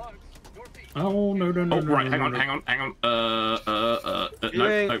 Oh, no, no, no, Oh, no, right, no, hang no, on, no. hang on. No,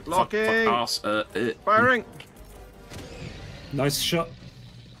 Viewing, no, fuck locking. ass. Firing. Nice shot.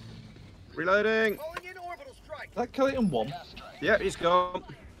 Reloading. Is that kill it in one? Yeah, he's gone.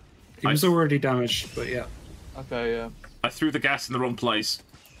 He was already damaged, but yeah. Okay, yeah. I threw the gas in the wrong place.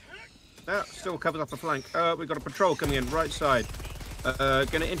 Still covers up the flank. We've got a patrol coming in, right side.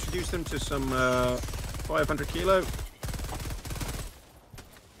 Gonna introduce them to some 500 kilo.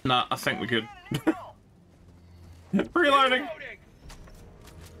 Nah, I think we're good. Reloading.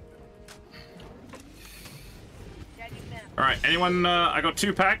 All right, anyone? I got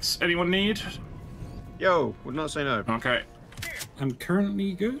 2 packs. Anyone need? Yo, would not say no. Okay. I'm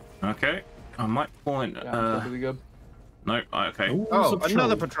currently good. Okay. I might pull in. Yeah, I'm really good. No. Okay. Oh, Oh, there's a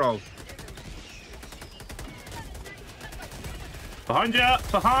another patrol. patrol. Behind you!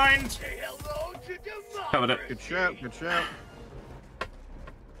 Behind! Covered it. Good shout, good shout.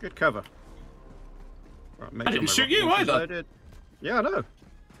 Good cover. Right, make I didn't sure shoot my you rockets is either. loaded. Yeah, I know.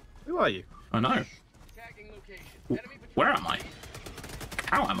 Who are you? I know. Where am I?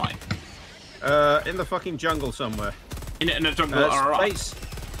 How am I? In the fucking jungle somewhere. In a jungle. Alright. Space.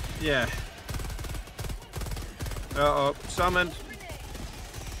 Yeah. Uh-oh, summoned.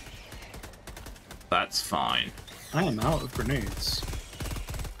 That's fine. I am out of grenades.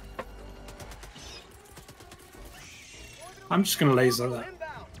 I'm just gonna laser that.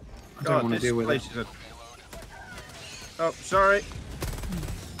 I don't want to this deal with place it. is a... Oh, sorry.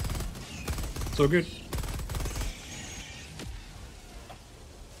 It's all good.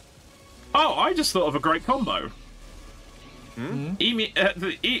 Oh, I just thought of a great combo. Hmm?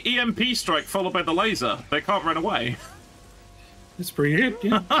 The EMP strike followed by the laser. They can't run away. It's pretty good,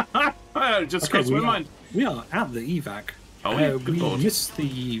 yeah. Just Okay, crossed my mind. we are at the evac. Oh, yeah, good we lord. missed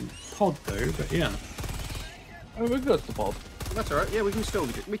the pod though, but yeah. Oh, we're good, the pod. That's all right. Yeah, we can still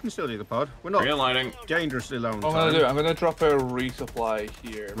do the pod. We're not Realigning. dangerously low on What I'm gonna time. do, I'm gonna drop a resupply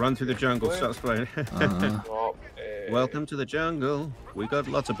here. Run through the jungle. Where? Starts playing. Drop a... Welcome to the jungle. We got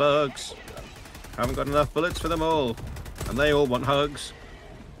lots of bugs. Haven't got enough bullets for them all, and they all want hugs.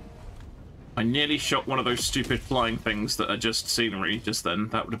 I nearly shot one of those stupid flying things that are just scenery just then.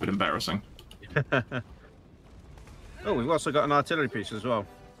 That would have been embarrassing. Oh, we've also got an artillery piece as well.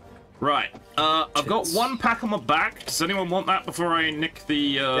 Right. I've got one pack on my back. Does anyone want that before I nick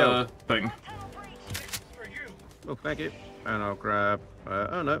the thing? Oh, thank you. And I'll grab...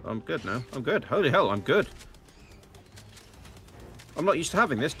 oh, no, I'm good now. I'm good. Holy hell, I'm good. I'm not used to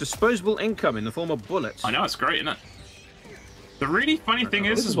having this. Disposable income in the form of bullets. I know, it's great, isn't it? The really funny thing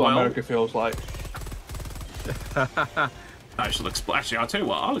is, This as is what well... America feels like. I shall explain. Actually, I'll tell you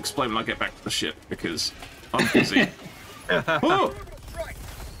what. I'll explain when I get back to the ship because I'm busy. Oh!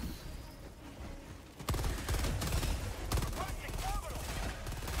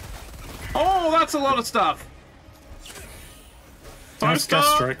 Oh, that's a lot of stuff. Nice gas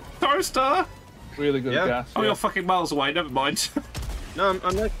Toaster. strike. Toaster. Really good Yeah. gas. Oh, yeah. you're fucking miles away. Never mind. No,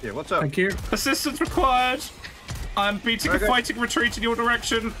 I'm next to you. What's up? Thank you. Assistance required. I'm beating Okay. a fighting retreat in your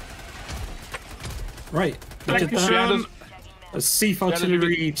direction. Right. We Thank did you, that. Sean. A Thief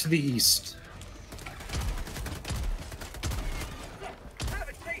artillery to the east.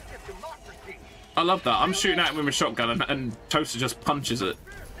 I love that. I'm shooting at him with a shotgun and Toaster just punches it.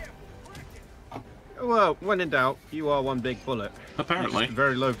 Well, when in doubt, you are one big bullet. Apparently.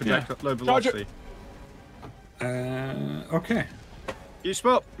 Very low low velocity. Okay. You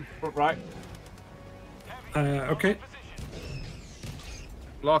spot. Right. Okay.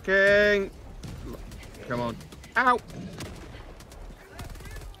 Blocking. Come on. Ow!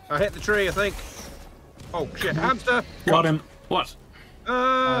 I hit the tree, I think. Oh shit, hamster! Got him. What?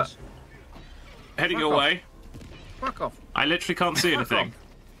 Nice. Heading Fuck your off. way. Fuck off. I literally can't see anything.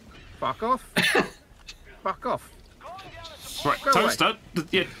 Fuck off. Fuck off. Right, Go away. Toaster,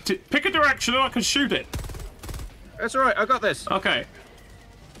 yeah, pick a direction and I can shoot it. That's alright, I got this. Okay.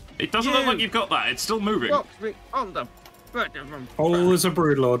 It doesn't look You- like you've got that. It's still moving. Box me on the... All is a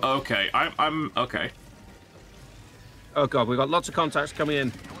broodlord. Okay, I'm okay. Oh god, we've got lots of contacts coming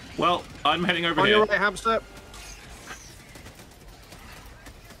in. Well, I'm heading over On here. your right, hamster.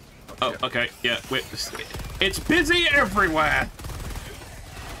 Oh, okay, yeah. It's busy everywhere.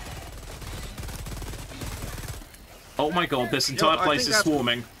 Oh my god, this entire I place think is that's-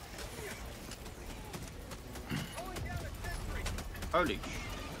 swarming. Holy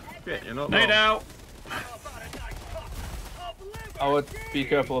shit, you're not Nade wrong. out. I would be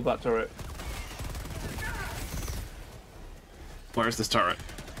careful of that turret. Where is this turret?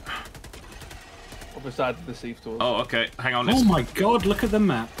 Up beside the sieve door. Oh, okay. Hang on. Oh my god, look at the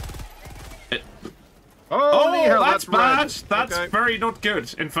map. It, Holy oh, hell, that's bad. red. That's Okay. very not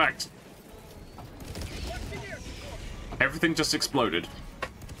good. In fact, everything just exploded.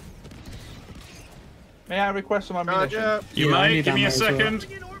 May I request some ammunition? Charger. You Yeah, I may need give me ammo a as well. second.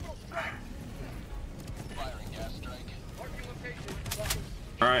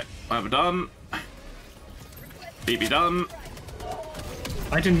 All right, I'm done. BB done.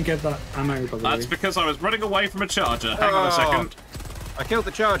 I didn't get that ammo, by the That's way. because I was running away from a charger. Hang on a Oh. second. I killed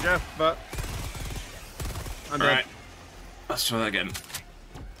the charger, but... I'm All dead. right, let's try that again.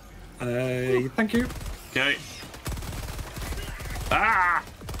 Thank you. Okay. Ah!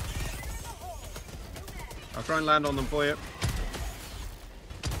 I'll try and land on them for you.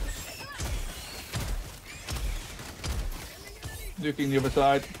 Nuking the other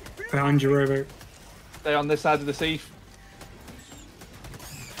side. Behind you, Robo. Stay on this side of the sieve.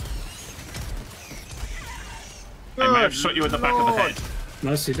 I may have Good shot you in the back of the Lord. head.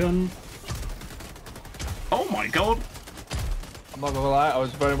 Nicely done. Oh my god! I'm not gonna lie, I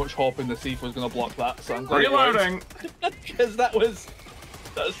was very much hoping the sieve was gonna block that, so I'm glad Reloading! because that's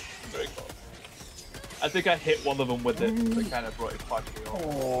very close. I think I hit one of them with it. That kind of brought it partially off.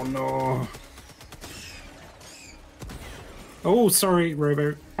 Oh no. Oh, sorry,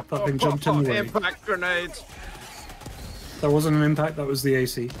 Robo. That thing jumped in the way. Impact grenades. That wasn't an impact, that was the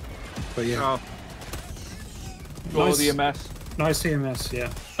AC. But yeah. Oh, Go Nice. the EMS. Nice EMS,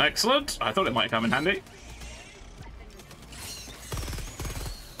 yeah. Excellent. I thought it might come in handy.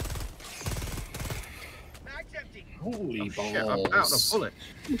 Holy shit, I'm out of bullets.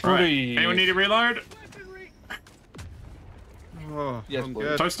 Right. Breathe. Anyone need a reload? Oh, Yes, I'm please.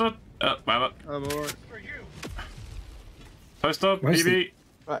 good. Toaster? Wow. I'm alright. Toaster? Where's BB?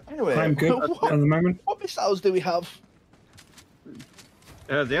 Right, anyway, I'm good at what, the moment. what missiles do we have?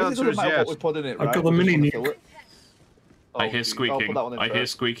 The It answer doesn't is matter yes. what we put in it, I've right? got the We just mini wanna fill nuke. it. I Oh, hear I'll squeaking. put that one in I hear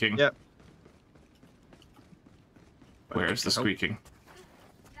first. squeaking. Yep. Where is the squeaking?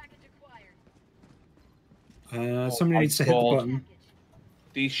 Somebody my needs to hit the God. button.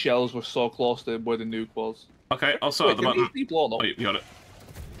 These shells were so close to where the nuke was. Okay, I'll start Wait, at the can button. these be blown up? Oh, you got it.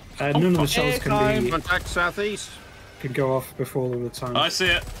 None of the shells airtime. can Contact southeast. go off before the time. I see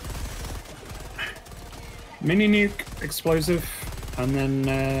it. Mini nuke, explosive, and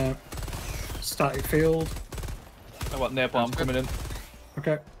then static field. I got napalm coming in.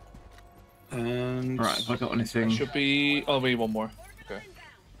 Okay. And Right, have I got anything? Should be. Oh, we need one more. Okay.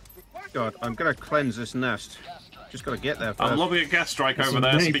 God, I'm gonna cleanse this nest. Just gotta get there first. I'm lobbing a gas strike There's over some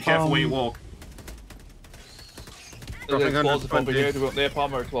there, so be careful where you napalm. walk. There's an Dropping explosive over 120. here. Do we want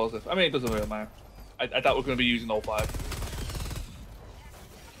napalm or explosive? I mean, it doesn't really matter. I doubt we're going to be using all 5.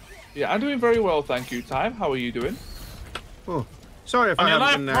 Yeah, I'm doing very well, thank you. Time, how are you doing? Oh, sorry if On I your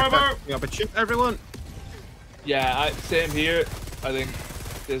haven't been left, Robo! yeah, but shit, everyone. Yeah, same here. I think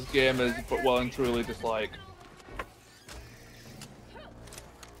this game is well and truly just like.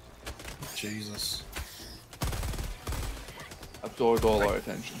 Jesus. Absorbed all our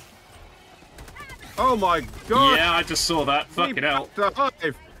attention. Oh my God! Yeah, I just saw that. Fucking hell. The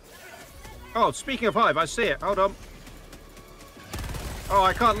hive. Oh, speaking of hive, I see it. Hold on. Oh,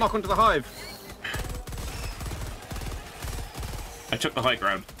 I can't lock onto the hive. I took the high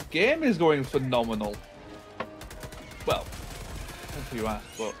ground. Game is going phenomenal. Well, depends who you ask,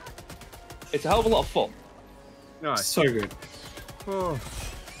 but it's a hell of a lot of fun. Nice. So good. Oh.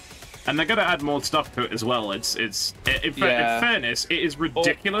 And they're gonna add more stuff to it as well. In fairness, it is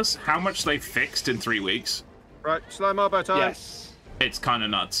ridiculous how much they fixed in 3 weeks. Right, slow mobo time. Yes. It's kind of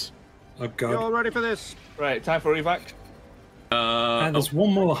nuts. Oh You god. all ready for this? Right, time for evac. And there's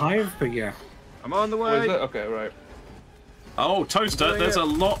one more hive, but yeah. I'm on the Oh, is way. it? Okay, right. oh, Toaster, Yeah, there's yeah. a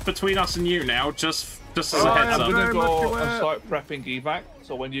lot between us and you now. Just as Oh, a I heads am up. I'm gonna very much go aware. and start prepping evac.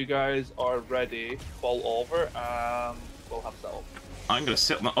 So when you guys are ready, fall over and we'll have that up. I'm gonna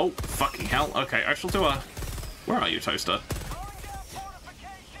sit on the. Oh, fucking hell. Okay, I shall do a. Where are you, Toaster?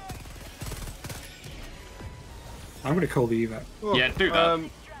 I'm gonna call the evac. Oh, Yeah, do that.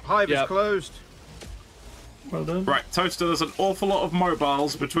 Hive is Yep. closed. Well done. Right, Toaster, there's an awful lot of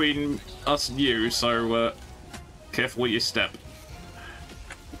mobiles between us and you, so careful where you step.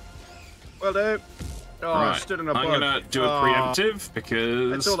 Well done. Oh, I Right, stood in a I'm bug. gonna do a Oh, preemptive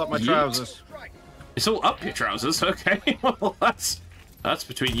because It's all up my yeet. trousers. It's all up your trousers. Okay, well that's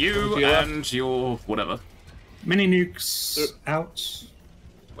between you To your left. and your whatever. Mini nukes out.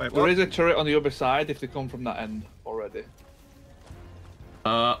 Wait, There what? is a turret on the other side if they come from that end already.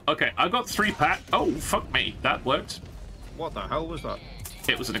 Okay, I got 3 pack. Oh, fuck me, that worked. What the hell was that?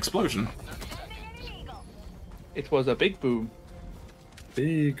 It was an explosion. It was a big boom.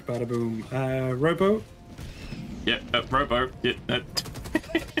 Big bada boom. Robo. Yeah, Robo. Yeah,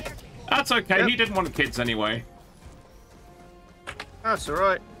 that's okay. Yep. He didn't want kids anyway. That's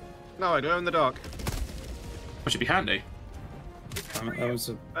alright. No, I glow in the dark. Which would be handy. That was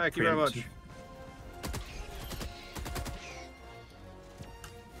a Thank you very much. preemptive.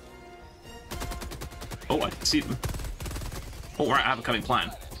 Oh, I can see them. Oh, right, I have a cunning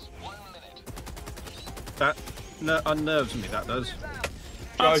plan. That unnerves me, that does.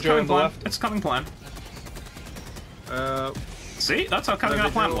 Oh, it's a Jojo on cunning the plan. left. It's a cunning plan. See, that's how cunning our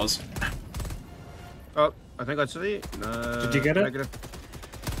plan was. Oh, I think I see. Did you get it? Negative.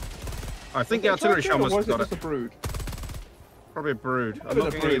 I think the artillery shell must was have it got just it. a brood? Probably a brood. I I'm mean, a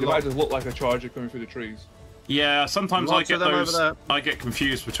looking brood. at It a might lot. just look like a charger coming through the trees. Yeah, sometimes I Lots get of them those. over there. I get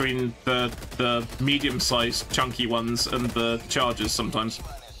confused between the medium-sized chunky ones and the chargers sometimes.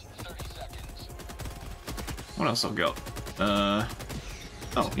 What else have I got?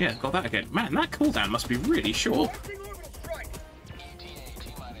 Oh yeah, got that again. Man, that cooldown must be really short.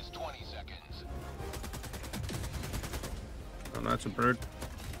 Oh no, it's a brood.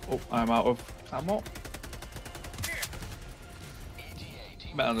 Oh, I'm out of ammo.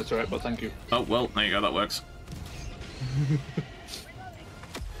 Met on the turret, but thank you. Oh well, there you go. That works.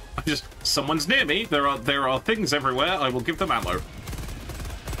 Someone's near me. There are things everywhere. I will give them ammo.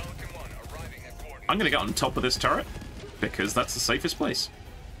 I'm gonna get on top of this turret because that's the safest place.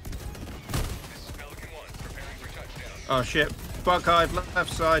 Oh shit. Bug hive,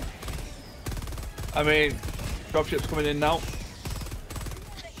 left side. I mean, dropship's coming in now.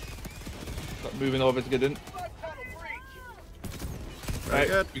 Start moving over to get in. Very Right,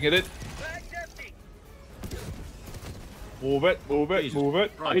 good. you get it. Move it, move it, Jesus. move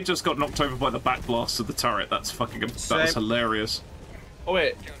it. I just got knocked over by the back blast of the turret. That's fucking. That was Same. hilarious. Oh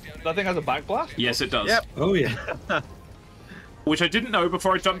wait, that thing has a back blast? Yes, it does. Yep. Oh yeah. Which I didn't know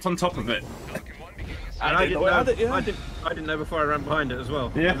before I jumped on top of it. And I didn't know. I did, yeah. I didn't know before I ran behind it as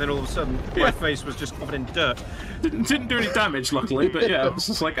well. Yeah. And then all of a sudden, Yeah. my face was just covered in dirt. Didn't do any damage, luckily, but yeah, it was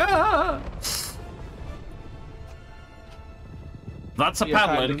just like ah. That's a Yeah, Ty,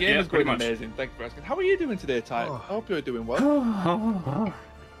 paddling. the game Yeah, is pretty going much. amazing. Thank you for asking. How are you doing today, Ty? Oh. I hope you're doing well.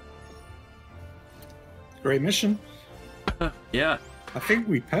 Great mission. Yeah. I think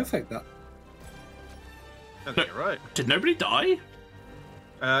we perfect that. I think you're right. Did nobody die?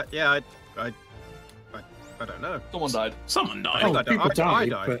 Yeah, I don't know. Someone died. Someone died. Oh, I people died. I died,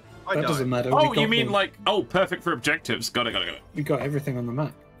 died. but I that died. doesn't matter. Oh, We got you mean them. like, oh, perfect for objectives. Got it. We got everything on the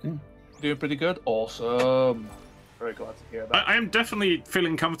map. Yeah. Doing pretty good. Awesome. Very glad to hear that. I am definitely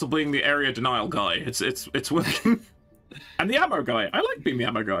feeling comfortable being the area denial guy. It's working. And the ammo guy. I like being the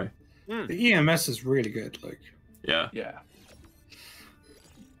ammo guy. The EMS is really good. Like, Yeah. Yeah.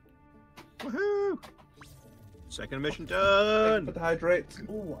 Woohoo! Second mission For done. the hydrate.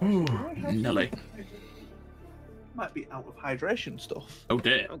 Ooh, Nelly. Might be out of hydration stuff. Oh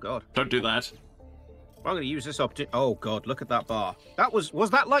dear. Oh god. Don't do that. I'm going to use this opportunity. Oh god, look at that bar. That was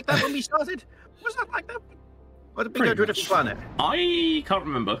that like that when we started? Was that like that? Or did we go to a different planet? I can't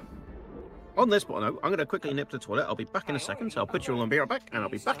remember. On this one, I'm going to quickly nip to the toilet. I'll be back in a second, so I'll put you all on beer back, and I'll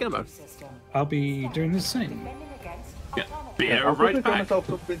be back in a moment. System. I'll be doing the same. Defending against Yeah. autonomous- Beer I'll quickly right find back. myself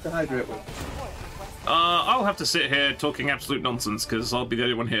something to hydrate with. I'll have to sit here talking absolute nonsense because I'll be the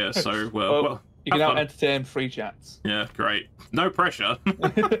only one here. So Well, well, you can have now fun. entertain free chats. Yeah, great. No pressure.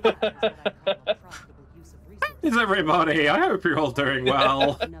 Profitable use of resources. Is everybody? I hope you're all doing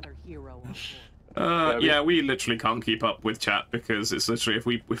well. Another hero on board. Yeah, we literally can't keep up with chat because it's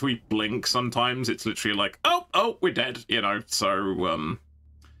literally if we blink sometimes it's literally like oh we're dead, you know. So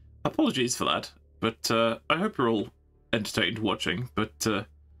apologies for that, but I hope you're all entertained watching. But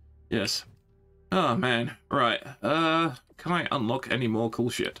yes. Oh man, right. Can I unlock any more cool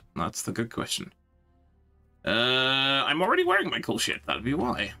shit? That's the good question. I'm already wearing my cool shit. That'd be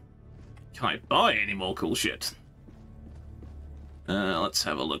why. Can I buy any more cool shit? Let's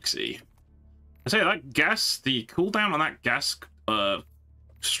have a look-see. I say that gas, the cooldown on that gas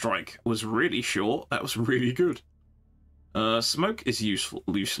strike was really short. That was really good. Smoke is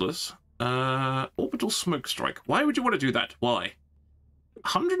useless. Orbital smoke strike. Why would you want to do that? Why?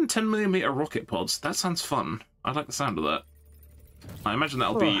 110mm rocket pods. That sounds fun. I like the sound of that. I imagine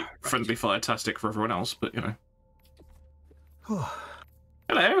that'll be friendly fire-tastic for everyone else, but you know.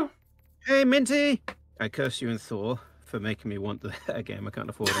 Hello. Hey, Minty! I curse you and Thor for making me want a game I can't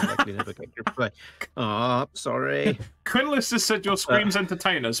afford and likely never get to play. Ah, sorry. Quinless has said your screams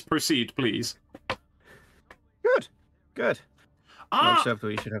entertain us. Proceed, please. Good. Ah,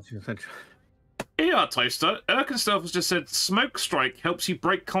 Acceptable. You should have to. ER Toaster. Erkenstealth has just said smoke strike helps you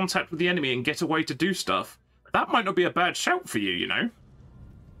break contact with the enemy and get away to do stuff. That might not be a bad shout for you, you know.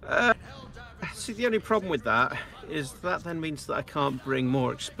 See, the only problem with that is that then means that I can't bring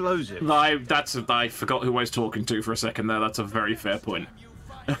more explosives. I forgot who I was talking to for a second there. That's a very fair point.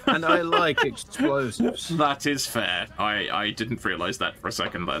 And I like explosives. That is fair. I didn't realise that for a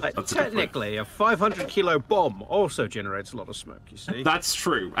second. That's a good point. Technically, a 500-kilo bomb also generates a lot of smoke, you see. That's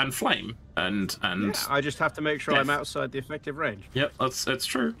true, and flame, and Yeah, I just have to make sure I'm Death. outside the effective range. Yep, it's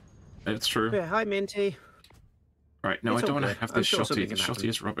true. It's true. Yeah, hi, Minty. Right, no, It's I don't all want to good. have I'm this sure shotty. something The can shotty happen.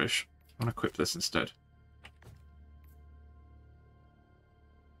 is rubbish. I want to equip this instead.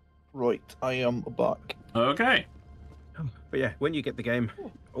 Right, I am back. Okay. But yeah, when you get the game,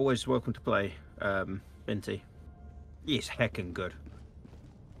 always welcome to play, Minty. He's heckin' good.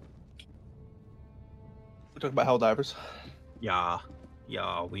 We're talking about Helldivers. Yeah,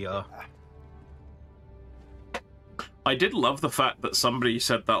 we are. I did love the fact that somebody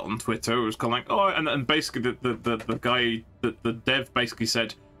said that on Twitter. It was kind of like, oh, and basically the guy, the dev basically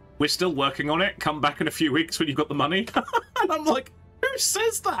said, we're still working on it. Come back in a few weeks when you've got the money. And I'm like, who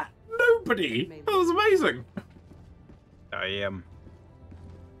says that? Nobody. That was amazing.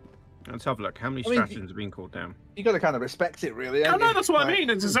 Let's have a look. How many I mean, stratagems have been called down? You got to kind of respect it, really. Oh, haven't no, you? that's what I Like, mean.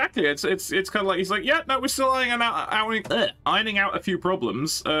 It's exactly. It's kind of like he's like, yeah, no, we're still ironing out a few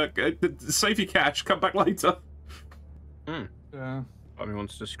problems. Save your cash. Come back later. Yeah. Bobby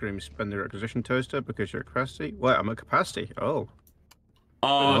wants to scream, spend the requisition toaster because you're at capacity. Well, I'm at capacity. Oh.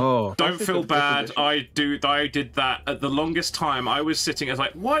 Don't That's feel a good bad. position. I did that at the longest time. I was sitting as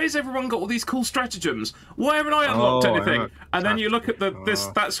like, why has everyone got all these cool stratagems? Why haven't I unlocked Oh, anything? yeah. And then you look at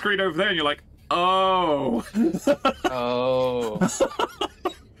that screen over there, and you're like, oh, Oh.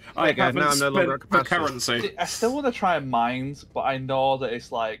 I go, now haven't I'm no longer spent at the capacity. currency. I still want to try mines, but I know that it's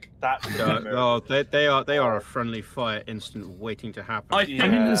like that's They are a friendly fire instant waiting to happen. I I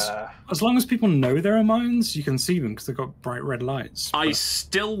mean, Yeah. as long as people know there are mines, you can see them because they've got bright red lights. I but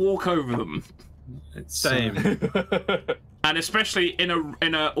still walk over them, it's, Same. and especially in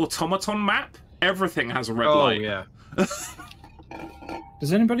a automaton map, everything has a red Oh light. yeah.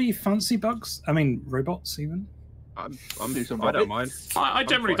 does anybody fancy bugs? I mean, robots even? I some don't mind. rabbits. I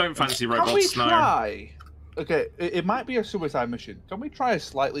generally fine. don't fancy Can we robots. No. try? Okay, it might be a suicide mission. Can we try a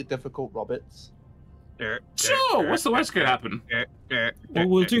slightly difficult Roberts? Sure, what's the worst could happen? Well,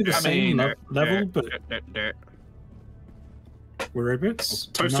 we'll do the same mean, level, but we're robots.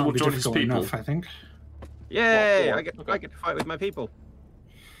 Toaster That'll will be join his difficult people. enough, I think. Yay! What for? I get to fight with my people.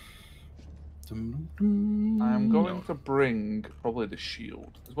 I'm going to bring probably the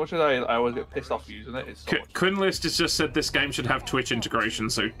shield. As much as I always get pissed off using it, it's so much. Quinlist has just said this game should have Twitch integration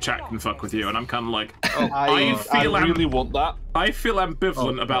so chat can fuck with you, and I'm kind of like, I really want that. I feel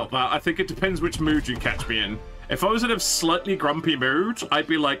ambivalent about that. I think it depends which mood you catch me in. If I was in a slightly grumpy mood, I'd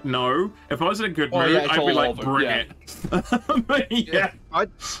be like, no. If I was in a good mood, yeah, it's I'd be all like, over, bring yeah. it. But yeah.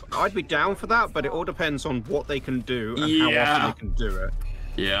 I'd be down for that, but it all depends on what they can do and how Yeah. often they can do it.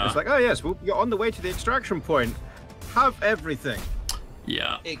 Yeah. It's like, oh yes, well, you're on the way to the extraction point. Have everything.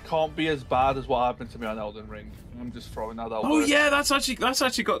 Yeah. It can't be as bad as what happened to me on Elden Ring. I'm just throwing that out Oh there. yeah, that's actually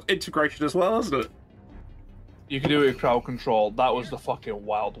got integration as well, hasn't it? You can do it with crowd control. That was the fucking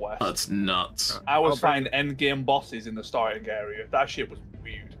Wild West. That's nuts. I was finding endgame bosses in the starting area. That shit was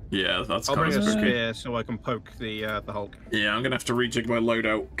weird. Yeah, that's I'll kind bring of a spooky. spear so I can poke the Hulk. Yeah, I'm gonna have to rejig my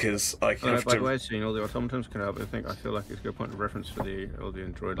loadout because I have By the to. way, seeing all the automatons can help. I feel like it's a good point of reference for all the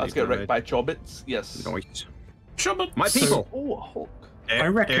android. Let's get wrecked by Chobits. Yes. Nice. Shubbit. My people. Oh, a Hulk. I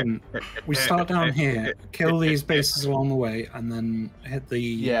reckon we start down here, kill these bases along the way, and then hit the...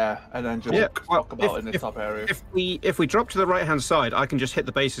 Yeah, and then just talk about it in the top area. If we drop to the right hand side, I can just hit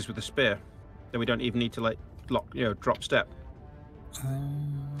the bases with the spear. Then we don't even need to drop step.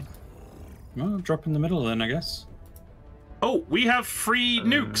 Well, drop in the middle then, I guess. Oh, we have 3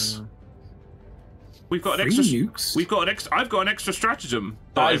 nukes. We've got an 3 extra. nukes? We've got an extra. I've got an extra stratagem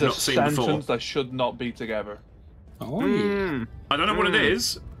that That I've is a not seen before. sentence that should not be together. Oh, yeah. I don't know what it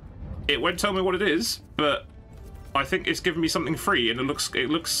is. It won't tell me what it is, but I think it's giving me something free, and it looks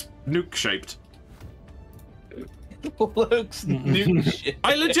nuke shaped. Looks new shit.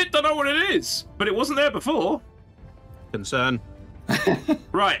 I legit don't know what it is, but it wasn't there before. Concern.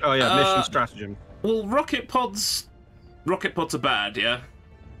 Right. Oh yeah, mission stratagem. Well, rocket pods are bad, yeah.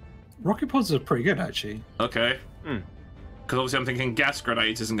 Rocket pods are pretty good, actually. Okay. Because obviously I'm thinking gas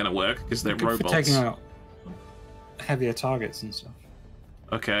grenades isn't going to work because they're Good robots. for taking out heavier targets and stuff.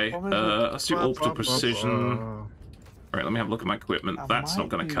 Okay. Let's do orbital precision. Right, let me have a look at my equipment. That's not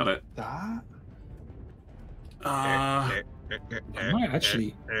going to cut it. That? I might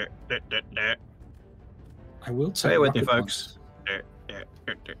actually... I will take Stay with me, rocket folks.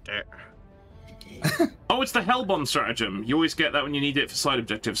 Oh, it's the Hellbomb stratagem. You always get that when you need it for side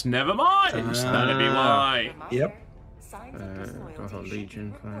objectives. Never mind. That'd be why. Yep.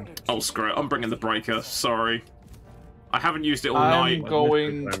 Legion. Oh, screw it. I'm bringing the breaker. Sorry. I haven't used it all I'm night.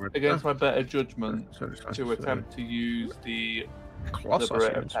 going against my better judgment to attempt to use the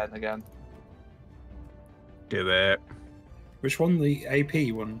Liberator pen again. Do it. Which one? The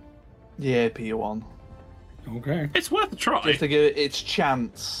AP one? Yeah, P1. Okay. It's worth a try. Just to give it its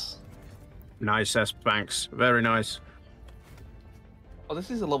chance. Nice, S. Banks. Very nice. Oh,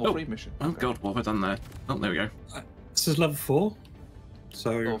 this is a level 3 mission. Oh god, what have I done there? Oh, there we go. This is level 4,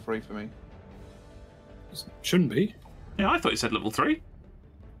 so Level 3 for me. shouldn't be. Yeah, I thought you said level 3.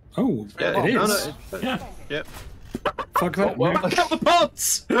 Oh, Yeah, it no, is. no, Yeah. Yep. Fuck that. well, no. Count the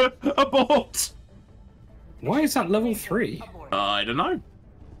pods! Abort! Why is that level 3? I don't know.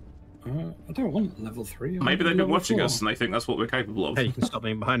 I don't want level 3. I Maybe want they've been level watching 4. us and they think that's what we're capable of. Hey, you can stop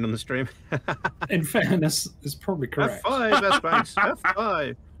being behind on the stream. In fairness, is probably correct. F5, S. Banks.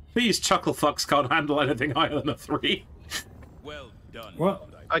 F5. These chuckle fucks can't handle anything higher than a 3. Well done. What?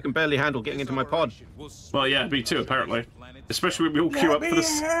 I can barely handle getting into my pod. Well, yeah, me too, apparently. Especially when we all queue up for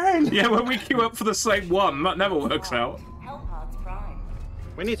the... Yeah, when we queue up for the same one. That never works out. Hellpods Prime.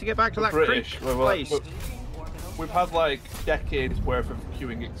 We need to get back to that British. creek place. We've had like decades worth of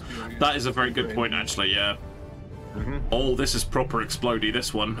queuing experience. That is a very good point, actually, yeah. Oh, this is proper explodey,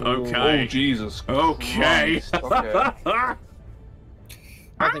 this one. Okay. Oh, Jesus. Okay. Christ. Okay.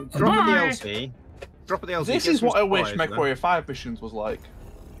 I think drop the DLC. Drop the DLC. This get is some what I wish supplies, then. MechWarrior 5 missions was like.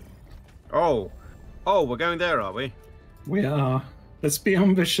 Oh, we're going there, are we? We are. Let's be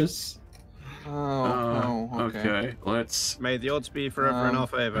ambitious. Oh, Okay, let's... May the odds be forever in our Oh,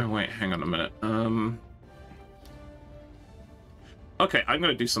 favor. wait, hang on a minute. Okay, I'm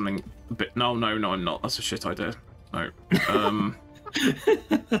gonna do something a bit... No, I'm not. That's a shit idea. No.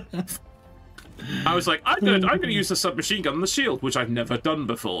 I was like, I'm gonna use the submachine gun and the shield, which I've never done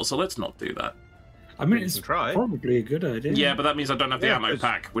before, so let's not do that. I mean, it's try. probably a good idea. Yeah, but that means I don't have the Yeah, ammo 'cause-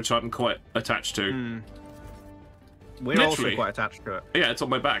 pack, which I'm quite attached to. We're Literally. also quite attached to it. Yeah, it's on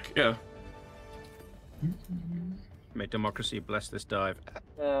my back, yeah. May democracy bless this dive.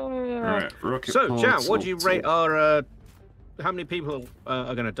 Alright, rocket So, pods, Jan, what do you alt- rate our... how many people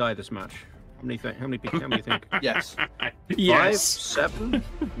are going to die this match? How many people? How many think? Yes. Yes. 5, 7,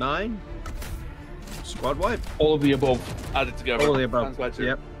 9. Squad wipe. All of the above added together. All of the above. Sounds like two.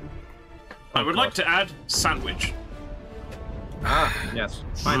 Yep. I would like to add sandwich. Ah, yes.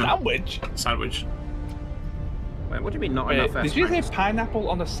 Sandwich? Sandwich. Wait, what do you mean not Wait, enough? did you say S-ranks? pineapple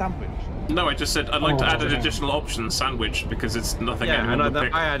on a sandwich? No, I just said I'd like to add an okay. additional option, sandwich, because it's nothing Yeah, anyone and would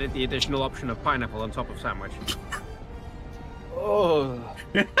pick. I added the additional option of pineapple on top of sandwich. Oh.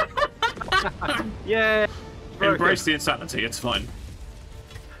 Yeah. Embrace the insanity, it's fine.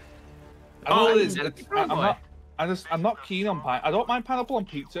 Oh, I'm not keen on pine. I don't mind pineapple on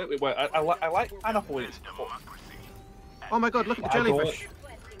pizza. I like pineapple when it's cooked. Oh my god, look at the I don't- jellyfish.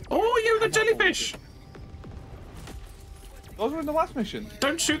 Oh, you the jellyfish! Those were in the last mission.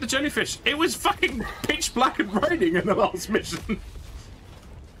 Don't shoot the jellyfish. It was fucking pitch black and raining in the last mission.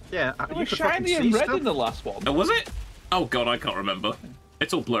 Yeah, It you was could fucking shiny and see red stuff. in the last one. Oh, was it? Oh god, I can't remember.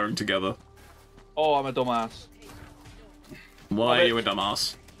 It's all blurring together. Oh, I'm a dumbass. Why are you a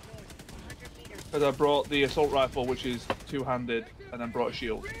dumbass? Because I brought the assault rifle, which is two-handed, and then brought a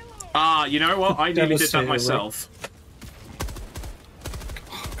shield. Ah, you know what? I nearly did that Devastator, myself.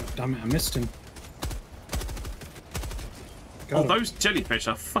 God damn it, I missed him. Oh, Got him. those jellyfish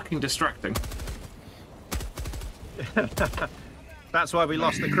are fucking distracting. That's why we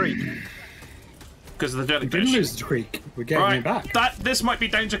lost the creek. Because of the We didn't jellyfish. lose the creek. We're getting Right, it back. this might be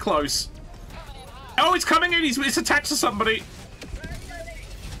danger close. Oh, it's coming in. It's attached to somebody.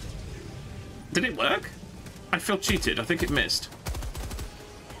 Did it work? I feel cheated. I think it missed.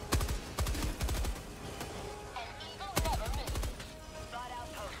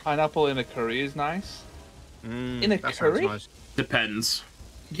 Pineapple in a curry is nice. In a That sounds curry? nice. Depends.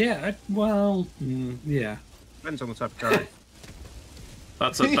 Yeah, well, yeah. Depends on the type of curry.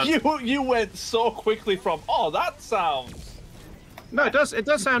 That's a. you went so quickly from that sounds. No, it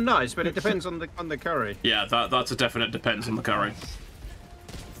does sound nice, but it depends on the curry. Yeah, that's a definite depends on the curry.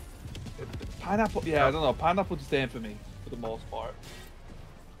 Pineapple, yeah, I don't know. Pineapple just ain't for me for the most part.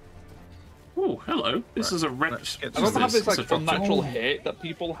 Oh, hello. This is a red. Let's get I to don't have this It's like a unnatural hate that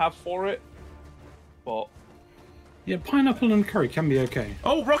people have for it, but Yeah, pineapple and curry can be okay.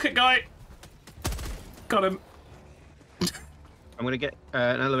 Oh, rocket guy. Got him. I'm going to get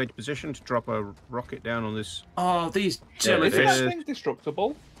an elevated position to drop a rocket down on this. Oh, these There it is jellyfish. is. that thing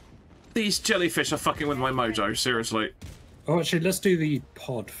destructible? These jellyfish are fucking with my mojo. Seriously. Oh, actually, let's do the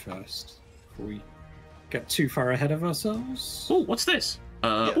pod first before we get too far ahead of ourselves. Oh, what's this?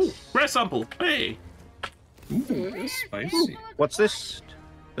 Yes. Ooh, rare sample. Hey. Ooh, that's spicy. What's this?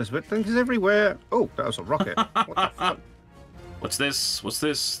 There's things everywhere. Oh, that was a rocket. What the fuck? What's this? What's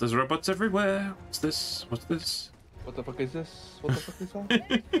this? There's robots everywhere. What's this? What's this? What the fuck is this? What the fuck is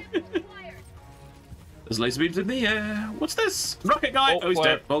that? There's laser beams in the air. What's this? Rocket guy. Oh, he's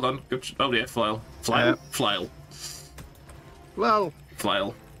flail. dead. Well done. Good. Oh yeah, flail. Flail. Flail. Well,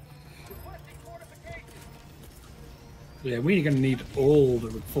 Flail. Yeah, we're going to need all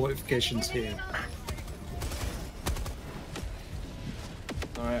the fortifications here.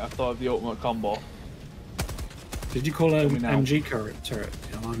 Alright, I thought of the ultimate combo. Did you call it me an now. MG turret?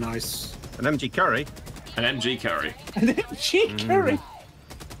 Oh, nice. an MG curry. An MG carry. Cheat curry!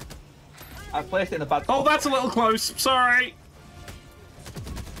 I placed it in a bad Oh, spot. that's a little close. Sorry.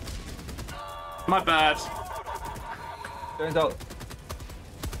 My bad. Turns out,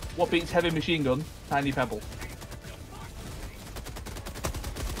 what beats heavy machine gun? Tiny pebble.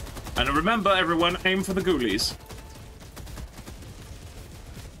 And remember, everyone, aim for the ghoulies.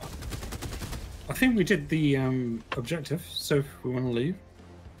 I think we did the objective, so if we want to leave.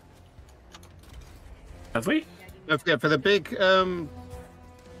 Have we? Yeah, for the big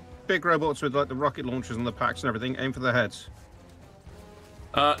robots with like the rocket launchers and the packs and everything, aim for the heads.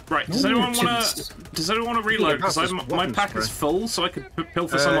 Right. Does Ooh, anyone want tips. to? Does anyone want to reload? Because pass this my weapons pack is spray. full, so I could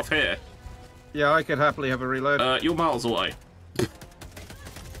pilfer some off here. Yeah, I could happily have a reload. You're miles away.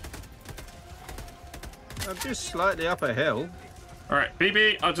 I'm just slightly up a hill. All right,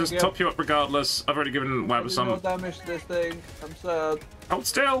 BB, I'll just Yep. top you up regardless. I've already given Web No some. damage to this thing. I'm sad. Hold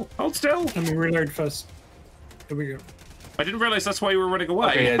still. Hold still. Let me reload first. Here we go. I didn't realise that's why you were running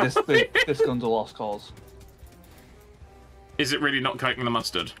away. Okay, yeah, this gun's a lost cause. Is it really not cutting the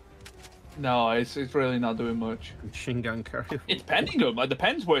mustard? No, it's really not doing much. Machine gun curry. It's pending them. Like, the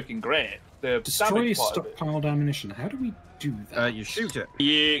pen's working great. The Destroy damage part of it. stockpiled ammunition. How do we do that? You shoot it.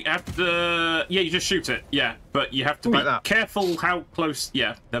 You have to. Yeah, you just shoot it. Yeah, but you have to Like be that. careful how close.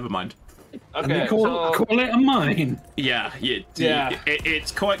 Yeah, never mind. And they Okay, call so it a mine. Yeah, Yeah.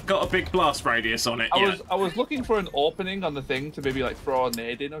 It's quite got a big blast radius on it. I was looking for an opening on the thing to maybe like throw a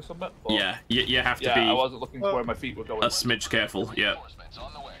nade in or something. But Yeah, you have to yeah, I be wasn't looking for where my feet were going. a smidge careful. Yeah.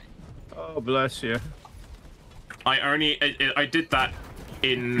 Oh, bless you. I did that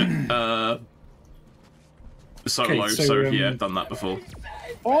in solo, Okay, so yeah, I've done that before.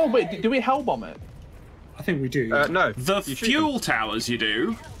 Oh wait, do we hell bomb it? I think we do. No. The you shoot fuel them. towers you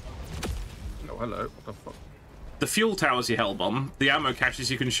do. Oh, hello. What the fuck? The fuel towers you hell bomb. The ammo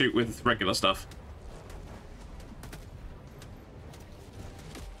caches you can shoot with regular stuff.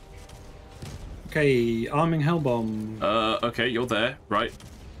 Okay, arming Hellbomb. Okay, you're there, right?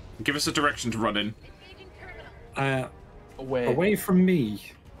 Give us a direction to run in. Away from me.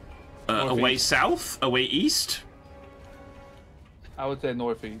 Away south? Away east? I would say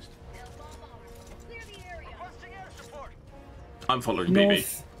northeast. I'm following BB.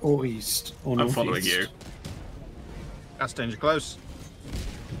 North or east? Or I'm northeast? following you. That's danger close.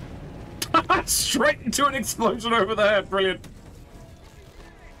 Straight into an explosion over there. Brilliant.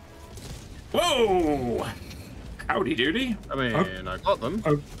 Whoa! Howdy doody. I mean, I got them.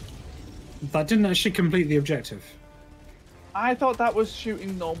 Oh, that didn't actually complete the objective. I thought that was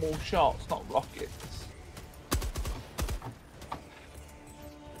shooting normal shots, not rockets.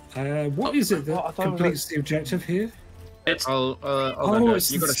 What is it I that thought it was completes the objective here? It's I'll Oh, do it.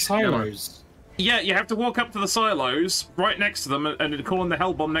 it's You the got to scanner. silos. yeah. You have to walk up to the silos, right next to them, and call in the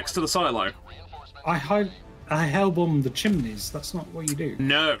hell bomb next to the silo. I hellbomb the chimneys. That's not what you do.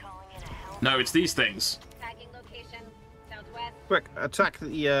 No, no, it's these things. Tagging location, southwest. Quick, attack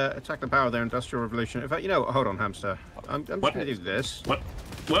the power of their industrial revolution. In fact, you know what? Hold on, hamster. I'm just What? gonna do this. What?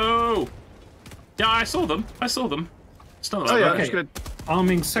 Whoa! Yeah, I saw them. I saw them. It's not that Oh yeah, bad. I'm just gonna.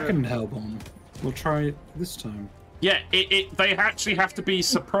 Arming second hellbomb. We'll try it this time. Yeah, they actually have to be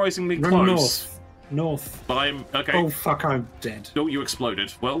surprisingly Run close. north. But I'm okay. Oh fuck! I'm dead. Oh, you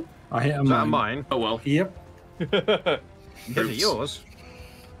exploded. Well, I hit a Is that mine. mine? oh well. Yep. Is it Oops. yours?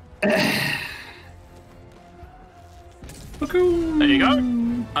 There you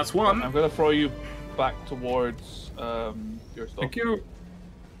go. That's one. I'm gonna throw you back towards your stuff. Thank you.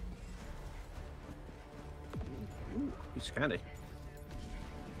 Piece of candy.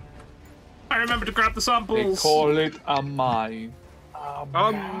 I remember to grab the They samples. call it a mine.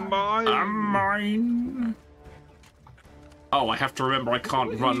 Mine. Mine. Oh, I have to remember I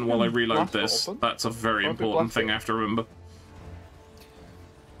can't run while I reload Blast this. open. That's a very Perfect important blast thing it. I have to remember.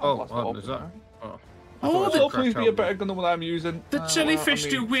 Oh, Blast what open is that? there. Oh. Oh, Oh, please be a better gun than what I'm using. the jellyfish I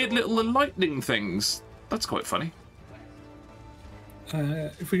mean, do weird little lightning things. That's quite funny.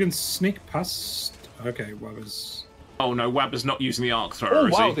 If we can sneak past. Okay, what was? Oh no, Wabber's not using the arc thrower, Oh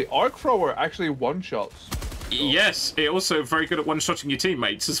is wow, he? the arc thrower actually one-shots. Yes, it also very good at one-shotting your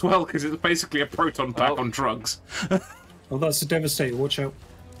teammates as well, because it's basically a proton pack Oh. on drugs. Oh, that's a devastator. Watch out.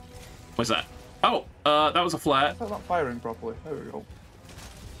 What's that? Oh, that was a flare. That's not firing properly. There we go.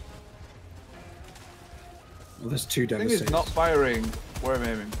 Oh, there's two The thing devastators. is not firing where I'm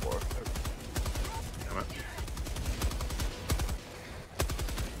aiming for.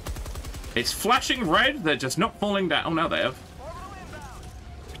 It's flashing red, they're just not falling down. Oh, now they have.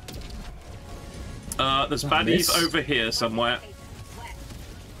 There's baddies miss. over here somewhere.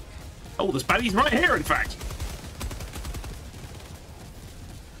 Oh, there's baddies right here, in fact.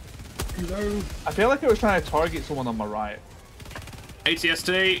 Hello. I feel like I was trying to target someone on my right.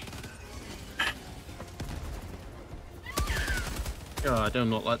 ATST. Oh, I do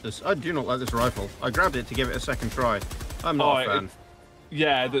not like this. I do not like this rifle. I grabbed it to give it a second try. I'm not a fan.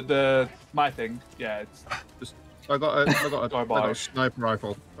 Yeah, the my thing. Yeah, it's I got a Garbage. sniper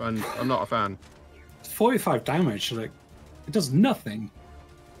rifle, and I'm not a fan. 45 damage. Like, it does nothing.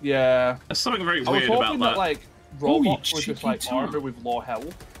 yeah. There's something very I was weird about hoping that. that like Oh, robots you were just cheeky like twat. armor with low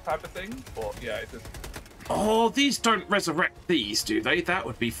health type of thing, but yeah, it just Oh, these don't resurrect these, do they? That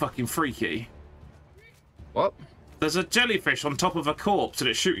would be fucking freaky. What? There's a jellyfish on top of a corpse and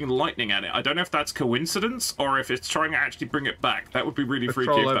it's shooting lightning at it. I don't know if that's coincidence or if it's trying to actually bring it back. That would be really freaky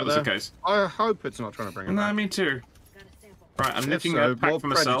Patrol if that over was the there? case. I hope it's not trying to bring it No, back. me too. Right, I'm If nicking so, a pack more for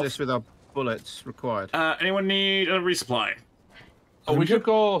myself. prejudice with our bullets required. Anyone need a resupply? Oh, we should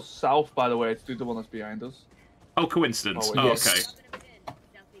go south, by the way, to do the one that's behind us. Oh, coincidence. Oh, Oh, yes. okay.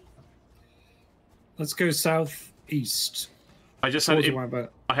 Let's go southeast. I just had Towards the Wabber.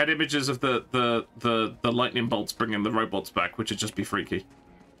 I had images of the lightning bolts bringing the robots back, which would just be freaky.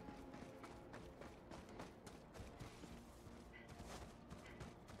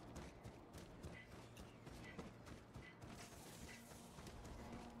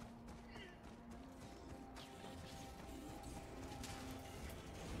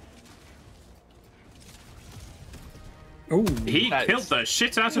 Oh, He Nice. killed the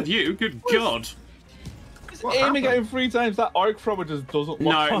shit out of you. Good God. Aiming at him 3 times, that arc thrower just doesn't No,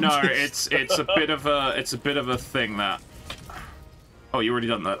 lock no, onto it's a bit of a thing that. Oh, you already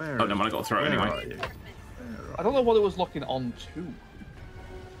done that. Where Oh, no, I got to throw it where anyway. are you? I don't know what it was locking on to.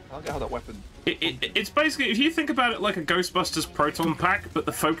 I don't get how that weapon. It's basically, if you think about it like a Ghostbusters proton pack, but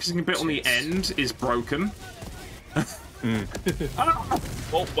the focusing bit on the end is broken.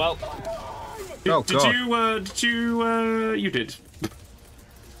 Oh well. You did.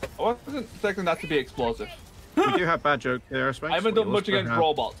 I wasn't expecting that to be explosive. We do have bad joke there, I haven't done much against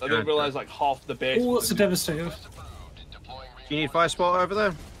robots. I didn't realize like half the base. Oh, it's a Devastator. Do you need fire spot over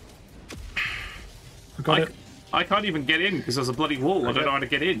there? I got it. I can't even get in because there's a bloody wall. I don't know how to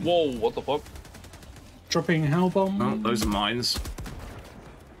get in. Whoa! What the fuck? Dropping hell bomb. Oh, those are mines.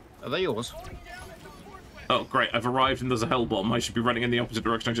 Are they yours? Oh, great. I've arrived and there's a hell bomb. I should be running in the opposite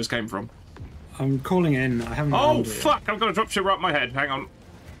direction I just came from. I'm calling in. I haven't. Oh, landed yet. fuck! I've got a dropship right up my head. Hang on.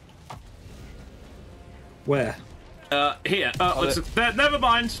 Where? Here. There, never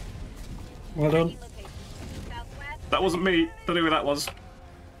mind. Well done. That wasn't me. Don't know who that was.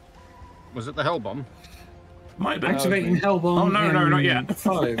 Was it the hell bomb? Might have been. Activating hell bomb. Oh, no, no, not yet.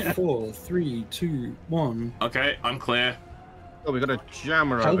 5, 4, 3, 2, 1. Okay, I'm clear. Oh, we got a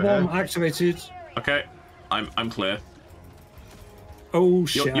jammer Hell over bomb here. activated. Okay, I'm clear. Oh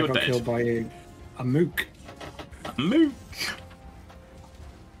shit! You're I got dead. killed by a mook. Mook.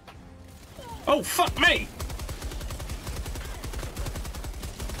 Oh, fuck me!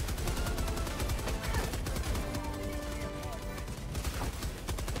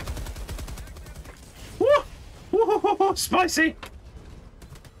 Woo! Woo! Spicy!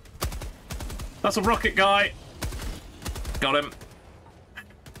 That's a rocket guy. Got him.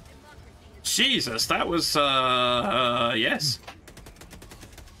 Jesus, that was, yes.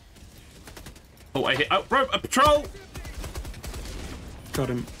 Oh, I hit. Oh, bro, a patrol! Got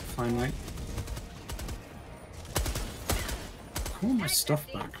him. Finally. I want my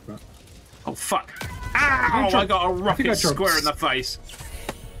stuff back, but. Oh, fuck. Ow! I got a rocket square in the face.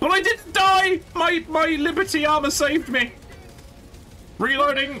 But I didn't die! My Liberty armor saved me.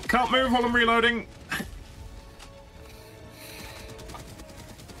 Reloading. Can't move while I'm reloading.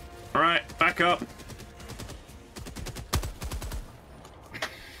 Alright, back up.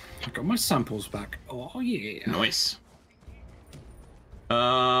 I got my samples back. Oh yeah. Nice.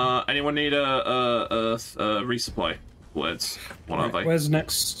 Anyone need a resupply? Words. What are they? Where's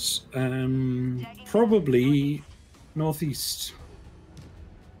next? Probably northeast.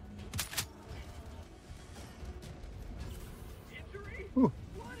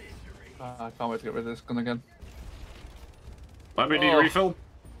 I can't wait to get rid of this gun again. Might we need a refill?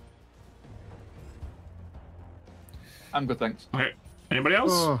 I'm good, thanks. Okay. Anybody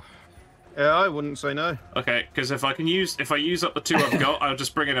else? Oh. Yeah, I wouldn't say no. Okay, because if I use up the two I've got, I'll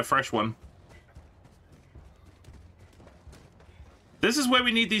just bring in a fresh one. This is where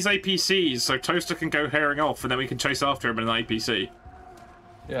we need these APCs, so Toaster can go herring off, and then we can chase after him in an APC.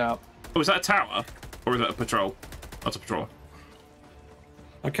 Yeah. Oh, is that a tower? Or is that a patrol? That's a patrol.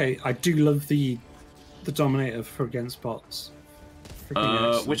 Okay, I do love the Dominator for against bots.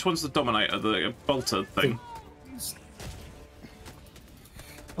 Which one's the Dominator? The bolter thing?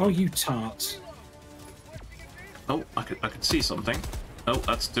 Oh, you tart. Oh, I could see something. Oh,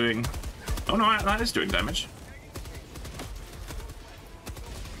 that's doing... Oh no, that is doing damage.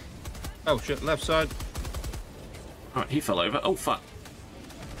 Oh shit, left side. Alright, he fell over. Oh, fuck.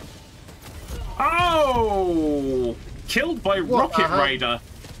 Oh! Killed by Rocket Raider.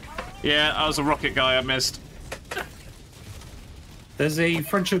 Yeah, I was a rocket guy, I missed. There's a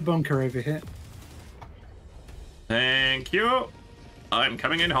friendship bunker over here. Thank you. I'm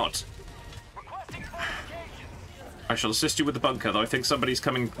coming in hot. I shall assist you with the bunker, though. I think somebody's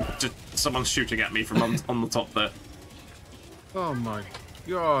coming... Someone's shooting at me from on the top there. Oh my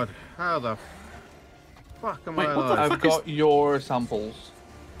god, how the fuck am I Wait, what the alive? fuck I've got your samples.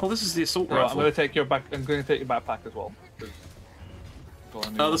 Oh, this is the assault Right, I'm rifle. going to take your back. I'm going to take your backpack as well.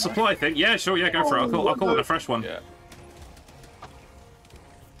 The supply thing? Yeah, sure, yeah, go for it. I'll call it a fresh one. Yeah.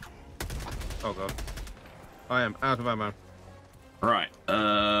 Oh god. I am out of ammo. Right,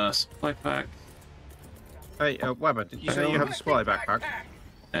 supply pack. Hey, Webber, did you say you have a supply backpack?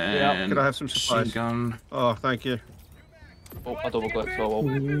 And Could I have some supplies? machine gun. Oh, thank you. Oh, I double clicked, so well.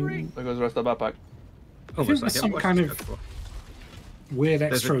 There goes the rest of the backpack. I think there's some kind of for? weird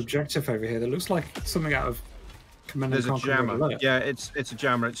There's extra a- objective over here that looks like something out of Command There's and a Conquer Red jammer. Alert. Yeah, it's a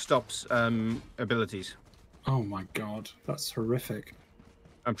jammer. It stops abilities. Oh my god, that's horrific.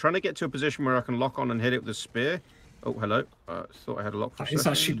 I'm trying to get to a position where I can lock on and hit it with a spear. Oh, hello. Thought I had a lock for a That is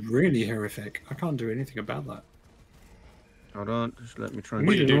second. actually really horrific. I can't do anything about that. Hold on, just let me try I and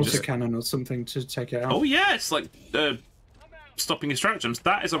What do need you an do, just- autocannon or something to take it out. Oh, yeah, it's like stopping your stratagems.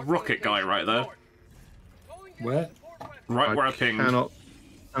 That is a rocket guy right there. Where? Right where I pinged. Cannot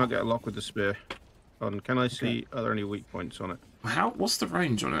get a lock with the spear. Hold on, can I see? Are there any weak points on it? What's the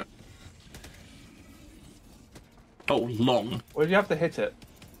range on it? Oh, long. Where do you have to hit it?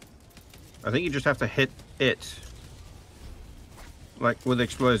 I think you just have to hit it. Like with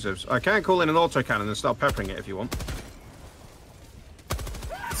explosives. I can call in an autocannon and start peppering it if you want.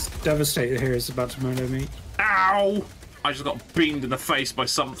 Devastator here is about to murder me. Ow! I just got beamed in the face by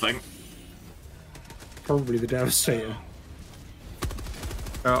something. Probably the Devastator.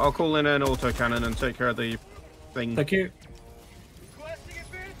 I'll call in an autocannon and take care of the thing. Thank you.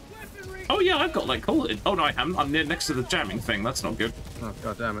 Oh yeah, I've got like call it. Oh no, I haven't. I'm near next to the jamming thing. That's not good. Oh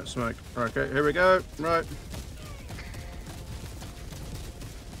god damn it, smoke. Okay, here we go. Right.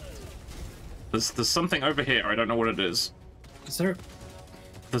 There's something over here. I don't know what it is. Is there?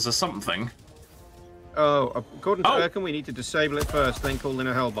 There's a something. Oh, according to Erkin, we need to disable it first, then call in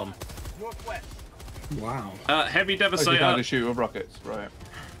a hell bomb. Wow. Heavy Oh, you Devastator. can't shoot with rockets, right?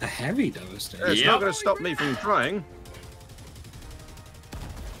 A heavy Devastator. It's not going to stop me from trying.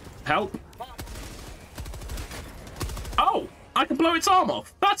 Help. Oh, I can blow its arm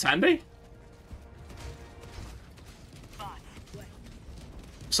off. That's handy.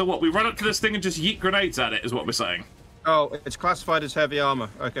 So what, we run up to this thing and just yeet grenades at it, is what we're saying? Oh, it's classified as heavy armor.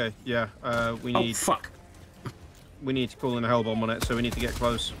 Okay, yeah. We need. Oh, fuck. We need to call in a hell bomb on it, so we need to get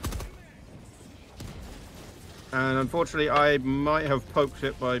close. And unfortunately, I might have poked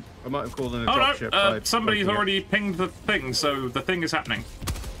it by. I might have called in a dropship. Oh no, somebody's already pinged the thing, so the thing is happening.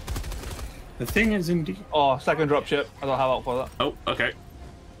 The thing is indeed. Oh, second dropship. I don't have out for that. Oh, okay.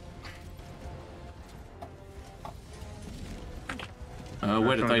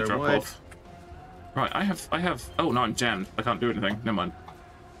 Where did they drop off? Right, I have. Oh no, I'm jammed. I can't do anything. Never mind.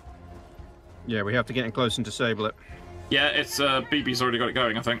 Yeah, we have to get in close and disable it. Yeah, it's BB's already got it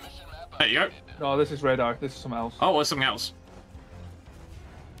going, I think. There you go. No, this is radar. This is something else. Oh, it's something else.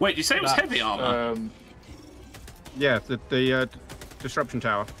 Wait, you say it was That's, heavy armor? Yeah, the disruption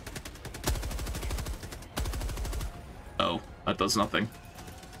tower. Oh, that does nothing.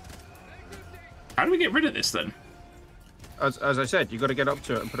 How do we get rid of this then? As I said, you got to get up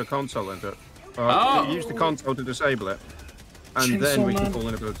to it and put a console into it. Oh. Use the console to disable it, and then we can call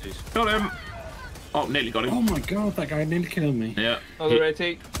in abilities. Got him. Oh, nearly got him. Oh my god, that guy nearly killed me. Yeah. Another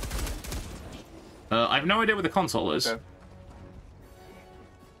 80. I have no idea where the console is. Okay.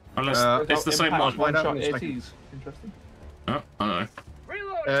 Unless it's the same one. Find out One-shot in a second. 80s. Interesting. Oh, I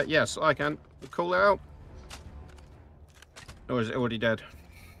don't know. Yes, I can. Call it out. Or is it already dead?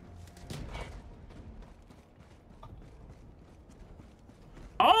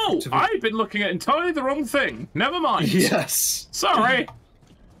 Oh, I've been looking at entirely the wrong thing. Never mind. Yes. Sorry.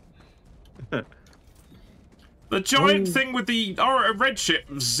 The giant thing with the red ship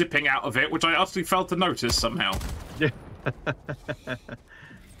zipping out of it, which I actually failed to notice somehow. Yeah.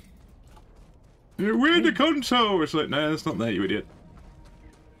 Where's the console? It's like, no, it's not there, you idiot.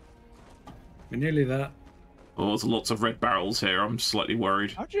 We're nearly there. Oh, there's lots of red barrels here. I'm slightly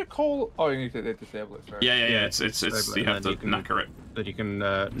worried. How do you call? Oh, you need to disable it first. Yeah. It's Disable it, you have and to you can- knacker it. That you can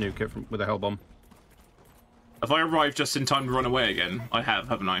nuke it with a hell bomb. Have I arrived just in time to run away again? I have,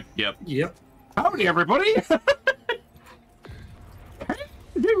 haven't I? Yep. Yep. Howdy, everybody!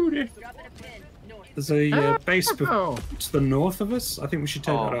 There's a base Oh. to the north of us. I think we should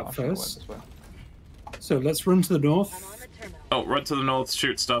take that I out should've went first. this way. So let's run to the north. Oh, run to the north,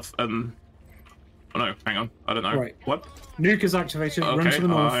 shoot stuff, and... Oh no, hang on. I don't know. Right. What? Nuke is activated. Run Okay, to the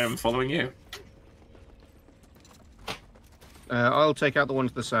north. I am following you. I'll take out the one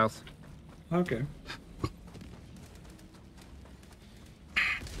to the south. Okay.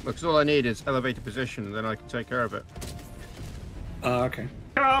 Because all I need is elevated position, and then I can take care of it. Okay.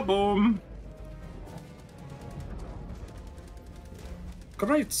 Kaboom!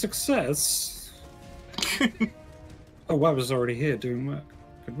 Great success. Oh, Web was already here doing work.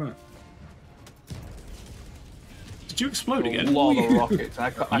 Good work. Did you explode A again? lot of rockets. I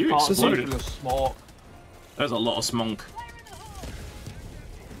can't You see exploded. through the smoke. There's a lot of smonk.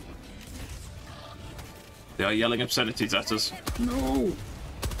 They are yelling obscenities at us. No.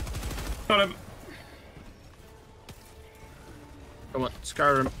 Got him. Come on,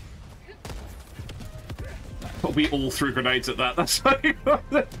 Skyrim. But we all threw grenades at that. That's like,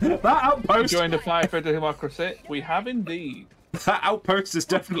 that outpost. Join the fight for democracy. We have indeed. That outpost is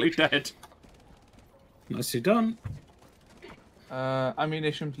definitely dead. Nicely done.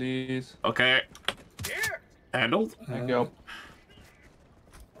 Ammunition, please. Okay. Handled. Thank you.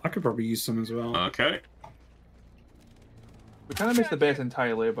 I could probably use some as well. Okay. We kind of missed the base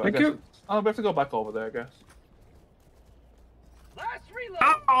entirely, but Thank I guess. you. Oh, we have to go back over there, I guess.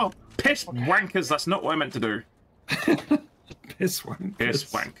 Oh, pissed wankers. That's not what I meant to do. Piss wankers. Piss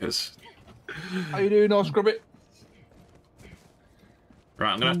wankers. How you doing, Oscrubbit?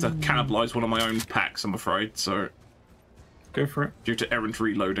 Right, I'm gonna have to cannibalize one of my own packs, I'm afraid, so... Go for it. Due to errant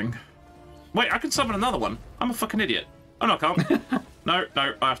reloading. Wait, I can summon another one. I'm a fucking idiot. Oh, no, I can't. No,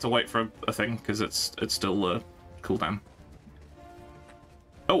 I have to wait for a thing, because it's still cooldown.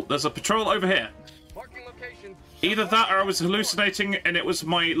 Oh, there's a patrol over here. Marking location. Either that or I was hallucinating and it was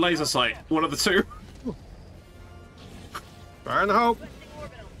my laser sight. One of the two. Fire in the hole.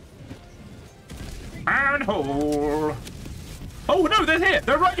 Iron hole. Oh, no, they're here.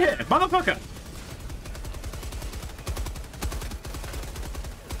 They're right here. Motherfucker.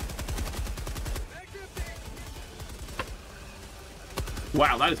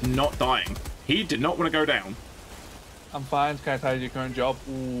 Wow, that is not dying. He did not want to go down. I'm fine. Can I tell you your current job?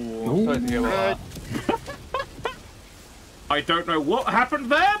 Ooh, I'm sorry to hear about that. I don't know what happened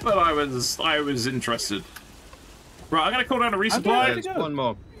there, but I was interested. Right, I'm gonna call down a resupply. There's one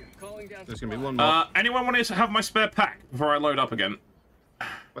more. There's gonna be one more. Anyone want to have my spare pack before I load up again?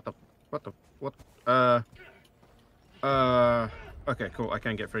 What? Okay, cool. I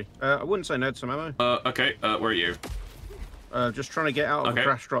can get free. I wouldn't say no to some ammo. Okay, where are you? Just trying to get out of a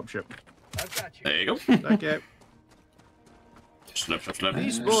crash dropship. I've got you. There you go. Okay. Slip.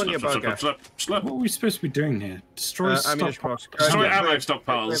 Despawn your bugger. Slip. What are we supposed to be doing here? Destroy ammunition stockpiles. box. Destroy Yeah. ammo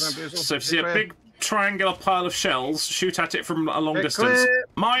stockpiles. So if you see a big triangular pile of shells, shoot at it from a long Get distance. clear.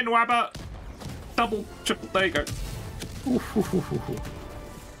 Mine, Wabba. Double, triple. There you go.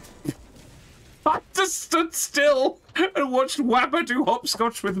 I just stood still and watched Wabba do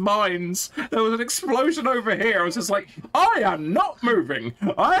hopscotch with mines. There was an explosion over here. I was just like, I am not moving.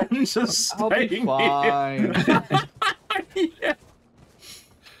 I am just I'll be staying fine. here. Yeah.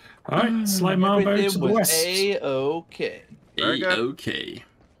 Alright, slide my boat to Everything the was west. A-okay. Very good. Okay.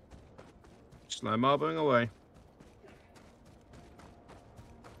 Slow marbling away.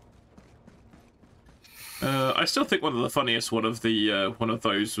 I still think one of the funniest one of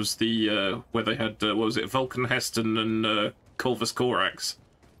those was the where they had what was it, Vulcan Heston and Corvus Corax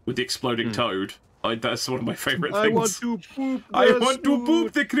with the exploding toad. That's one of my favorite things. I want to poop. I want to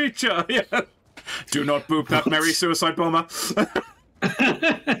boop the creature. Yeah. Do not boop that merry suicide bomber.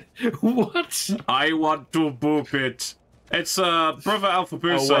 What? I want to boop it. It's Brother Alpha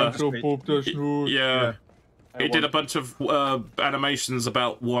Booster. I want to poop the snoot. Yeah. He did a bunch of animations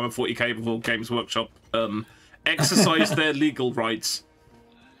about Warhammer 40k before Games Workshop exercised their legal rights,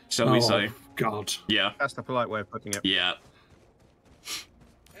 shall we say. God. Yeah. That's the polite way of putting it. Yeah.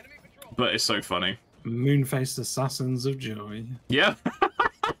 But it's so funny. Moon-faced assassins of joy. Yeah.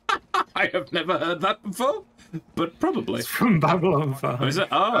 I have never heard that before, but probably. It's from Babylon 5. Oh, is it?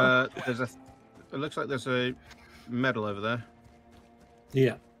 Oh. It looks like there's a medal over there.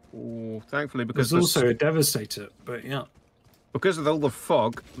 Yeah. Ooh, thankfully, because There's also a Devastator, but yeah. because of all the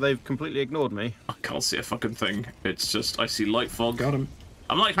fog, they've completely ignored me. I can't see a fucking thing. It's just, I see light fog. Got him.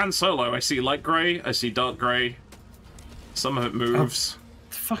 I'm like Han Solo. I see light grey, I see dark grey. Some of it moves.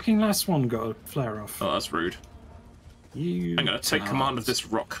 The fucking last one got a flare off. Oh, that's rude. I'm gonna take command of this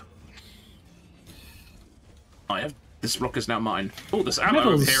rock. This rock is now mine. Oh, there's ammo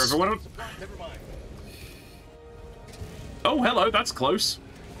over here, everyone. Oh, hello, that's close.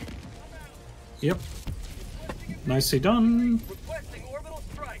 Yep. Nicely done. Requesting orbital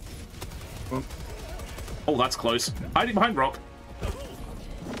strike. Oh, that's close. Hiding behind rock.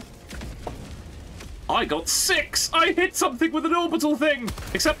 I got 6! I hit something with an orbital thing!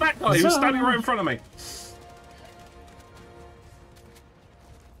 Except that guy who's standing right in front of me.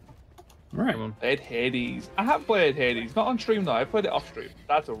 Right. Played Hades. I have played Hades. Not on stream though. I played it off stream.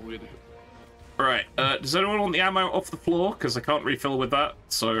 That's a really good. Right, does anyone want the ammo off the floor? Because I can't refill with that,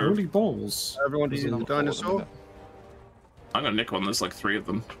 so... Holy balls. Everyone using the dinosaur. I'm gonna nick one, there's like 3 of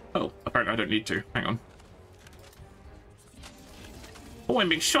them. Oh, apparently I don't need to. Hang on. Oh, I'm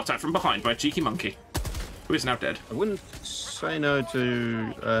being shot at from behind by a cheeky monkey, who is now dead. I wouldn't say no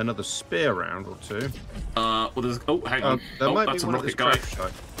to another spear round or two. Well, there's... Oh, hang on. There Oh, might that's be a one of rocket this guy. crash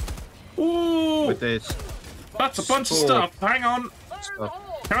site Ooh! with this That's a bunch of sword stuff. Hang on.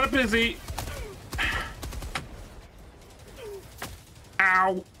 stuff. Kind of busy.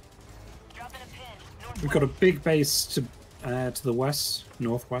 Ow. We've got a big base to the west,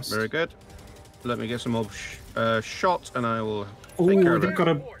 northwest. Very good. Let me get some more shot, and I will. Oh, take care of they've it. got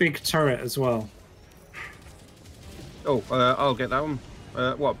a big turret as well. Oh, I'll get that one.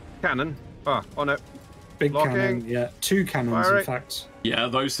 What cannon? Ah, on it. Big Locking. cannon, yeah. 2 cannons, Fire in it. fact. Yeah,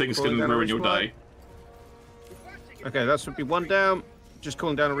 those things Calling can down a ruin your resupply. day. Okay, that should be one down. Just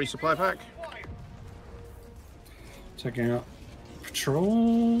calling down a resupply pack. Taking out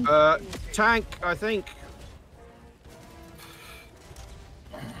patrol. Tank, I think.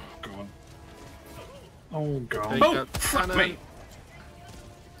 Oh god. Okay, Oh, fuck me.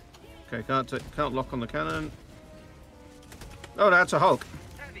 Okay, can't lock on the cannon. Oh, that's a Hulk.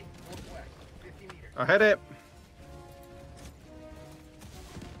 Heavy. Northwest. 50 meters. I hit it.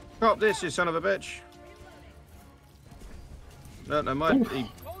 Stop this, you son of a bitch. No, no, mind.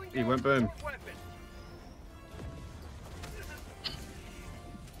 He went boom. Weapon.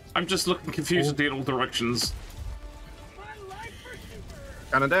 I'm just looking confusedly in all directions. My life for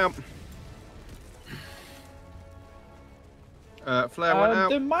super. Cannon down. Flare went out.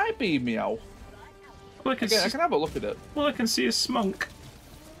 There might be Meow. Well, I can, Again, I can have a look at it. well, I can see a smunk.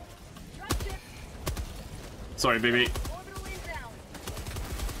 Sorry, baby. Orbital inbound.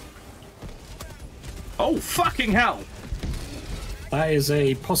 Oh, fucking hell! That is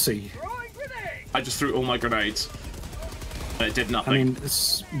a posse. Throwing grenade. I just threw all my grenades. And it did nothing. I mean,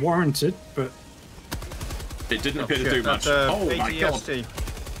 it's warranted, but it didn't appear to do much. That's, Oh my god. ATST.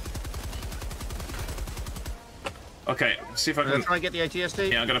 Okay, see if I I'm gonna can. try and get the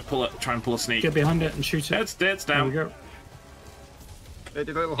ATST. Yeah, I'm gonna try and pull a sneak. get behind it and shoot it. It's There we down. go. It did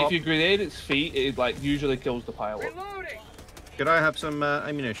a little If hop. you grenade its feet, it like usually kills the pilot. Reloading. Could I have some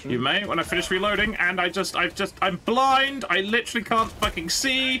ammunition? You may when I finish reloading, and I'm blind. I literally can't fucking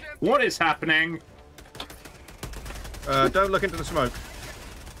see what is happening. Don't look into the smoke.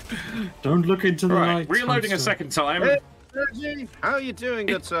 Don't look into the Right, light. reloading a Hamster. second time. Hey, Sergey, how are you doing,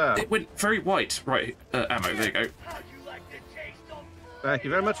 good sir? It went very white. Right, ammo. There you go. How'd you like the taste of Thank you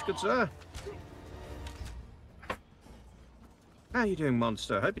very much, good sir. How are you doing,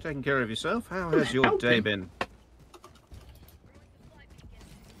 monster? Hope you're taking care of yourself. How has your day Helping. been?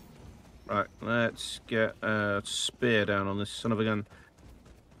 Right, let's get a spear down on this son of a gun.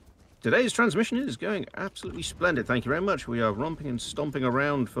 Today's transmission is going absolutely splendid. Thank you very much. We are romping and stomping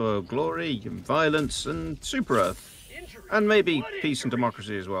around for glory and violence and super Earth. injury? And maybe peace and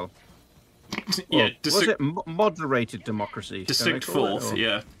democracy as well. Yeah, Well, was it moderated democracy? don't they distinct call it, fourth. or-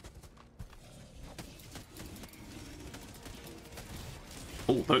 Yeah.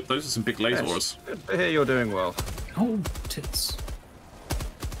 Oh, those are some big laser Yes. wars. Good to hear you're doing well. Oh, tits.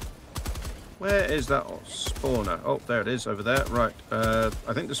 Where is that spawner? Oh, there it is, over there. Right.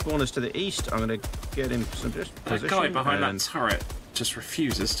 I think the spawner's to the east. I'm going to get in some That position. guy behind and that turret just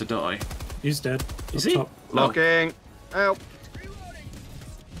refuses to die. He's dead. Is Up he? top. Locking. Out.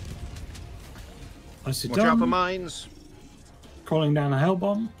 Nicely Watch out for done. mines. Calling down a hell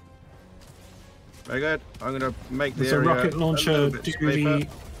bomb. Very good. I'm going to make the There's a area rocket launcher little bit doobie. safer.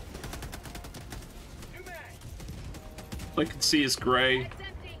 I can see is grey. It's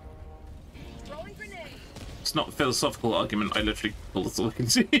empty. Throwing grenade. It's not a philosophical argument. I literally that's all I can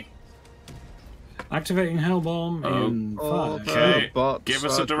see. Activating hell bomb Oh, in All 5. the Okay, bots give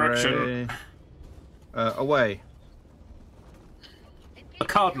us a are direction. grey. Away. A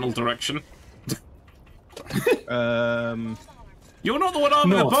cardinal direction. You're not the one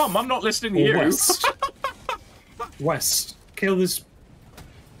arming the North. bomb. I'm not listening to Or you. west. West. Kill this.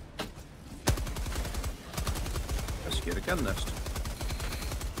 Let's get a gun nest.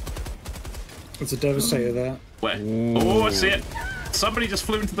 There's a devastator there. Where? Oh, I see it. Somebody just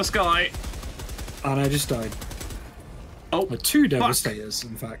flew into the sky. And I just died. Oh, Or two fuck. devastators,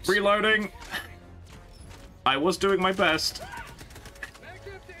 in fact. Reloading. I was doing my best.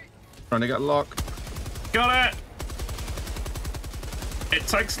 Trying to get lock. Got it. It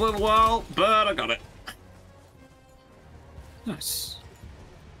takes a little while, but I got it. Nice.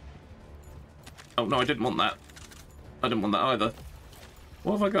 Oh no, I didn't want that. I didn't want that either.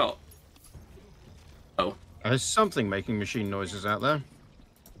 What have I got? Oh, There's something making machine noises out there.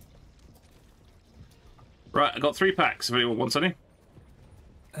 right. I got 3 packs. If anyone wants any.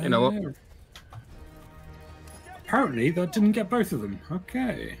 You know what? Apparently, that didn't get both of them.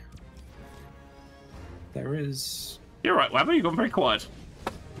 Okay. There is... You're right, Wabber. You've gone very quiet.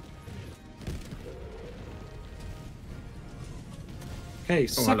 Okay,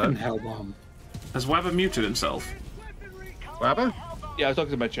 second hello. hell bomb. Has Wabber muted himself? What happened? Yeah, I was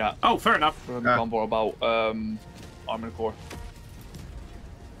talking to my chat Oh, fair enough. from the convo about Armored Core.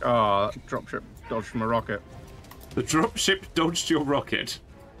 Oh, dropship dodged from a rocket. The dropship dodged your rocket.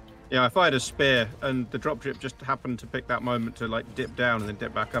 Yeah, I fired a spear, and the dropship just happened to pick that moment to like dip down and then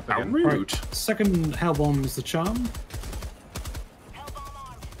dip back up How again. rude. Second hell bomb is the charm.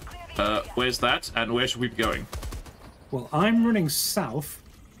 Where's that? And where should we be going? Well, I'm running south.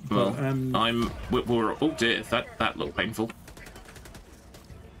 Well, But, we're oh dear, that looked painful.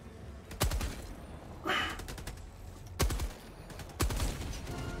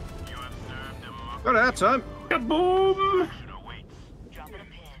 Got it that time. Kaboom! Dropping a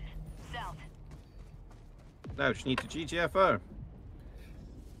pin. South. Now, she needs a GTFO.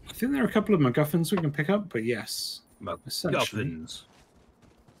 I think there are a couple of MacGuffins we can pick up, but yes. Essentially. MacGuffins.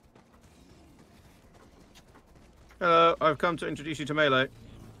 Hello, I've come to introduce you to Melee.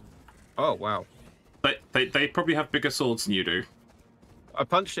 Oh, wow. They probably have bigger swords than you do. I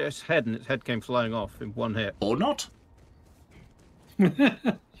punched its head and its head came flying off in one hit. Or not.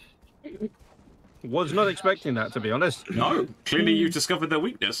 Was not expecting that, to be honest. No, clearly you discovered their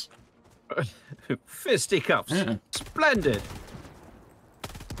weakness. Fisticuffs. Yeah. Splendid.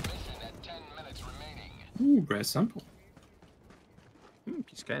 Ooh, rare sample.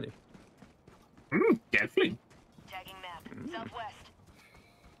 Piece of candy. Carefully. Tagging map. Southwest.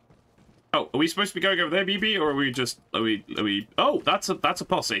 Oh, are we supposed to be going over there, BB, or are we just are we? Oh, that's a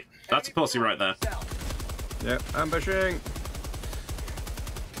posse. That's a posse right there. Yep, ambushing.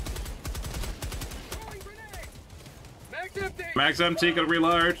 Throwing grenade. Mag's empty. Mag's empty. Gotta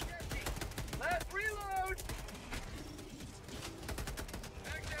reload. Last reload.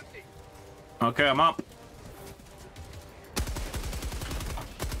 Mag's empty. Okay, I'm up.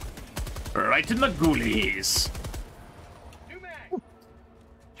 Right in the ghoulies. Two mags.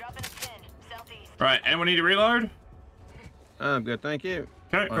 Dropping a pin. Southeast. Right, anyone need to reload? I'm good, thank you.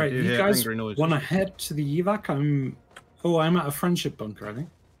 Okay. I Right, do you hear guys angry noises. want to head to the evac? I'm at a friendship bunker, I think.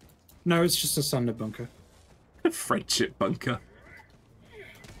 No, it's just a standard bunker. Friendship bunker.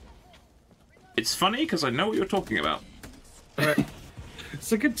 It's funny because I know what you're talking about.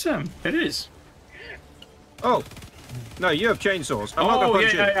 It's a good term. It is. Oh, no, you have chainsaws. I'm not Oh, gonna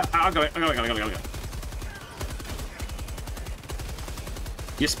punch you. yeah. I got it.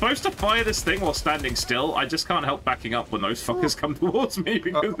 You're supposed to fire this thing while standing still. I just can't help backing up when those fuckers come towards me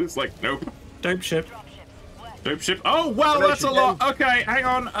because it's like, nope. Dope ship. Dope ship. Oh, well, that's a lot. Okay, hang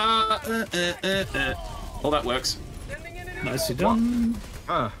on. Oh, that works. Sending in an Nicely done.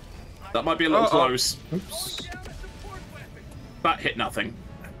 Ah, That might be a little close. Oops. down a support weapon. That hit nothing.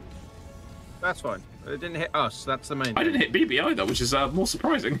 that's fine. It didn't hit us. That's the main I thing. didn't hit BB either, which is more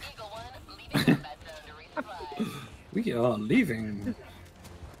surprising. We are leaving.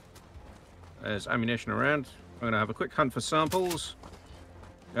 There's ammunition around. I'm going to have a quick hunt for samples.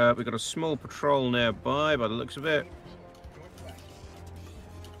 We've got a small patrol nearby by the looks of it.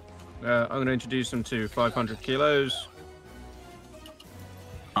 I'm going to introduce them to 500 kilos.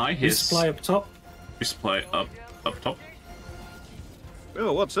 I hear Resupply up top. Resupply up top.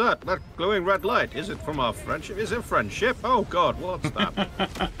 Oh, what's that? That glowing red light. Is it from our friendship? Is it friendship? Oh, God, what's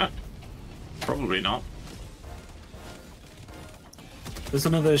that? Probably not. There's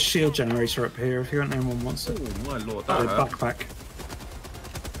another shield generator up here if anyone wants it. Oh, my lord. Oh, That hurt. backpack.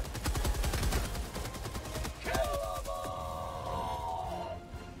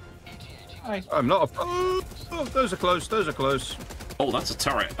 I'm not a... Oh, those are close. Those are close. Oh, that's a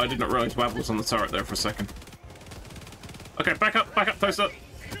turret. I did not realise Wab was on the turret there for a second. Okay, back up, closer.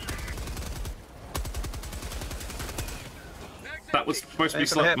 That was supposed to be Aim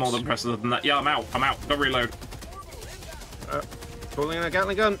for the slightly hips. more impressive than that. Yeah, I'm out. Go reload. Pulling in a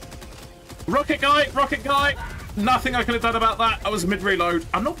Gatling gun. Rocket guy! Nothing I could have done about that. I was mid-reload.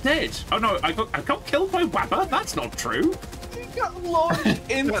 I'm not dead. Oh no, I got killed by Wabba. That's not true. He got launched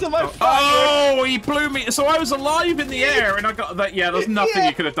into my face. Oh, he blew me. So I was alive in the air, and I got that. Yeah, there's nothing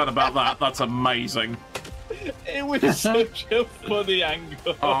you could have done about that. That's amazing. It was such a funny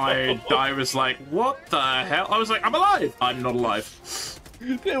angle. I was like, what the hell? I was like, I'm alive. I'm not alive.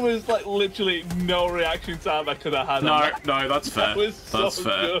 There was like literally no reaction time I could have had. No, on that. no, that's fair. That was so That's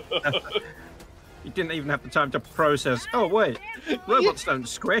fair. good. You didn't even have the time to process. Oh, wait. Robots don't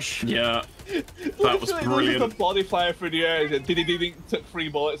squish. Yeah, that was Literally, brilliant. There was a body fire through the air. Did took 3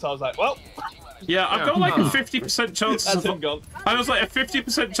 bullets. I was like, well, Yeah, I've got like a 50% chance. that's him gone. I was like a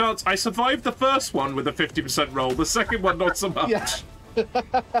 50% chance. I survived the first one with a 50% roll. The second one, not so much. Yeah.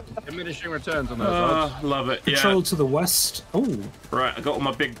 Diminishing returns on those odds. Love it. Patrol Yeah. to the west. Oh, Right, I got all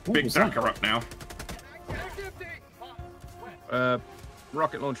my big was that? dacker up now. Mag's empty.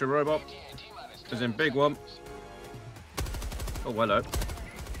 Rocket launcher robot. As in big one. Oh, hello.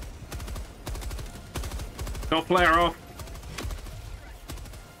 Got flare off.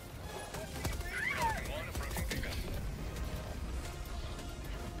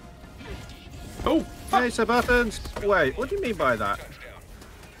 Oh, Hey, Sir Buttons. Wait, what do you mean by that?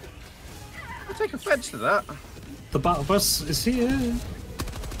 I take offense to that. the battle bus is here.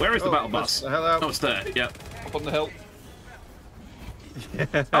 where is the Oh, battle that's bus? the hell out. Oh, it's there. Yeah. Up on the hill.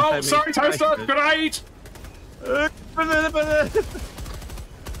 Oh, I mean, sorry, Toaster. Grenade.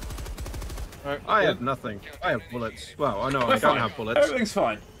 I have nothing. I have bullets. Well, I know We're I don't fine. have bullets. Everything's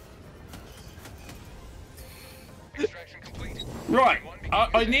fine. Right,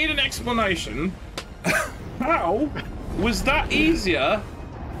 I need an explanation. How was that easier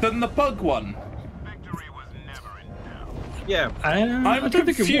than the bug one. Yeah, I'm don't think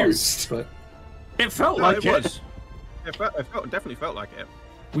it confused. was, but It felt no, like it was. Definitely felt like it.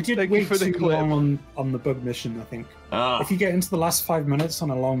 we did Thank you wait for the too clip. long on the bug mission, I think. Ah. If you get into the last 5 minutes on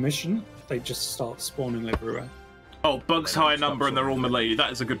a long mission, they just start spawning everywhere. Oh, bugs They don't high stop number and they're all spawning. melee.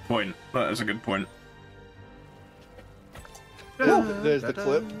 That is a good point. That is a good point. Oh, there's the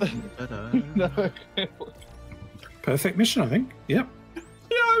clip. No. Perfect mission, I think. Yep. Yeah,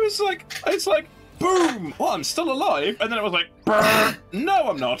 it's like, boom! Oh, I'm still alive, and then it was like, brr, no,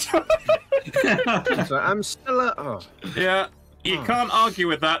 I'm not. So I'm still. Oh, Yeah, you can't argue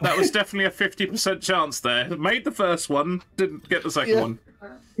with that. That was definitely a 50% chance there. Made the first one, didn't get the second Yeah. one.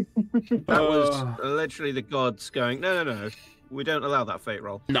 that was literally the gods going. No. We don't allow that fate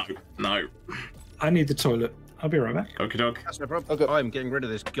roll. No. I need the toilet. I'll be right back. Okie doke. That's no problem. Okay. I'm getting rid of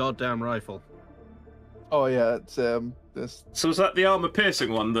this goddamn rifle. Oh yeah, it's this. So is that the armor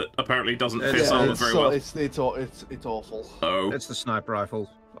piercing one that apparently doesn't Yeah, pierce Yeah, armor it's, very so, well? it's awful. Oh. It's the sniper rifle.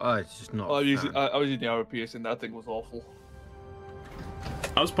 Oh, it's just not. I was a using, fan. I was using the armor piercing. That thing was awful.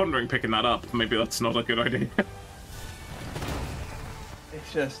 I was pondering picking that up. Maybe that's not a good idea.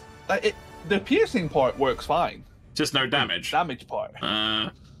 It's just the piercing part works fine. Just no damage. Damage part.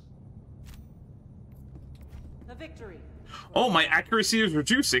 A victory. Oh, my accuracy is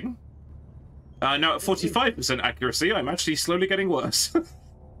reducing. Now at 45% accuracy, I'm actually slowly getting worse.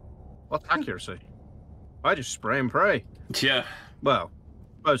 What accuracy? I just spray and pray. Yeah. Well,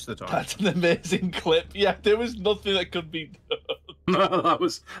 most of the time. That's an amazing clip. Yeah, there was nothing that could be done. that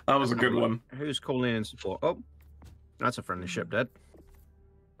was a good one. Who's calling in support? Oh, that's a friendly ship dead.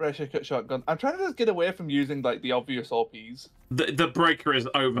 Pressure cut shotgun. I'm trying to just get away from using like the obvious OPs. The breaker is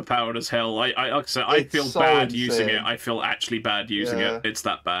overpowered as hell. Like I said, I It's feel so bad using it. insane. I feel actually bad using Yeah. it. It's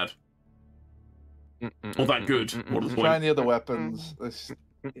that bad. Or that good. What is the Trying point? the other weapons.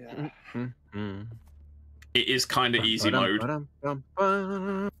 Yeah. It is kind of easy mode.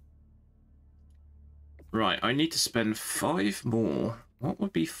 Right, I need to spend 5 more. What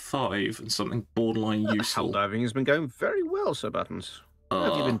would be 5 and something borderline useful? Helldiving has been going very well, Sir Buttons. What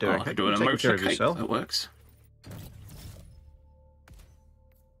have you been doing? I can do an Taking care emotional of cake. yourself? That works.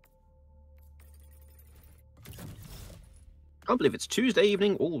 I can't believe it's Tuesday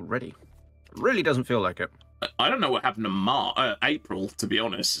evening already. Really doesn't feel like it. I don't know what happened to April, to be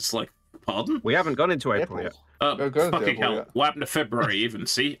honest. It's like, pardon? We haven't gone into April yet. Go into Fucking April hell. yet. What happened to February even?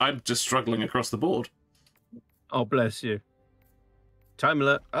 See, I'm just struggling across the board. Oh, bless you. Time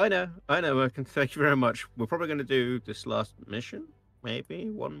alert. I know, Merkin. Thank you very much. We're probably going to do this last mission. Maybe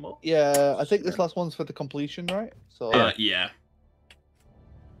one more. Yeah, I think this last one's for the completion, right? So Yeah.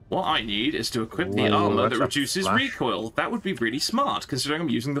 What I need is to equip the Ooh, armor that that's a reduces flash. recoil. That would be really smart, considering I'm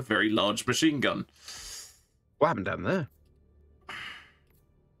using the very large machine gun. What happened down there? I'm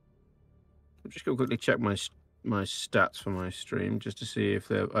just going to quickly check my stats for my stream just to see if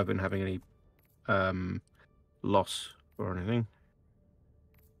I've been having any loss or anything.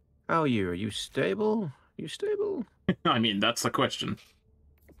 How are you? Are you stable? Are you stable? I mean, that's the question.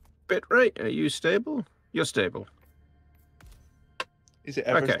 Bitrate, are you stable? You're stable. is it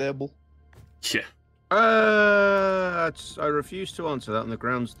ever Okay. stable? Yeah. I refuse to answer that on the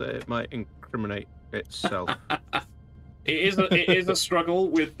grounds that it might incriminate itself. It is a struggle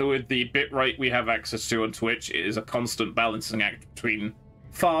with the bitrate we have access to on Twitch. It is a constant balancing act between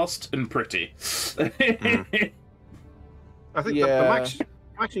fast and pretty. I think the Yeah. max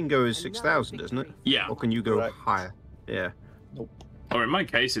you can go is 6,000, isn't it? Yeah. Or can you go Correct. higher? Yeah. Or in my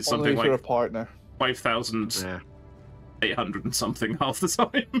case, it's Only something if you're a like partner. 5,800 Yeah. and something half the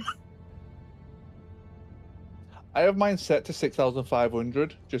time. I have mine set to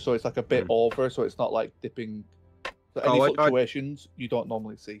 6,500, just so it's like a bit over, so it's not like dipping. So any Oh, I- fluctuations you don't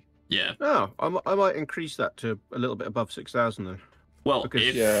normally see. Yeah. No, I might increase that to a little bit above 6,000 then. Well, Because-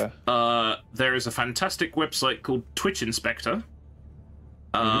 if Yeah. there is a fantastic website called Twitch Inspector.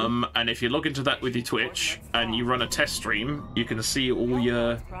 And if you log into that with your Twitch and you run a test stream, you can see all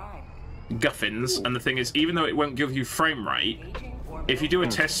your guffins. And the thing is, even though it won't give you frame rate, if you do a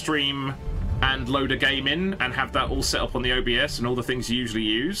test stream and load a game in and have that all set up on the OBS and all the things you usually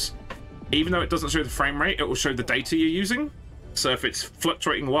use, even though it doesn't show the frame rate, it will show the data you're using. So if it's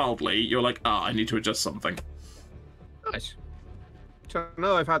fluctuating wildly, you're like, I need to adjust something. Nice. So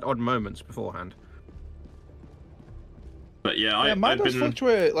no, I've had odd moments beforehand. But yeah, Yeah, mine I've does been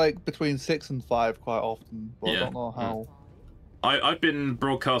fluctuate like between 6 and 5 quite often, but I Yeah. don't know how. I've been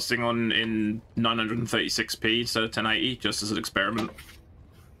broadcasting in 936p instead of 1080 just as an experiment.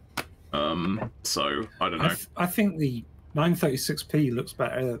 So I don't know. I think the 936p looks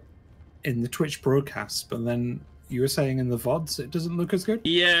better in the Twitch broadcast, but then you were saying in the VODs, it doesn't look as good?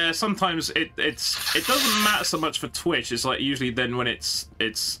 Yeah, sometimes it doesn't matter so much for Twitch. It's like usually then when it's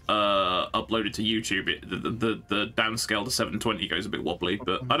uploaded to YouTube, the downscale to 720 goes a bit wobbly.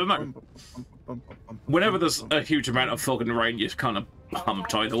 But I don't know. Whenever there's a huge amount of fog and rain, you're kind of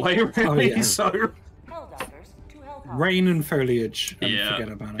pumped either way, really. Oh, yeah. So Helldivers to Hellfire. Rain and foliage, and yeah,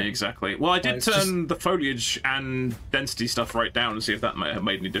 forget about it. exactly. Well, I did it's turn the foliage and density stuff right down to see if that might have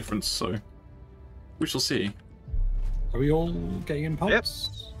made any difference. So we shall see. Are we all getting in Yep.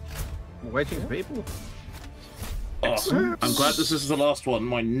 pops? I'm waiting for people. Awesome. I'm glad this is the last one.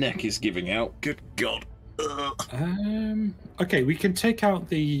 My neck is giving out. Good God. Ugh. Okay, we can take out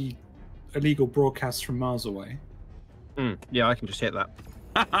the illegal broadcasts from miles away. Yeah, I can just hit that.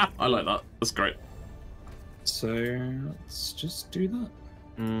 I like that. That's great. So let's just do that.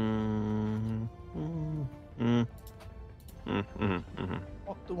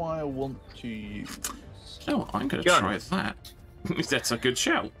 What do I want to use? Oh, I'm going to Gun. try that. That's a good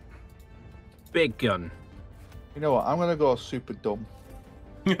shout. Big gun. You know what? I'm gonna go super dumb.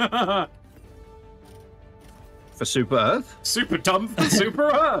 For Super Earth? Super dumb for Super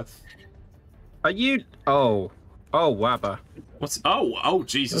Earth. Are you... Oh. Oh, Wabba. What's... Oh,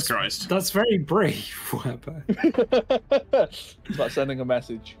 Jesus Christ. That's very brave, Weber. It's about sending a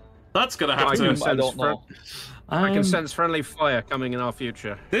message. That's going to have to... I don't know. I can sense friendly fire coming in our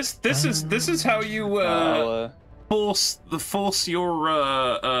future. This is how you force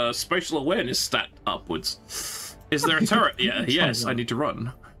your spatial awareness stat upwards. Is there a turret? Yeah, yes, I need to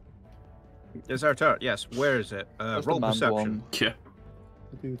run. Is there a turret? Yes. Where is it? That's Roll the manned perception. one. Yeah.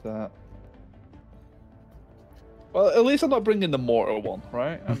 Do that. Well, at least I'm not bringing the mortar one,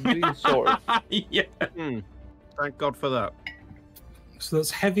 right? I'm being sort of. Yeah. Thank God for that. So that's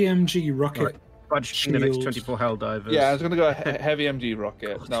heavy MG rocket. Budgeting the next Shield. 24 Helldivers. Yeah, I was gonna go heavy MG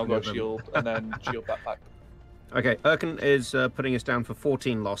rocket. Now go shield and then shield backpack. Okay, Erkin is putting us down for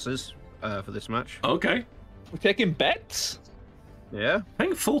 14 losses for this match. Okay. We're taking bets. Yeah. I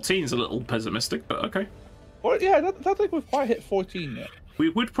think 14's a little pessimistic, but okay. Or yeah, I don't think we've quite hit 14 yet. We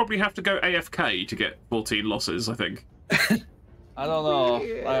would probably have to go AFK to get 14 losses, I think. I don't know.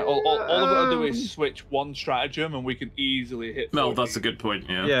 All I've got to do is switch one stratagem, and we can easily hit. 14. No, that's a good point.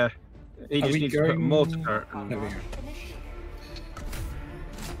 Yeah. Yeah. He Are just we needs to put going- more turret. There we go.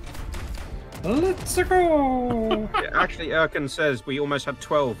 Let's go! Yeah, actually, Erkin says we almost had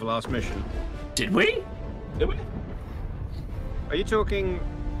 12 the last mission. Did we? Did we? Are you talking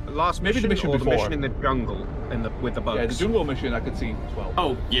last Maybe mission, the mission or before. the mission in the jungle with the bugs? Yeah, the jungle mission I could see 12.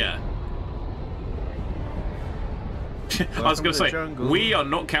 Oh, yeah. I was going to Welcome to the say, jungle. we are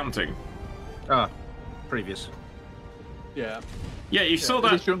not counting. Ah, previous. Yeah. Yeah, you saw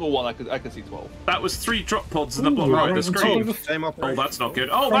This that. jungle one I could see 12. That was 3 drop pods in the Ooh, bottom right of right the on top screen. of Same Oh, operation. that's not good.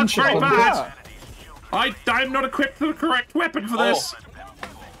 Oh, that's Friendship very on bad. I'm not equipped with the correct weapon for this.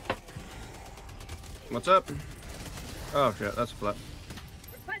 What's up? Oh shit, that's a flap.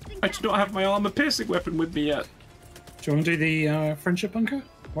 I do not have my armor-piercing weapon with me yet. Do you want to do the friendship bunker?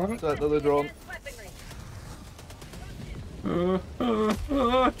 What? Is that another drone?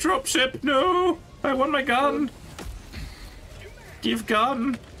 Dropship, no! I want my gun. Give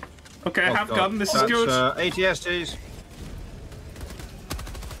gun. Okay, I Oh, have God. gun. This is That's, good. ATSTs.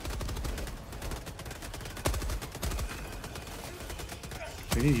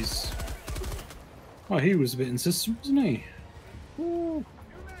 Jeez. Oh, he was a bit insistent, wasn't he?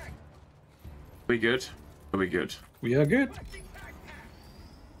 We good? Are we good? We are good.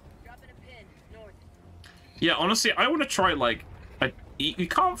 Yeah, honestly, I want to try, like... You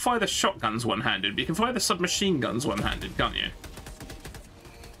can't fire the shotguns one-handed, but you can fire the submachine guns one-handed, can't you?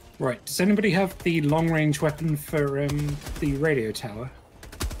 Right, does anybody have the long-range weapon for the radio tower?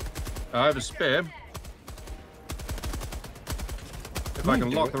 I have a spear. If I can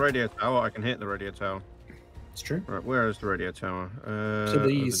do lock it. the radio tower, I can hit the radio tower. It's true. Right, where is the radio tower? To the over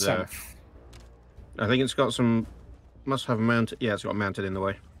there. south. I think it's got some... Must have mounted... Yeah, it's got mounted in the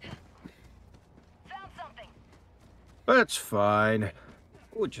way. Found something. That's fine.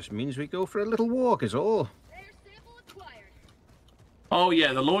 Oh, it just means we go for a little walk is all. Oh,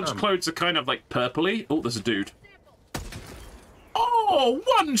 yeah, the launch clothes are kind of, like, purpley. Oh, there's a dude. Oh,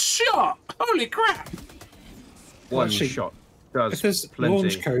 one shot! Holy crap! One Actually, shot does If there's plenty.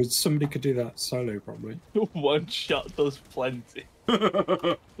 launch codes, somebody could do that solo, probably. One shot does plenty.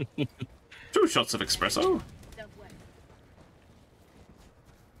 2 shots of espresso.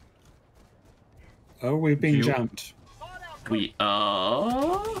 Oh, we're being You- jammed. We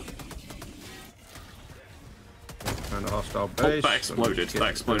are... And a hostile Oh, base. that exploded. That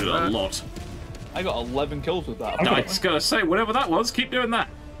exploded a lot. I got 11 kills with that. I was gonna say, whatever that was, keep doing that.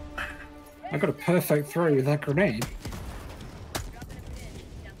 I got a perfect throw with that grenade.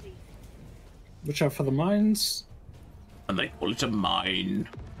 Watch out for the mines. And they call it a mine.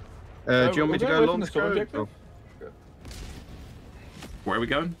 Do you want me to go launch code? objective? Where are we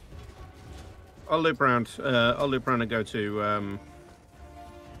going? I'll loop around. I'll loop around and go to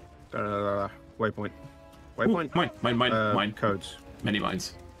waypoint. Waypoint. Ooh, mine. Codes. Many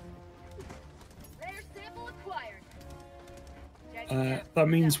mines. Rare sample acquired. That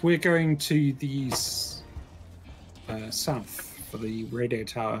means we're going to the south for the radio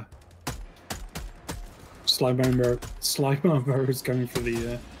tower. Slime Armor is going for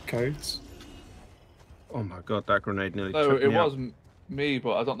the codes. Oh my god, that grenade nearly No, took it me out. wasn't me,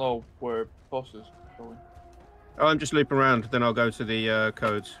 but I don't know where boss is going. Oh, I'm just looping around, then I'll go to the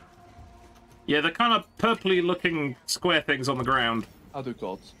codes. Yeah, the kind of purpley looking square things on the ground. I'll do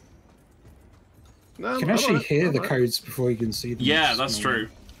gods. No, You can I'm actually on it, hear I'm the on it. codes before you can see them. Yeah, It's that's small. true.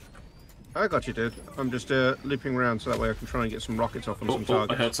 I got you, dude. I'm just looping around so that way I can try and get some rockets off on some I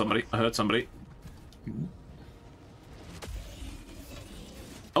targets. heard somebody.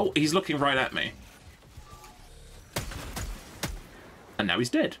 Oh, he's looking right at me. And now he's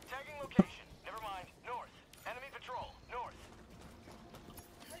dead. Tagging location. Never mind. North. Enemy patrol. North.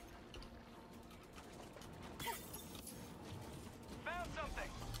 Found something.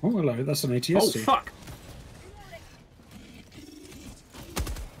 Oh, hello, that's an Oh, ATST. fuck.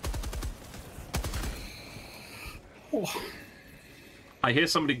 Oh, I hear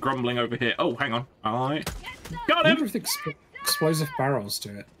somebody grumbling over here. Oh, hang on. I got I wonder him. if the explosive barrels do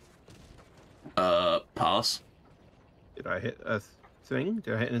it. Pass. Did I hit a thing?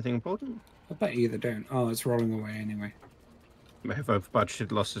 Did I hit anything important? I bet you they don't. Oh, it's rolling away anyway. May have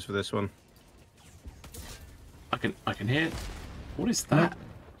over-budgeted losses for this one. I can hear. What is that?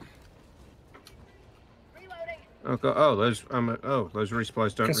 Reloading. Oh god! Oh, those those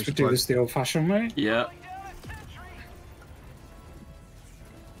resupplies don't Guess we do resupply. this the old-fashioned way. Yeah.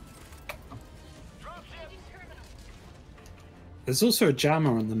 There's also a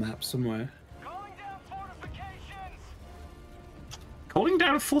jammer on the map somewhere. Calling down fortifications. Calling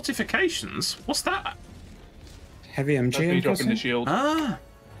down fortifications? What's that? Heavy MG, That's me I'm dropping the guessing? shield. Ah.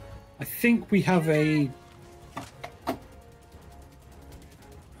 I think we have a...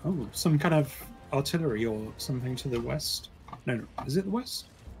 Oh, some kind of artillery or something to the west. No, is it the west?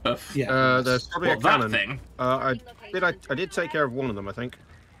 Yeah. There's probably Well, a that cannon. thing. I did take care of one of them, I think.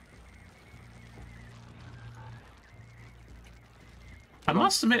 I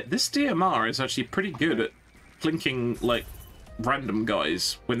must admit, this DMR is actually pretty good at clinking, like, random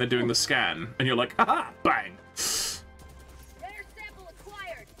guys when they're doing the scan. And you're like, haha, bang. Rare sample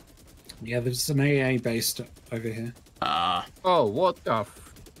acquired. Yeah, there's an AA based over here. Ah. Oh, what the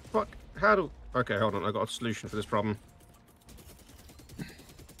fuck? How do... Okay, hold on. I got a solution for this problem.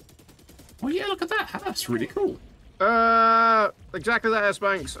 Oh, yeah, look at that. That's really cool. Exactly that,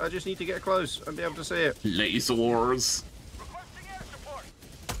 S-Banks. I just need to get close and be able to see it. Lasers. Requesting air support.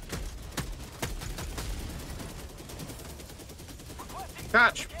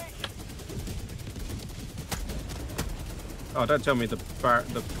 Catch! Oh, don't tell me the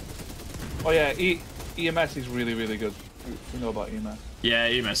Oh yeah, EMS is really, really good. We know about EMS. Yeah,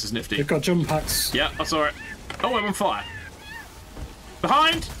 EMS is nifty. They've got jump packs. Yeah, I saw it. Oh, I'm on fire.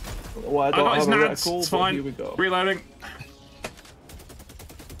 Behind! Well, I I don't got his have a nads. reticle, It's but fine. here we go. Reloading.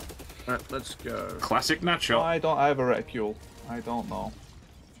 Right, let's go. Classic nat shot. I don't have a reticule. I don't know.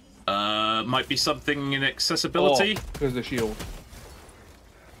 Might be something in accessibility. Oh, there's the shield.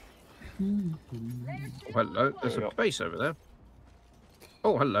 Oh, hello. There's There we a go. base over there.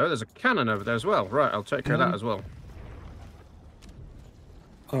 Oh, hello. There's a cannon over there as well. Right, I'll take care of that as well.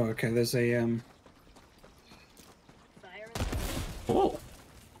 Oh, okay, there's a... Fire. Oh.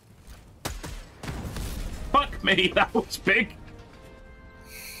 Fuck me, that was big.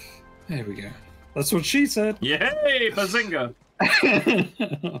 There we go. That's what she said. Yay, bazinga.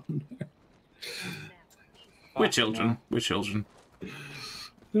 Oh, no. We're children. We're children.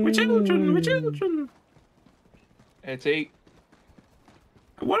 We're children. We're children. It's 8.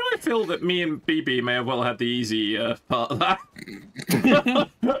 Why do I feel that me and BB may have well had the easy part of that?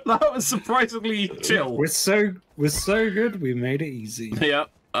 That was surprisingly chill. We're so good. We made it easy. Yeah.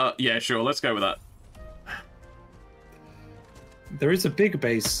 Yeah. Sure. Let's go with that. There is a big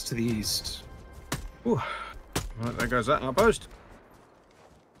base to the east. Ooh. Right, there goes that outpost.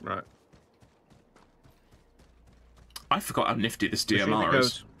 Right. I forgot how nifty this Machine that DMR is.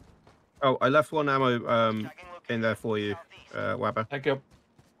 goes. Oh, I left one ammo in there for you, Wabba. Thank you.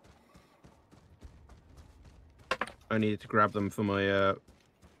 I needed to grab them for my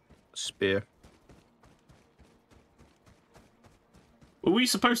spear. Were we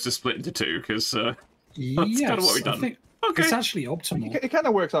supposed to split into two? Because that's Yes, kind of what we've I done. think Okay. it's actually optimal. It kind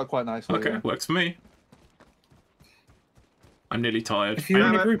of works out quite nicely. Okay, yeah. works for me. I'm nearly tired. If you're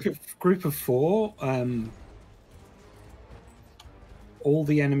in Damn a it. group of 4, all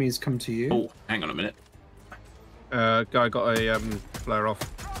the enemies come to you. Oh, hang on a minute. Guy got a flare off.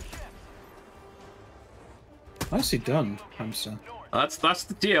 Nicely done, Hamster. That's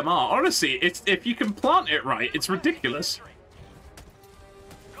the DMR. Honestly, it's if you can plant it right, it's ridiculous.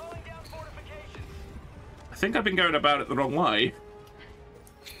 Calling down fortifications. I think I've been going about it the wrong way.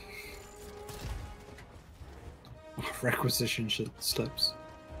 Requisition slips.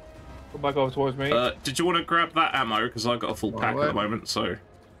 Come back over towards me. Did you want to grab that ammo? Because I've got a full pack at the moment, so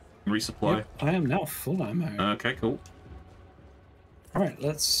resupply. Yep, I am now full ammo. Okay, cool. All right,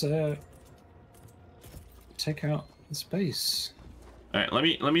 let's take out this base. All right,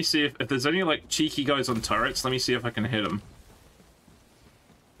 let me see if there's any like cheeky guys on turrets. Let me see if I can hit them.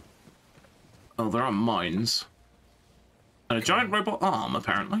 Oh, there are mines and a giant robot arm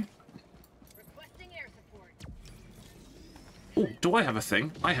apparently. Requesting air support. Oh, do I have a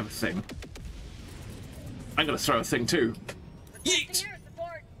thing? I have a thing. I'm gonna throw a thing too. Yeet! Requesting air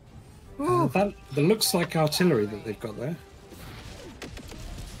support. That looks like artillery that they've got there.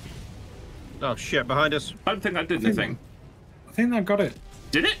 Oh shit! Behind us. I don't think that did anything. I think they've got it.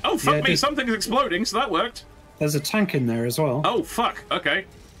 Did it? Oh fuck Yeah, it me! did. Something's exploding, so that worked. There's a tank in there as well. Oh fuck! Okay.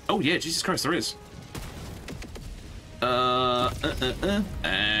 Oh yeah, Jesus Christ, there is.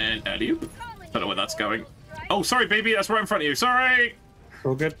 And alley-oop. Don't know where that's going. Oh, sorry, baby, that's right in front of you. Sorry.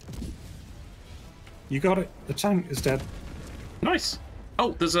 All good. You got it. The tank is dead. Nice.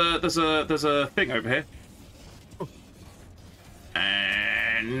 Oh, there's a thing over here.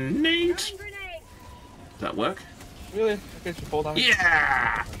 And neat. Grenade. Does that work? Really? I guess you fall down.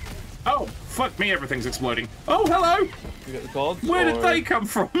 Yeah. Oh, fuck me, everything's exploding. Oh, hello. You get the cards? Where did or- they come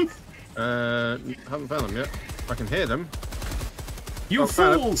from? Haven't found them yet. I can hear them. You Oh,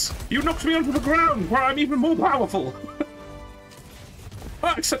 found it. fools! You knocked me onto the ground, where I'm even more powerful.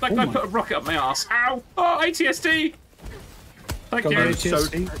 Oh, except that guy my- put a rocket up my ass. Ow! Oh, ATSD! Thank Got you. my So-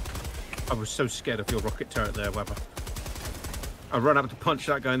 ATSD. I was so scared of your rocket turret there, Weber. I ran up to punch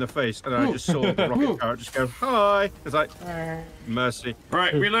that guy in the face, and I just saw the rocket turret just go, hi! It's like, mercy.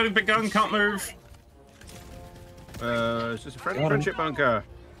 Right, reloading big gun, can't move. Is this a Got him. friendship bunker?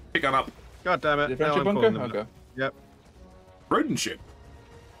 Big gun up. God damn it. The now friendship I'm bunker? calling them. Okay. Yep. Rodent ship.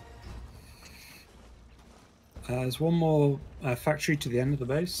 There's one more factory to the end of the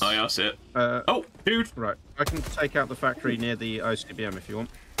base. Oh, yeah, that's it. Uh, Oh, dude. Right. I can take out the factory near the ICBM if you want.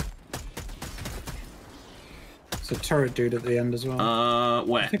 There's a turret dude at the end as well.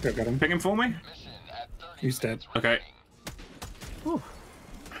 Where? I think I got him. Pick him for me? He's dead. Okay. Whew.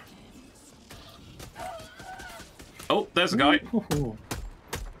 Oh, there's a guy. Ooh.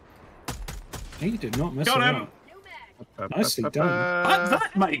 He did not mess Got him. around. New mag. Nicely done.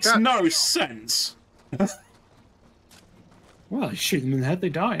 That makes Catch. no sense. Well, you shoot them in the head, they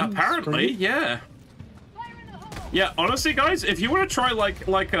die. That's Apparently, pretty- yeah. Fire in the hole. Yeah, honestly, guys, if you want to try like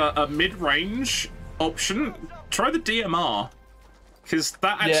a mid-range option, try the DMR, because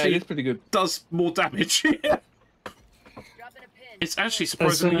that Yeah, actually it's pretty good. does more damage. Dropping a pin. It's actually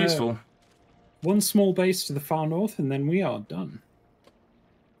surprisingly There's, useful. One small base to the far north, and then we are done.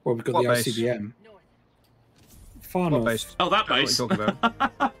 Well, we've got What the base? ICBM. North. Far What north. base? Oh, that Don't know base. what you're talking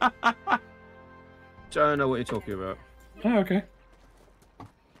about. Don't know what you're talking about. Oh, okay.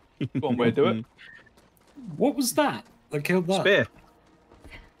 One way to do it. What was that killed that? Spear.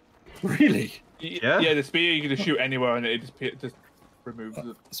 Really? Yeah? Yeah, the spear you can just shoot anywhere and it just removes it.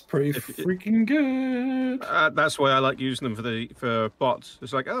 That's pretty If it- freaking good. That's why I like using them for bots.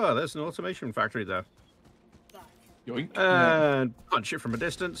 It's like, oh, there's an automation factory there. Yoink. And punch it from a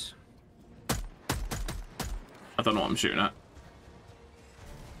distance. I don't know what I'm shooting at.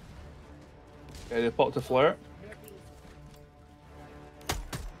 Okay, they popped a flare.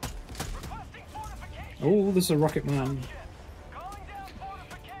 Requesting fortifications. Oh, there's a rocket man. Calling down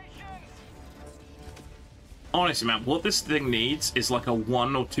fortifications. Honestly, man, what this thing needs is like a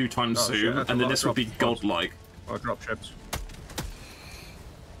 1 or 2 times Oh, shit, zoom, that's a and then lot this of would be drops. godlike. Or drop ships.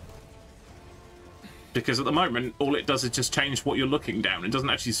 Because at the moment, all it does is just change what you're looking down. It doesn't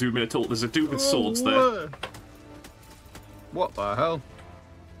actually zoom in at all. There's a dude with swords there. Whoa. What the hell?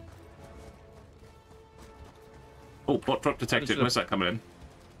 Oh, bot drop detected. Where's that coming in?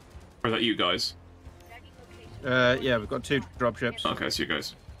 Or is that you guys? Tagging location. Yeah, we've got 2 drop ships. Okay, it's you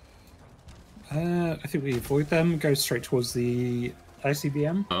guys. I think we avoid them. Go straight towards the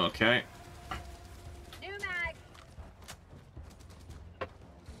ICBM. Okay. New mag.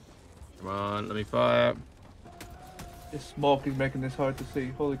 Come on, let me fire. This smoke is making this hard to see.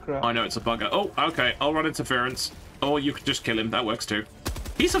 Holy crap. I know it's a bugger. Oh, okay. I'll run interference. Or you could just kill him. That works too.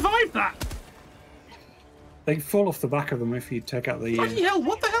 He survived that! They fall off the back of them if you take out the... Bloody hell,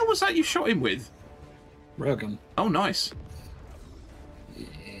 what the hell was that you shot him with? Railgun. Oh, nice. Yeah.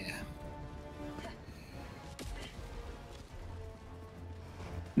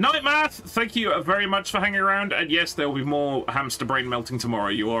 Night Math, thank you very much for hanging around. And yes, there will be more hamster brain melting tomorrow.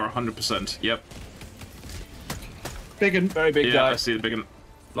 You are 100%. Yep. Big un. Very big Yeah, guy. I see the big one.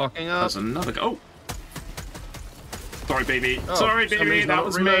 Locking up. There's another guy. Oh! Sorry, baby. Oh, Sorry, baby. somebody's That not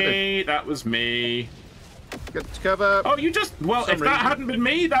was reloaded. me. That was me. Get to cover. Oh, you just... Well, if Some that reason. hadn't been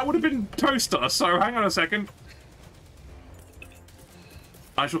me, that would have been Toaster. So hang on a second.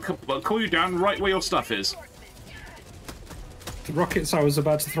 I shall call you down right where your stuff is. The rockets I was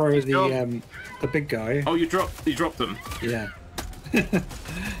about to throw at the big guy. Oh, you dropped them. Yeah.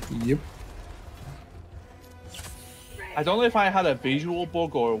 Yep. I don't know if I had a visual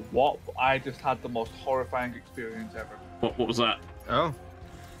bug or what, but I just had the most horrifying experience ever. What was that? Oh.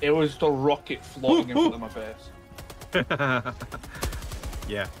 It was the rocket floating in front of my face.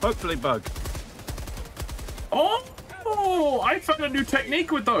 Yeah. Hopefully bug. Oh, I found a new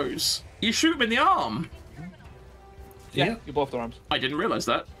technique with those. You shoot them in the arm. Yeah, you both arms. I didn't realise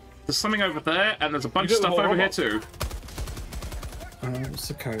that. There's something over there, and there's a bunch You of do it stuff with over here robots. too. What's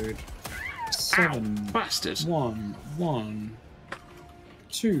the code? Ow, 7 bastard. 1 1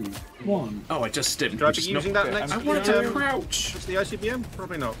 2 1. Oh, I just stimmed. Should I which be is using not... that next? I wanted to um, crouch. What's the ICBM?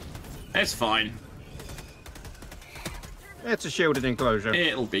 Probably not. It's fine. It's a shielded enclosure.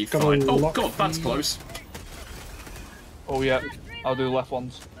 It'll be Gotta fine. Oh lock god, that's the- close. Oh yeah, I'll do the left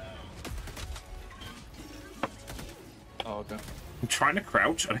ones. Oh, okay. I'm trying to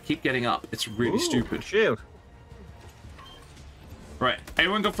crouch, and I keep getting up. It's really Ooh, stupid. Shield. Right,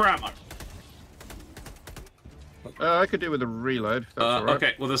 anyone go for ammo? I could do with a reload. If that's all right.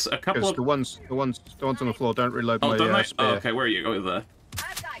 Okay, well there's a couple Because of... the ones on the floor don't reload Oh, my don't they? spear. Oh, okay, where are you? Over there.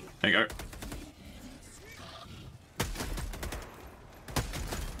 There you go.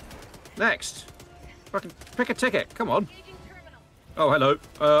 Next. Fucking pick a ticket. Come on. Oh, hello.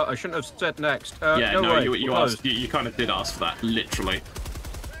 I shouldn't have said next. Yeah, no, no, way. you We're asked. closed. You kind of did ask for that, literally.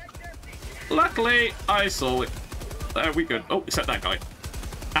 Luckily, I saw it. We good. Oh, except that guy.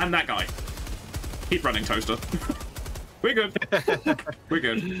 And that guy. Keep running, Toaster. We're good. We're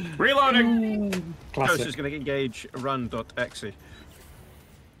good. Reloading! Classic. Toaster's going to engage run.exe.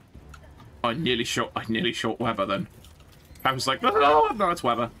 I nearly shot Weber then. I was like, no, it's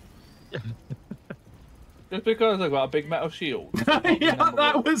Weber. Just because I've got a big metal shield. Yeah,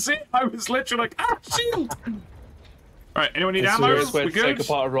 that was it. I was literally like, ah, shield! Right, anyone need It's ammo? Serious way We to take good?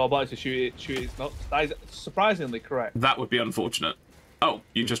 apart a robot to shoot its nuts. That is surprisingly correct. That would be unfortunate. Oh,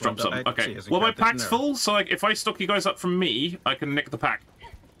 you just dropped some. I Okay. see as a Well, my character pack's scenario. full, so like, if I stock you guys up from me, I can nick the pack.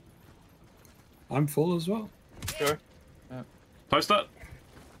 I'm full as well. Sure. Toaster?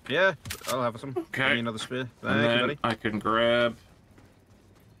 Yeah, I'll have some. Okay. Give me another spear. And Thank you, then buddy. I can grab...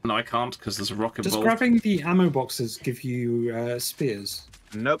 No, I can't, because there's a rocket Does bolt. grabbing the ammo boxes give you spears?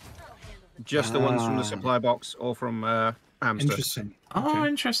 Nope. Just the ones from the Ah. supply box or from Hamster. Interesting. Oh, Okay.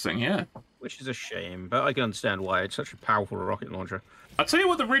 interesting, yeah. Which is a shame, but I can understand why. It's such a powerful rocket launcher. I'll tell you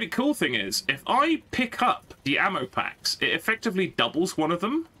what the really cool thing is. If I pick up the ammo packs, it effectively doubles one of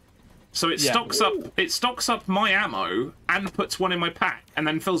them. So it Yeah. stocks up my ammo and puts one in my pack and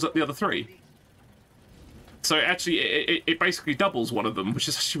then fills up the other three. So actually, it basically doubles one of them, which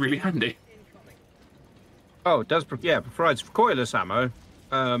is actually really handy. Oh, it does. Provides recoilless ammo.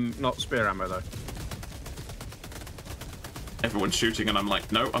 Not spear ammo though. Everyone's shooting, and I'm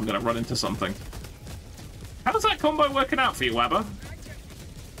like, no, I'm going to run into something. How's that combo working out for you, Weber?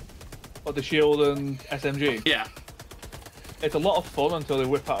 But the shield and SMG. Yeah. It's a lot of fun until they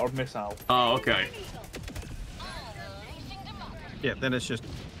whip out a missile. Oh, okay. Yeah, then it's just.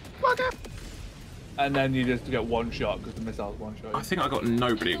 And then you just get one shot because the missile's one shot. I think I got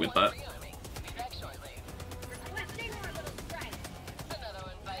nobody with that.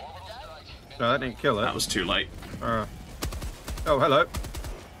 No, that didn't kill it. That was too late. Oh, hello.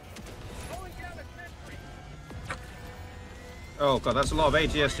 Oh god, that's a lot of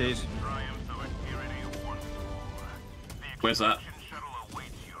ATSTs. Where's that?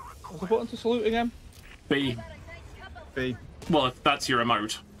 What's the button to salute again? B. B. Well, if that's your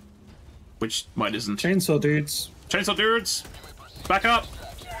emote. Which mine isn't. Chainsaw dudes. Chainsaw dudes! Back up!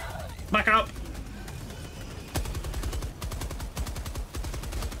 Back up!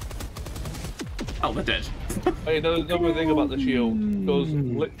 Oh, they're dead. Hey, another thing about the shield goes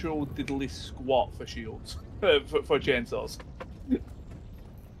literal diddly squat for shields. For chainsaws.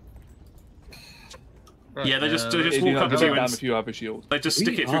 Right, Yeah, they just They do walk not up to take you damage and if you have a shield. they just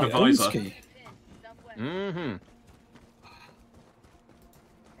stick We it through the are visor. Onsky. Mm-hmm.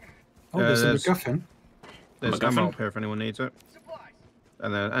 Oh, there's a there's- MacGuffin. There's MacGuffin? ammo up here if anyone needs it.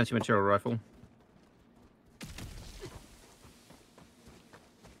 And then anti-material rifle.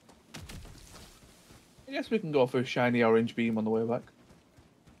 I guess we can go for a shiny orange beam on the way back.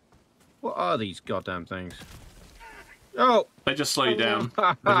 What are these goddamn things? Oh! They just slow you down.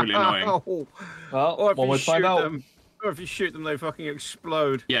 They're really annoying. Oh. Well, Or if one you would shoot find out. them, or if you shoot them, they fucking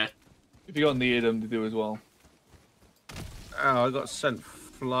explode. Yeah. If you got near them, they do as well. Oh, I got sent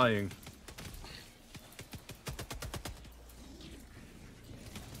flying.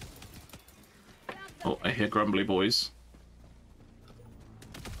 Oh, I hear grumbly boys.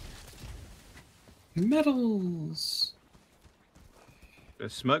 Medals.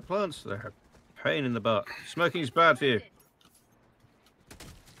 There's smoke plants. They're a pain in the butt. Smoking's bad for you.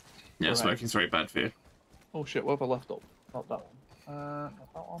 Yeah, Right. smoking's very bad for you. Oh shit, what have I left up? Not that one.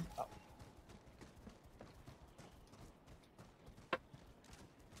 Not that one. That one.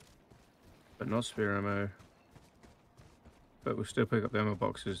 But not spear ammo. But we'll still pick up the ammo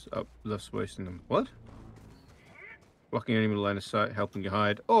boxes up, thus wasting them. What? Blocking enemy line of sight, helping you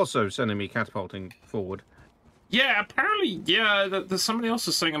hide. Also sending me catapulting forward. Yeah, apparently, yeah, there's somebody else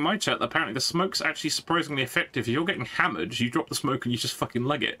is saying in my chat that apparently the smoke's actually surprisingly effective. If you're getting hammered, you drop the smoke and you just fucking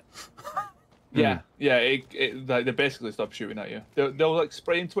leg it. Yeah, yeah. They basically stop shooting at you. They'll like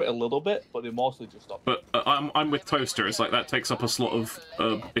spray into it a little bit, but they mostly just stop. But I'm with Toaster. It's like that takes up a slot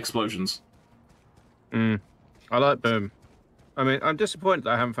of explosions. I like boom. I mean, I'm disappointed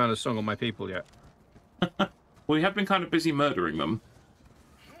that I haven't found a song on my people yet. Well, you have been kind of busy murdering them.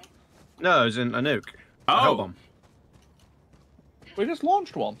 No, as in a nuke. A Oh, hell bomb. We just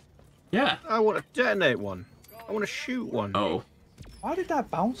launched one. yeah. I want to detonate one. I want to shoot one. Oh, Why did that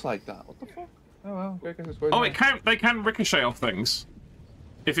bounce like that? What the fuck? Oh well, I guess it's oh, it can. They can ricochet off things.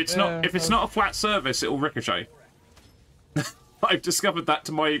 If it's not a flat surface, it'll ricochet. I've discovered that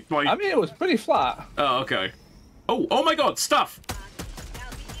to my. I mean, it was pretty flat. Oh, okay. Oh my God! Stuff.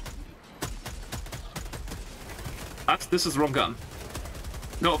 This is the wrong gun.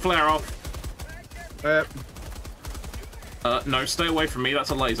 Got a flare off. No, stay away from me. That's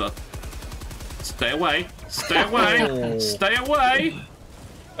a laser. Stay away. Stay away. Oh. Stay away.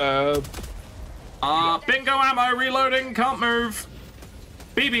 Bingo ammo. Reloading. Can't move.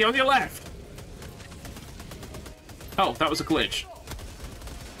 BB on your left. Oh, that was a glitch.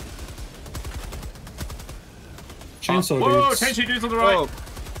 Chainsaw whoa, dudes. chainsaw dudes on the right. Oh,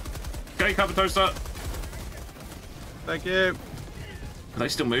 Okay, cover Toaster. thank you. Are they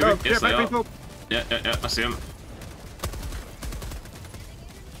still moving? Oh, Yes, get they back, are. people. Yeah, I see them.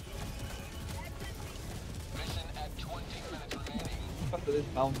 After this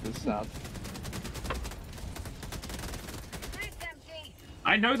bounce is sad.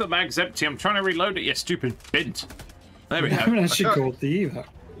 I know the mag's empty. I'm trying to reload it, you stupid bint. There we We haven't go. actually called the evac.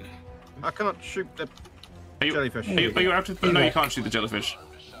 I cannot shoot the Are you, jellyfish. are you out of... No, you can't shoot the jellyfish.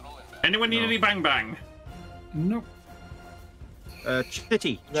 Anyone need any bang bang? Nope.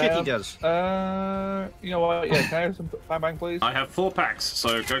 Chitty. Chitty does. You know what? Yeah, can I have some bang bang, please? I have 4 packs,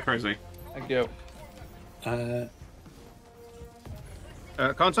 so go crazy. Thank you.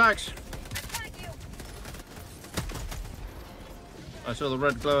 Contacts. I saw the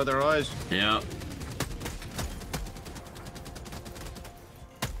red glow of their eyes. Yeah.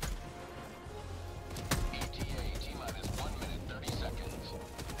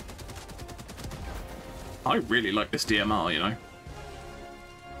 I really like this DMR, you know.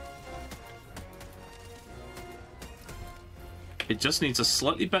 It just needs a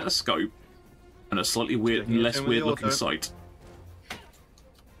slightly better scope and a slightly weird, Sticking it less in with the weird looking auto. sight.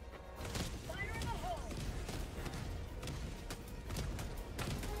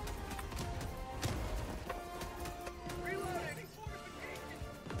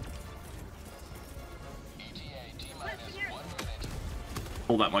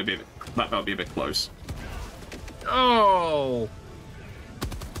 Oh, that might be a bit, that might be a bit close. Oh!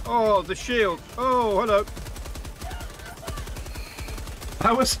 Oh, the shield. Oh, hello.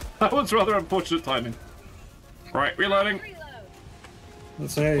 That was rather unfortunate timing. Right, reloading.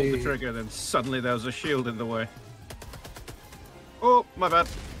 Let's Pulled the say. trigger, then suddenly there was a shield in the way. Oh, my bad.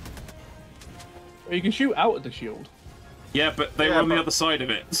 You can shoot out of the shield. Yeah, but they Yeah, were on the but- other side of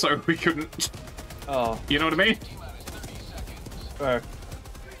it, so we couldn't. Oh, You know what I mean? fair.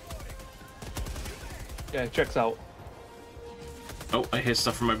 Yeah, it checks out. Oh, I hear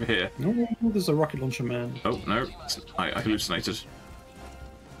stuff from over here. No, there's a rocket launcher man. Oh no, I hallucinated.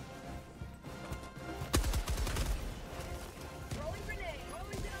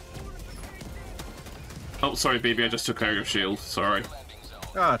 Oh, sorry, BB, I just took out your shield. Sorry.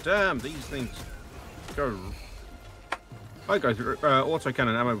 Ah, damn, these things go... I go through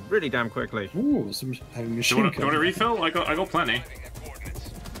autocannon ammo really damn quickly. Ooh, some Do machine you want gun. a refill? I got plenty.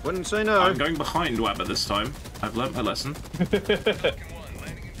 Wouldn't say no. I'm going behind Webber this time. I've learnt my lesson.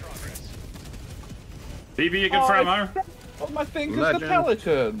 BB, you good for ammo? Oh, my thing is the Legend.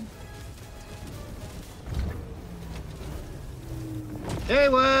 pelican. Hey,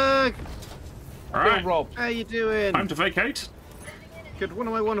 work! Alright, Yo, Rob. How you doing? time to vacate. Could one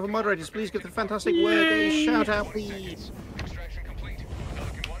of my wonderful moderators please give the fantastic work a shout out, please? Extraction complete.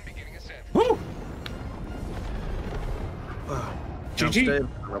 Pelican 1 beginning ascent. Woo! GG.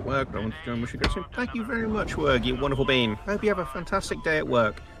 At work, I want to join Wish You Good soon. Thank you very much, Werg, you wonderful bean. Hope you have a fantastic day at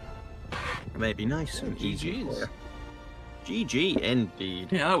work. It may be nice and easy for you. GG indeed.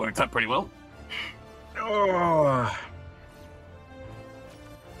 Yeah, that worked out pretty well. Oh,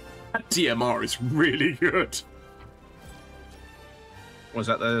 That DMR is really good. was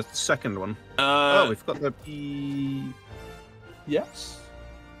that the second one? Uh, Oh, we've got the Yes.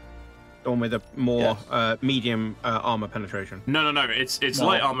 one with the more Yes. medium armor penetration. no, it's No.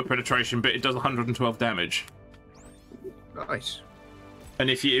 light armor penetration, but it does 112 damage. Nice. And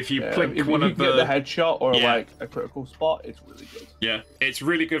if you Yeah, plink if one you of get the headshot or Yeah. like a critical spot, it's really good. yeah, it's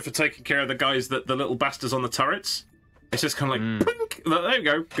really good for taking care of the guys that the little bastards on the turrets. It's just kind of like, plink, there you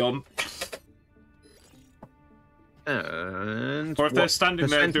go, gone. And Or if they're what standing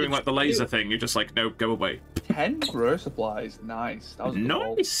there doing percentage like the do laser you- thing, you're just like, no, go away. 10 grow supplies. Nice. That was a good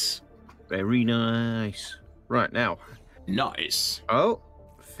roll. Nice, Very nice. Right now. nice. Oh,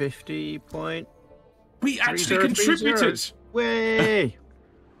 50 point. We actually 3030. contributed. Way!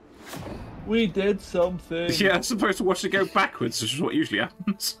 We did something. Yeah, I'm supposed to watch it go backwards, which is what usually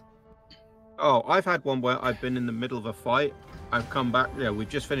happens. Oh, I've had one where I've been in the middle of a fight. I've come back. Yeah, we've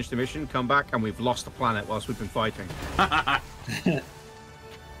just finished the mission. Come back, and we've lost the planet whilst we've been fighting. It's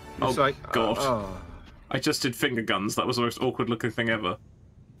Oh, like, God. oh. I just did finger guns. That was the most awkward looking thing ever.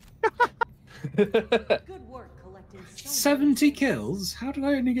 Good work collecting so 70 kills? How did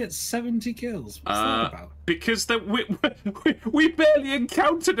I only get 70 kills? What's that about? Because we barely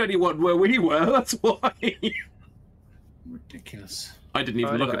encountered anyone where we were, that's why. Ridiculous. I didn't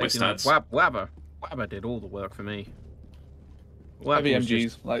even look at my stats. Wabber did all the work for me. Heavy was MGs.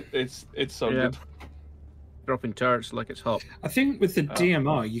 just Like it's so Yeah. good. dropping turrets like it's hot. I think with the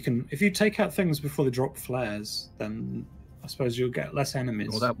DMR, you can, if you take out things before they drop flares, then I suppose you'll get less enemies.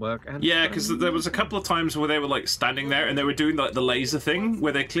 All that work. And Yeah, because there was a couple of times where they were like standing there and they were doing like the laser thing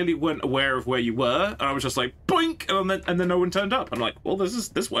where they clearly weren't aware of where you were, and I was just like boink, and then no one turned up. I'm like, well,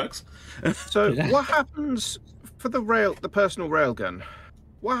 this works. So Yeah. what happens for the personal railgun?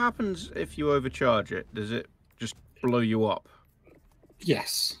 What happens if you overcharge it? Does it just blow you up?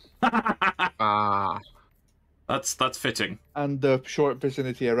 Yes. Ah, That's fitting. And the short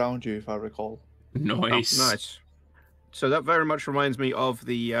vicinity around you, if I recall. Nice. oh, nice. So that very much reminds me of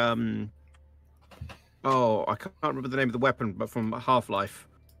the oh, I can't remember the name of the weapon, but from Half-Life,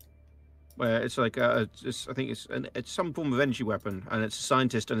 where it's like I think it's some form of energy weapon, and it's a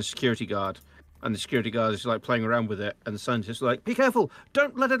scientist and a security guard, and the security guard is like playing around with it, and the scientist is like, "Be careful!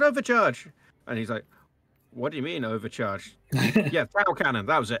 Don't let it overcharge!" And he's like, "What do you mean overcharge?" Yeah, thermal cannon,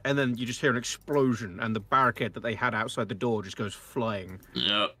 that was it. And then you just hear an explosion, and the barricade that they had outside the door just goes flying.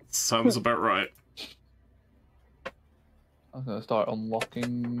 Yeah, sounds about right. I'm gonna start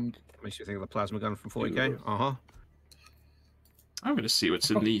unlocking. Makes you think of the plasma gun from 40k. Uh-huh. I'm going to see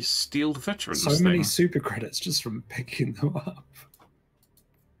what's in the Steel Veterans So many thing. super credits just from picking them up.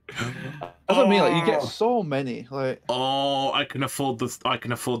 That's what I mean. Like you get so many. Like Oh, I can afford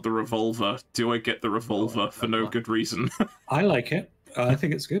the revolver. Do I get the revolver for no good reason? I like it. I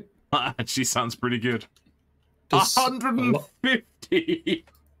think it's good. That actually sounds pretty good. Does a lot- 150.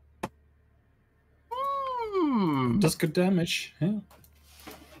 Does good damage. Yeah.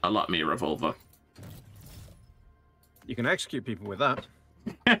 I like me a revolver. You can execute people with that.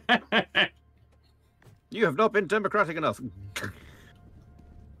 You have not been democratic enough.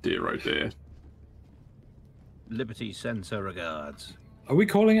 Dear, oh dear. Liberty sends her regards. Are we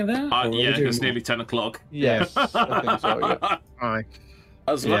calling it there? Or are we Yeah, doing it's more? nearly 10 o'clock. yes, I think so. Yeah. Aye.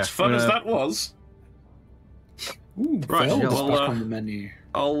 As Yeah, much fun as uh, that was, Ooh, Right, Vel's well, back on the menu.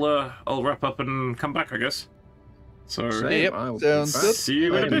 I'll wrap up and come back, I guess. So Same, Yep, I will be sounds back good. see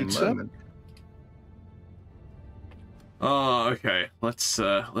you in a in bit. moment. Oh, okay. Let's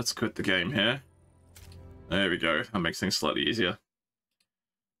quit the game here. There we go. That makes things slightly easier.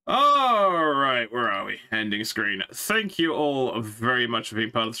 All right, where are we? Ending screen. Thank you all very much for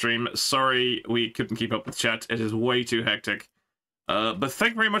being part of the stream. Sorry we couldn't keep up with chat. It is way too hectic. But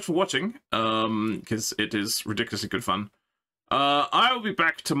thank you very much for watching, because it is ridiculously good fun. I will be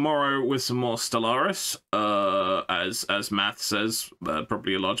back tomorrow with some more Stellaris, as Math says,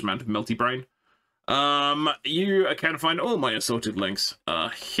 probably a large amount of melty brain. You can find all my assorted links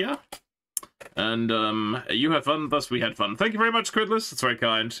here. And you had fun, thus we had fun. Thank you very much, Quidless. That's very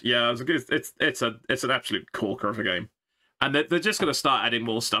kind. Yeah, it's an absolute corker of a game. And they're just going to start adding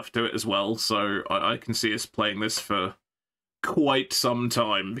more stuff to it as well, so I can see us playing this for quite some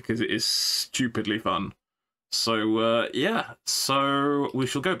time, because it is stupidly fun. So, yeah, so we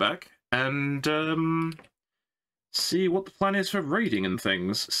shall go back and see what the plan is for raiding and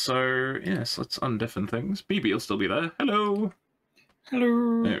things. So, yes, let's undeafen things. BB will still be there. Hello!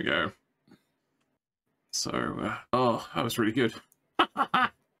 Hello! There we go. So, oh, that was really good.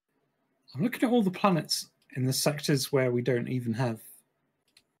 I'm looking at all the planets in the sectors where we don't even have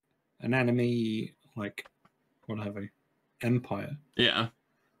an enemy, like, whatever, empire. Yeah.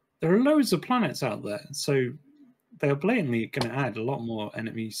 There are loads of planets out there, so they're blatantly going to add a lot more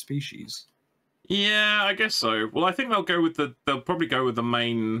enemy species. Yeah, I guess so. Well, I think they'll probably go with the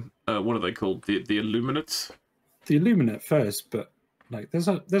main, what are they called? The Illuminates? The Illuminate first, but like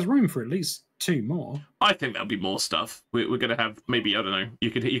there's room for at least 2 more. I think there'll be more stuff. We're gonna have maybe, I don't know. You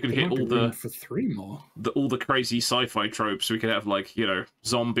could hit all the for 3 more. All the crazy sci-fi tropes. We could have like, you know,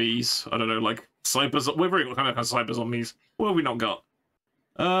 zombies. I don't know, like cyber. We've already kind of had cyber zombies. What have we not got?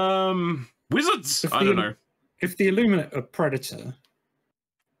 Wizards. I don't know. If the Illuminate are Predator.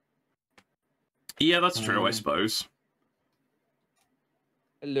 Yeah, that's true. I suppose.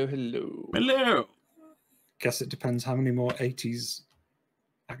 Hello, hello. Hello. Guess it depends how many more 80s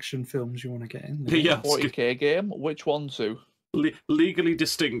action films you want to get in there. Yeah, 40k game. Which one to? Legally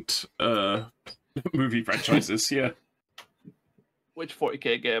distinct movie franchises. Yeah. Which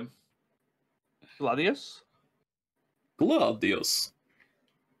 40k game? Gladius? Gladius.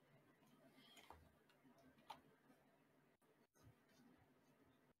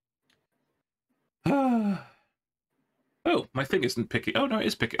 Oh, my thing isn't picking. Oh no, it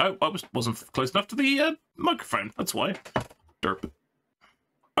is picking. Oh, I wasn't close enough to the microphone. That's why. Derp.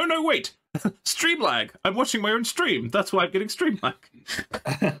 Oh no, wait. Stream lag. I'm watching my own stream. That's why I'm getting stream lag.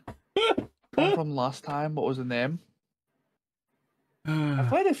 One from last time. What was the name? I've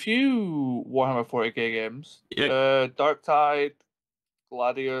played a few Warhammer 40k games. Yeah. Dark Tide,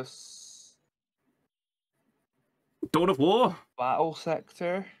 Gladius, Dawn of War, Battle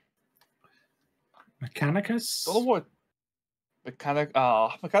Sector, Mechanicus. Dawn of War,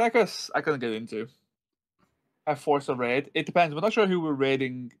 Mechanicus. I couldn't get into. I Force a raid. It depends. We're not sure who we're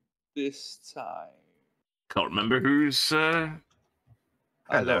raiding this time. can't remember who's. Hello.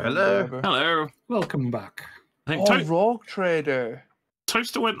 Welcome back. I think Rogue Trader.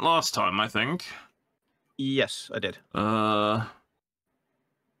 Toaster went last time, I think. Yes, I did. I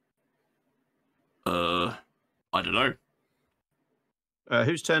don't know.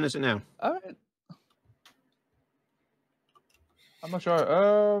 Whose turn is it now? I'm not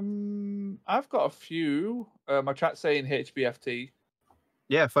sure. I've got a few. My chat's saying HBFT.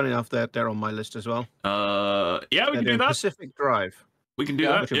 Yeah, funny enough, they're on my list as well. Yeah, we can do that. Pacific Drive. We can do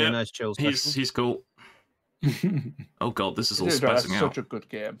that. Which will be a nice chill special. He's cool. Oh god, this is all spazzing That's out. such a good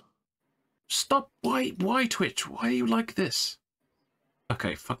game. Stop! Why Twitch? Why are you like this?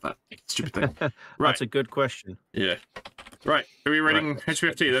 Okay, fuck that stupid thing. Right, That's a good question. Yeah. Right, are we rating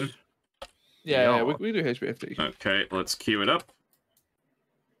HBFT then? Yeah, we do HBFT. Okay, let's queue it up.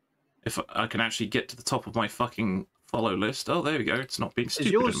 If I can actually get to the top of my fucking follow list. Oh, there we go. It's not being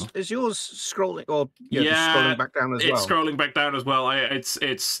stupid anymore. Is yours scrolling or just scrolling back down as well? It's scrolling back down as well. I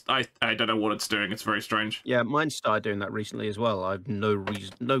don't know what it's doing. It's very strange. Yeah, mine started doing that recently as well. I've no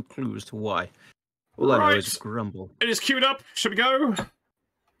clue as to why. All I know is grumble. It is queued up. Should we go?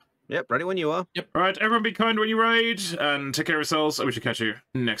 Yep, ready when you are. Yep. Right, everyone be kind when you raid, and take care of yourselves, and we should catch you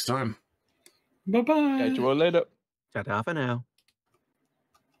next time. Bye-bye. Catch you all later. Ta-ta for now.